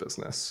freelance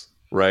business,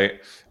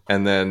 right?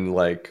 And then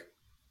like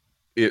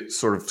it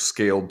sort of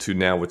scaled to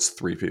now it's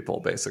 3 people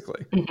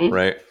basically,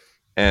 right?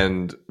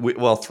 And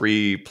well,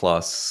 3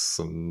 plus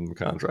some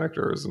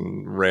contractors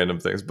and random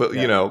things, but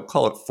you know,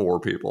 call it 4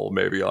 people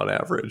maybe on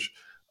average.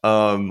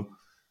 And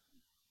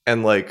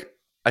like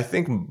I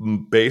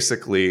think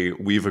basically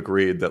we've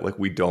agreed that like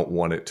we don't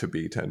want it to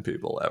be 10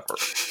 people ever,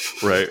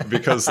 right?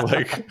 Because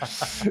like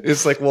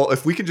it's like, well,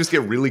 if we could just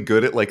get really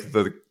good at like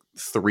the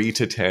 3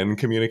 to 10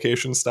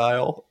 communication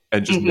style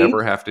and just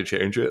never have to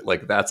change it,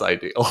 like that's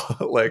ideal.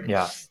 Like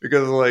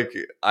because like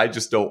I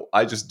just don't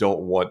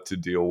want to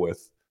deal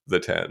with the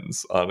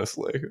tens,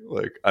 honestly.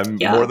 Like I'm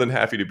more than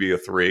happy to be a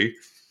 3.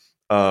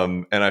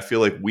 And I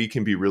feel like we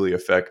can be really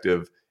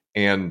effective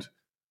and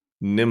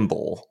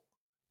nimble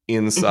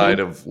inside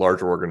of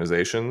larger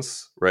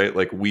organizations, right?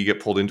 Like we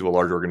get pulled into a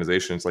large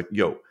organization. It's like,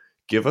 yo,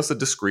 give us a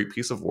discrete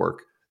piece of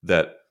work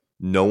that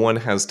no one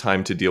has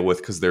time to deal with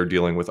because they're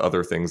dealing with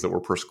other things that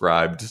were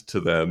prescribed to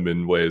them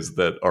in ways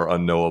that are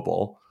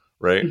unknowable,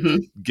 right?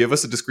 Give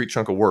us a discrete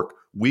chunk of work.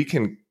 We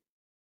can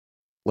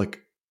like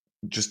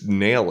just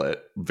nail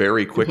it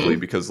very quickly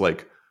because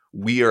like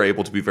we are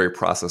able to be very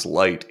process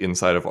light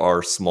inside of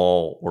our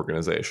small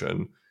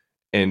organization.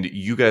 And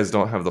you guys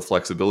don't have the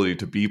flexibility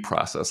to be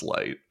process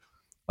light.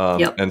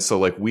 And so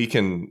like we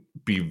can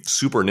be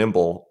super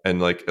nimble,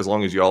 and like as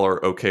long as y'all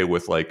are okay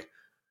with like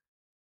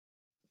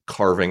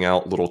carving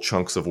out little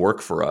chunks of work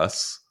for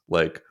us,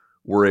 like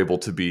we're able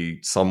to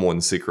be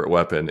someone's secret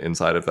weapon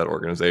inside of that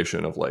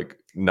organization of like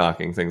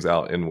knocking things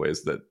out in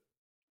ways that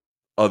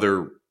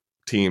other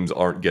teams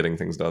aren't getting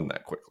things done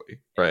that quickly,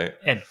 right?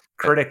 And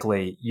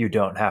critically, you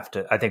don't have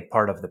to. I think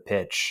part of the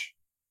pitch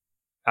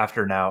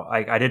after now,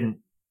 I didn't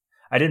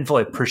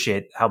fully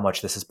appreciate how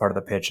much this is part of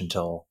the pitch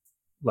until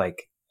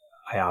like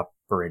I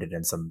operated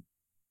in some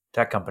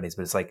tech companies,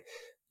 but it's like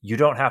you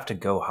don't have to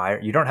go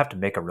hire. You don't have to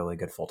make a really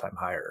good full-time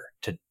hire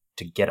to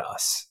get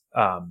us.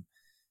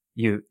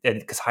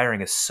 because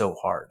hiring is so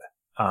hard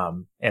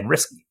and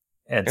risky,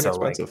 and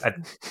so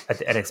expensive.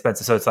 and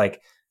expensive. So it's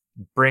like,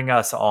 bring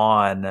us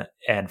on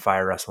and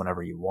fire us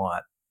whenever you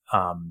want.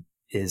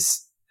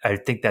 I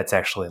think that's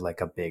actually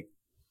like a big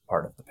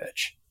part of the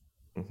pitch.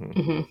 Mm-hmm.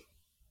 Mm-hmm.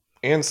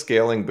 And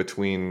scaling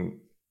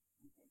between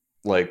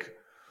like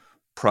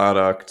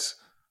product,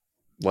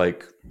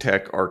 like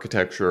tech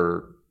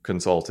architecture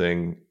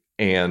consulting,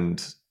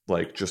 and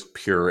like just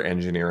pure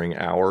engineering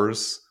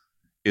hours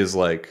is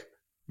like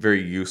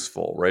very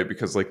useful, right?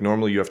 Because like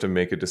normally you have to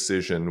make a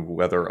decision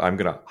whether I'm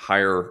going to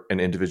hire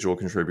an individual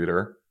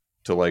contributor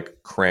to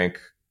like crank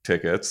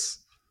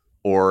tickets,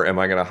 or am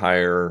I going to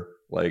hire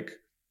like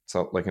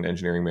an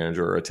engineering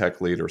manager or a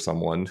tech lead or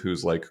someone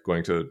who's like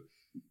going to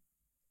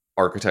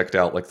architect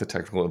out like the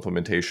technical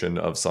implementation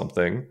of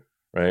something,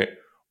 right?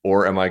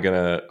 Or am I going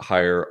to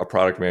hire a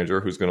product manager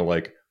who's going to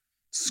like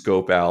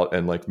scope out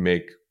and like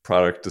make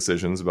product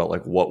decisions about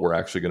like what we're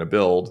actually going to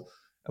build?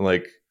 And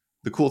like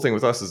the cool thing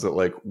with us is that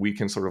like we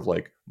can sort of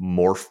like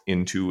morph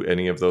into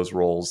any of those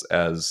roles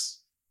as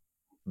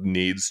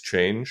needs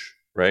change,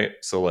 right?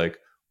 So like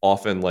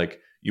often like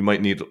you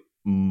might need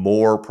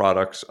more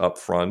products up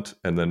front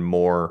and then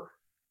more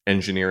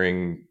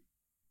engineering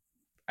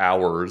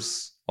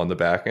hours on the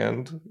back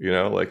end, you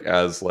know, like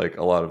as like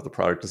a lot of the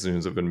product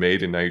decisions have been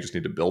made and now you just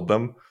need to build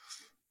them.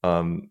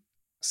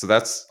 So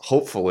that's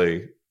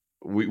hopefully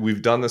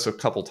we've done this a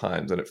couple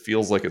times and it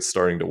feels like it's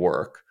starting to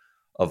work,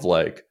 of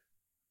like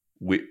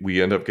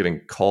we end up getting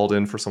called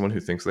in for someone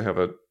who thinks they have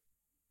a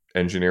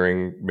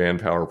engineering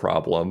manpower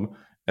problem,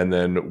 and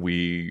then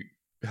we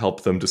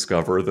help them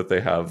discover that they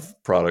have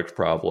product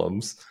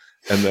problems,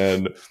 and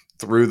then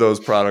through those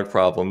product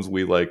problems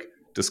we like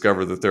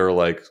discover that there are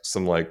like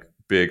some like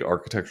big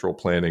architectural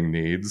planning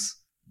needs,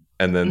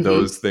 and then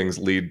those things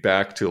lead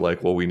back to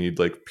like, well, we need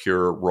like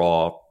pure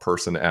raw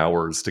person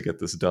hours to get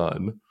this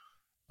done.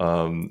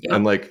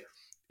 And like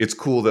it's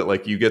cool that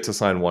like you get to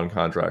sign one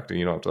contract and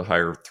you don't have to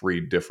hire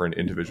 3 different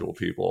individual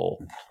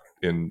people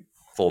in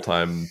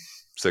full-time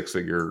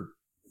 6-figure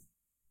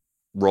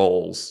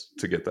roles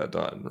to get that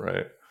done,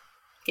 right?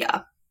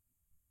 Yeah,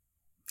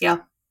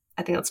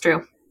 I think that's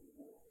true.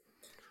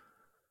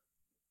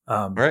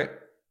 All right.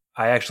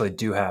 I actually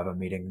do have a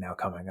meeting now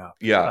coming up.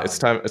 Yeah, it's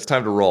time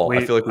to roll.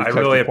 I feel like we've kept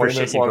really you 20 appreciate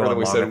minutes you longer going than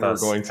we along said with we were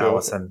us, going to.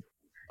 Allison.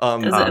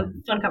 It was a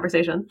fun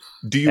conversation.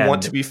 Do you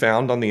want to be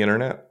found on the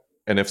internet?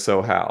 And if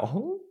so,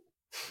 how?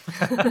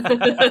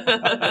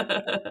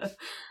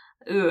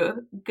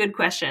 Ooh, good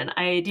question.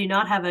 I do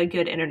not have a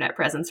good internet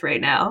presence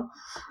right now.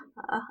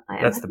 I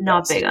am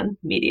not big on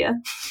media.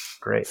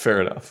 Great.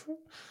 Fair enough.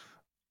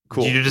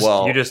 Cool. You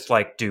just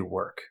like do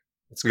work.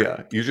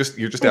 Yeah, you're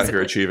just out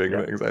here achieving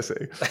things, I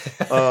see.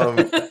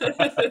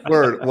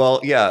 Word. Well,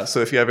 yeah.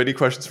 So if you have any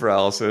questions for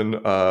Allison,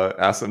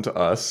 ask them to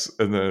us,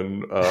 and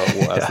then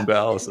we'll ask them to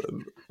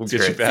Allison. We'll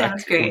get you back.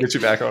 Sounds great. We'll get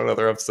you back on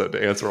another episode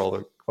to answer all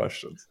the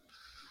questions.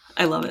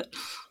 I love it.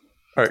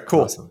 All right,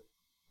 cool. Awesome.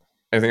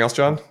 Anything else,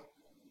 John?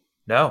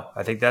 No,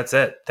 I think that's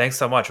it. Thanks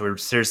so much. We're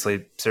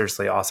seriously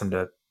awesome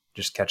to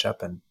just catch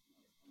up and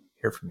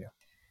hear from you.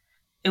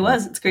 It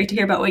was. It's great to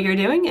hear about what you're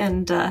doing,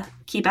 and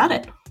keep at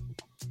it.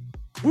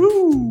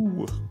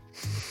 Woo!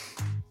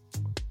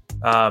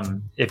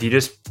 If you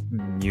just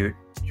mute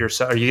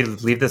yourself, or you can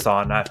leave this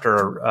on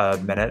after a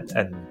minute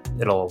and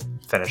it'll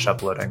finish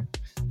uploading.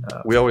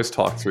 We always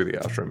talk through the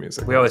outro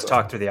music.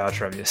 Talk through the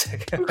outro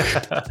music.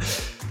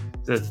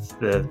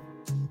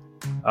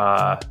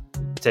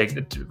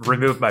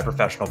 Remove my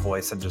professional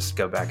voice and just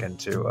go back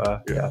into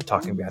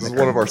talking behind. This is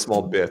one of our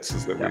small bits,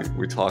 is that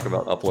we talk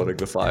about uploading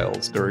the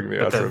files during the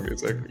outro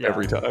music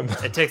every time.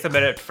 It takes a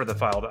minute for the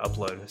file to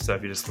upload, so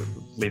if you just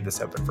leave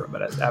this open for a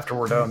minute after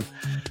we're done.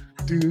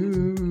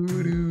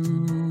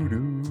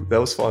 That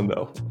was fun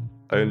though.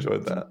 I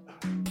enjoyed that.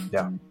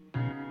 Yeah.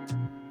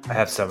 I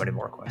have so many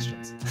more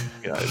questions.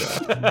 Yeah, I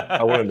know.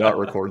 I want to not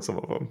record some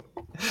of them.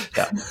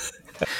 Yeah.